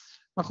we.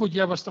 Maar goed,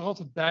 jij was er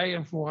altijd bij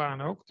en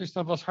vooraan ook. Dus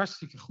dat was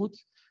hartstikke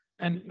goed.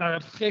 En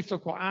dat geeft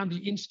ook wel aan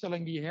die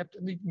instelling die je hebt.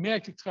 En die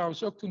merkte ik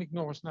trouwens ook toen ik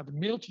nog eens naar de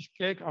mailtjes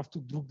keek. Af en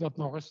toe doe ik dat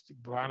nog eens.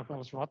 Ik bewaar nog wel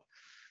eens wat.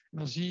 En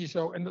dan zie je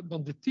zo. En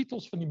dan de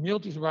titels van die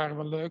mailtjes waren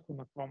wel leuk. Want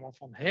dan kwam al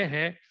van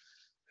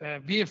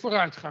weer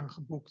vooruitgang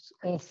geboekt.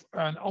 Of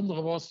een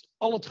andere was,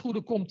 al het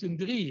goede komt in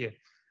drieën.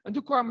 En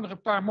toen kwamen er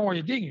een paar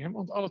mooie dingen.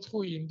 Want al het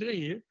goede in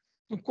drieën.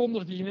 Toen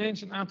kondigde je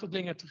ineens een aantal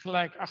dingen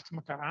tegelijk achter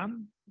elkaar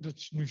aan.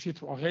 Dus nu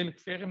zitten we al redelijk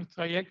ver in het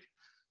traject.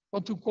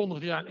 Want toen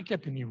kondigde je aan, ik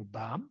heb een nieuwe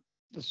baan.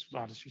 Dus we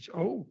hadden zoiets,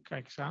 oh,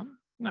 kijk eens aan.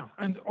 Nou,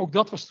 en ook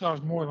dat was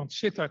trouwens mooi, want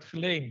zit uit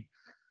Geleen,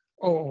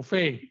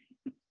 OOV,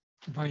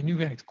 waar je nu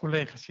werkt,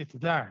 collega's zitten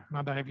daar.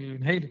 Nou, daar hebben jullie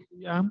een hele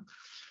goede aan.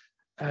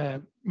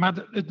 Maar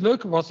het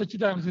leuke was dat je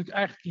daar natuurlijk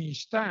eigenlijk in je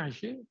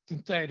stage,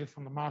 ten tijde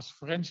van de Master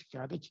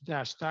Forensica, dat je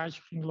daar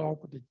stage ging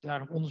lopen, dat je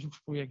daar een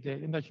onderzoeksproject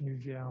deed en dat je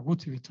nu via een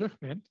route weer terug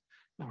bent.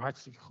 Nou,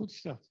 hartstikke goed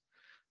is dat.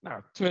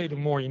 Nou, het tweede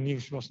mooie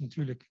nieuws was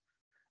natuurlijk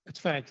het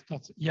feit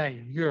dat jij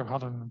en Jur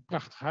hadden een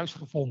prachtig huis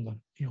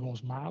gevonden in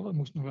Rosmalen. Het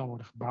moest nog wel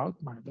worden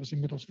gebouwd, maar dat is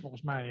inmiddels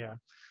volgens mij...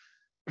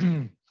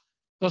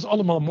 dat is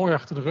allemaal mooi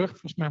achter de rug.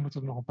 Volgens mij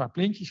moeten er nog een paar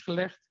plintjes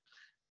gelegd.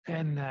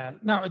 En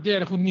het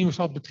derde goed nieuws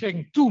had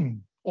betrekking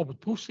toen op het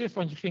proefschrift.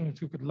 Want je ging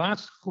natuurlijk het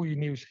laatste goede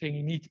nieuws ging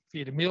je niet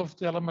via de mail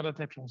vertellen, maar dat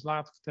heb je ons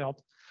later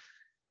verteld.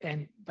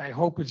 En wij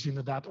hopen dus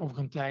inderdaad over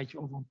een tijdje,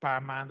 over een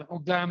paar maanden,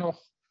 ook daar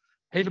nog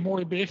hele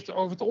mooie berichten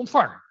over te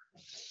ontvangen.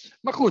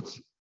 Maar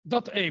goed,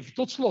 dat even.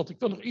 Tot slot, ik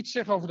wil nog iets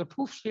zeggen over dat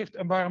proefschrift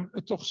en waarom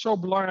het toch zo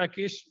belangrijk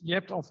is. Je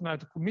hebt al vanuit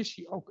de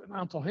commissie ook een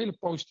aantal hele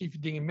positieve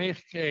dingen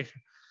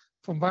meegekregen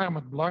van waarom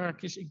het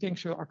belangrijk is. Ik denk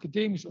zowel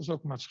academisch als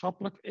ook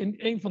maatschappelijk.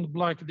 En een van de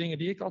belangrijke dingen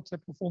die ik altijd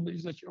heb gevonden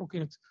is dat je ook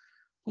in het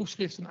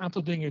proefschrift een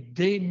aantal dingen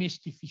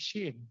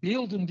demystificeert.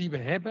 Beelden die we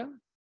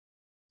hebben,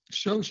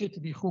 zo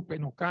zitten die groepen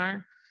in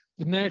elkaar.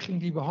 De neiging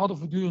die we hadden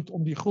voortdurend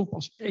om die groep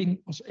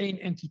als één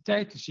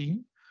entiteit te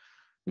zien.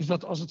 Dus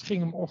dat als het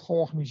ging om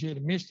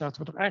georganiseerde misdaad,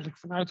 we er eigenlijk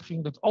vanuit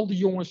gingen dat al die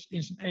jongens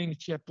in zijn ene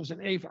chapter zijn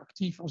even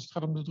actief als het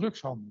gaat om de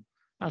drugshandel.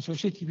 Nou, zo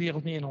zit die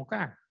wereld niet in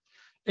elkaar.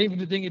 Een van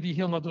de dingen die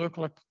heel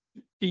nadrukkelijk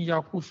in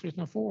jouw proefschrift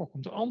naar voren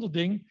komt. Een ander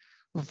ding,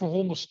 we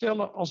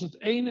veronderstellen als het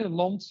ene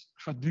land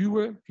gaat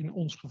duwen, in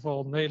ons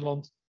geval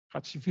Nederland,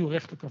 gaat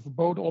civielrechtelijke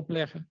verboden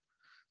opleggen,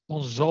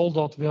 dan zal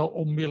dat wel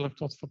onmiddellijk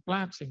tot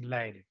verplaatsing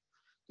leiden.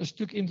 Dat is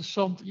natuurlijk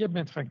interessant. Je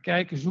bent gaan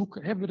kijken,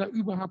 zoeken. Hebben we daar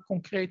überhaupt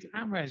concrete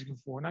aanwijzingen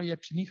voor? Nou, je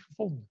hebt ze niet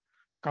gevonden.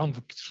 Kan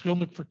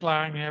verschillende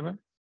verklaringen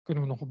hebben.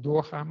 Kunnen we nog op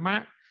doorgaan.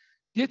 Maar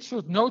dit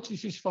soort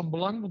noties is van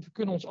belang. Want we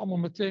kunnen ons allemaal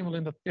meteen wel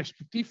in dat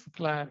perspectief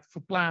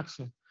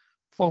verplaatsen.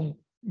 Van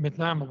met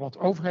name wat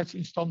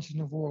overheidsinstanties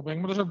naar voren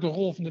brengen. Maar dat is ook de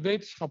rol van de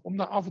wetenschap. Om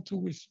daar af en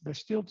toe eens bij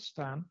stil te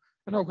staan.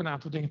 En ook een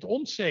aantal dingen te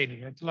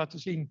ontzedigen. En te laten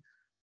zien.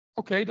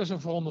 Oké, dat is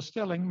een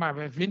veronderstelling. Maar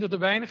wij vinden er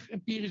weinig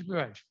empirisch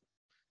bewijs.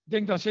 Ik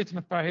denk, daar zitten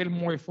een paar hele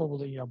mooie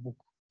voorbeelden in jouw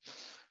boek.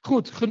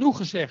 Goed, genoeg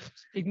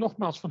gezegd. Ik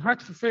nogmaals van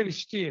harte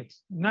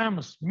gefeliciteerd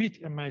namens Miet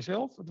en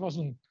mijzelf. Het was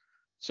een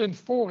ontzettend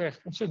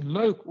voorrecht, ontzettend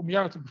leuk om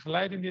jou te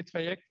begeleiden in dit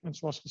traject. En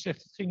zoals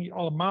gezegd, het ging niet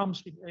allemaal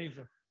misschien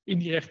even in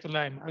die rechte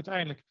lijn. Maar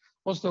uiteindelijk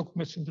was het ook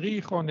met z'n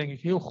drieën gewoon, denk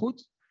ik, heel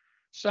goed.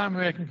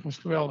 Samenwerking was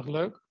geweldig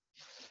leuk.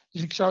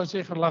 Dus ik zou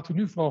zeggen, laten we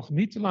nu vooral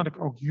genieten. Laat ik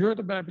ook Jur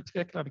erbij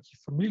betrekken. Laat ik je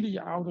familie,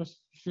 je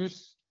ouders, je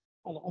zus,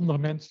 alle andere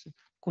mensen,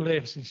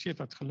 collega's in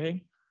Sittard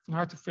Geleen van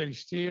harte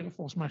feliciteren.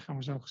 Volgens mij gaan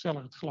we zo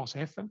gezellig het glas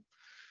heffen.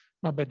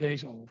 Maar bij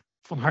deze al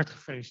van harte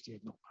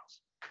gefeliciteerd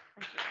nogmaals.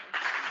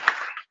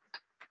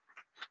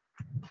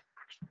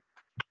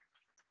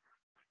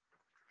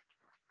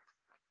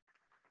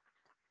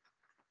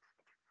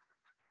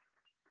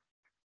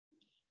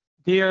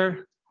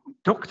 Dear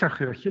Dr.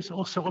 Geurtjens,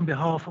 also on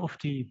behalf of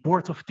the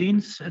Board of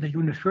Deans at the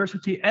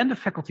University and the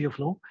Faculty of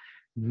Law,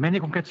 many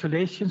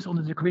congratulations on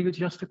the degree you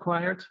just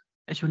acquired.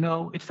 As you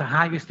know, it's the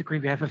highest degree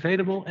we have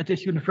available at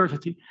this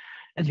university,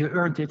 and you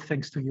earned it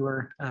thanks to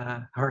your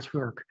hard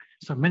work.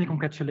 So many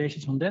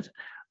congratulations on that.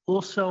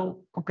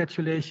 Also,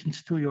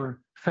 congratulations to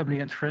your family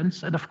and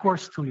friends, and of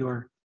course to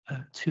your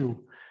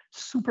two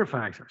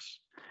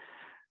supervisors.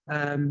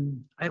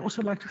 I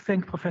also like to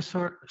thank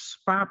Professor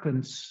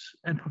Spapens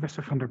and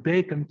Professor van der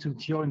Beken to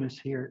join us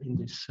here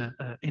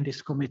in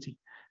this committee.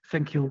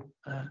 Thank you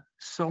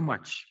so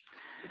much.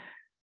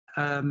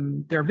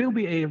 There will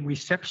be a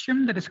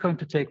reception that is going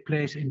to take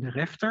place in the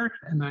Refter,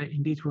 and I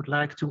indeed would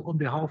like to, on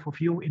behalf of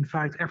you,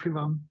 invite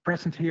everyone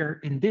present here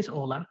in this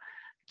aula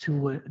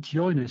to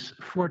join us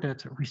for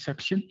that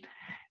reception.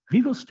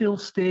 We will still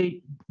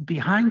stay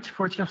behind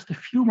for just a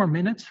few more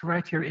minutes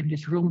right here in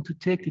this room to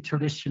take the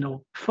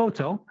traditional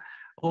photo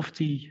of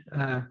the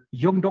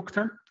young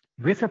doctor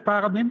with her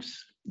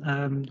paralimbs,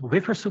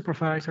 with her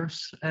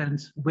supervisors, and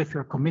with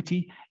her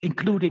committee,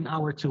 including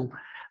our two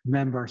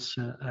members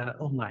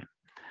online.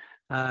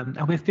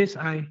 And with this,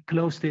 I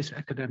close this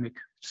academic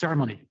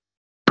ceremony.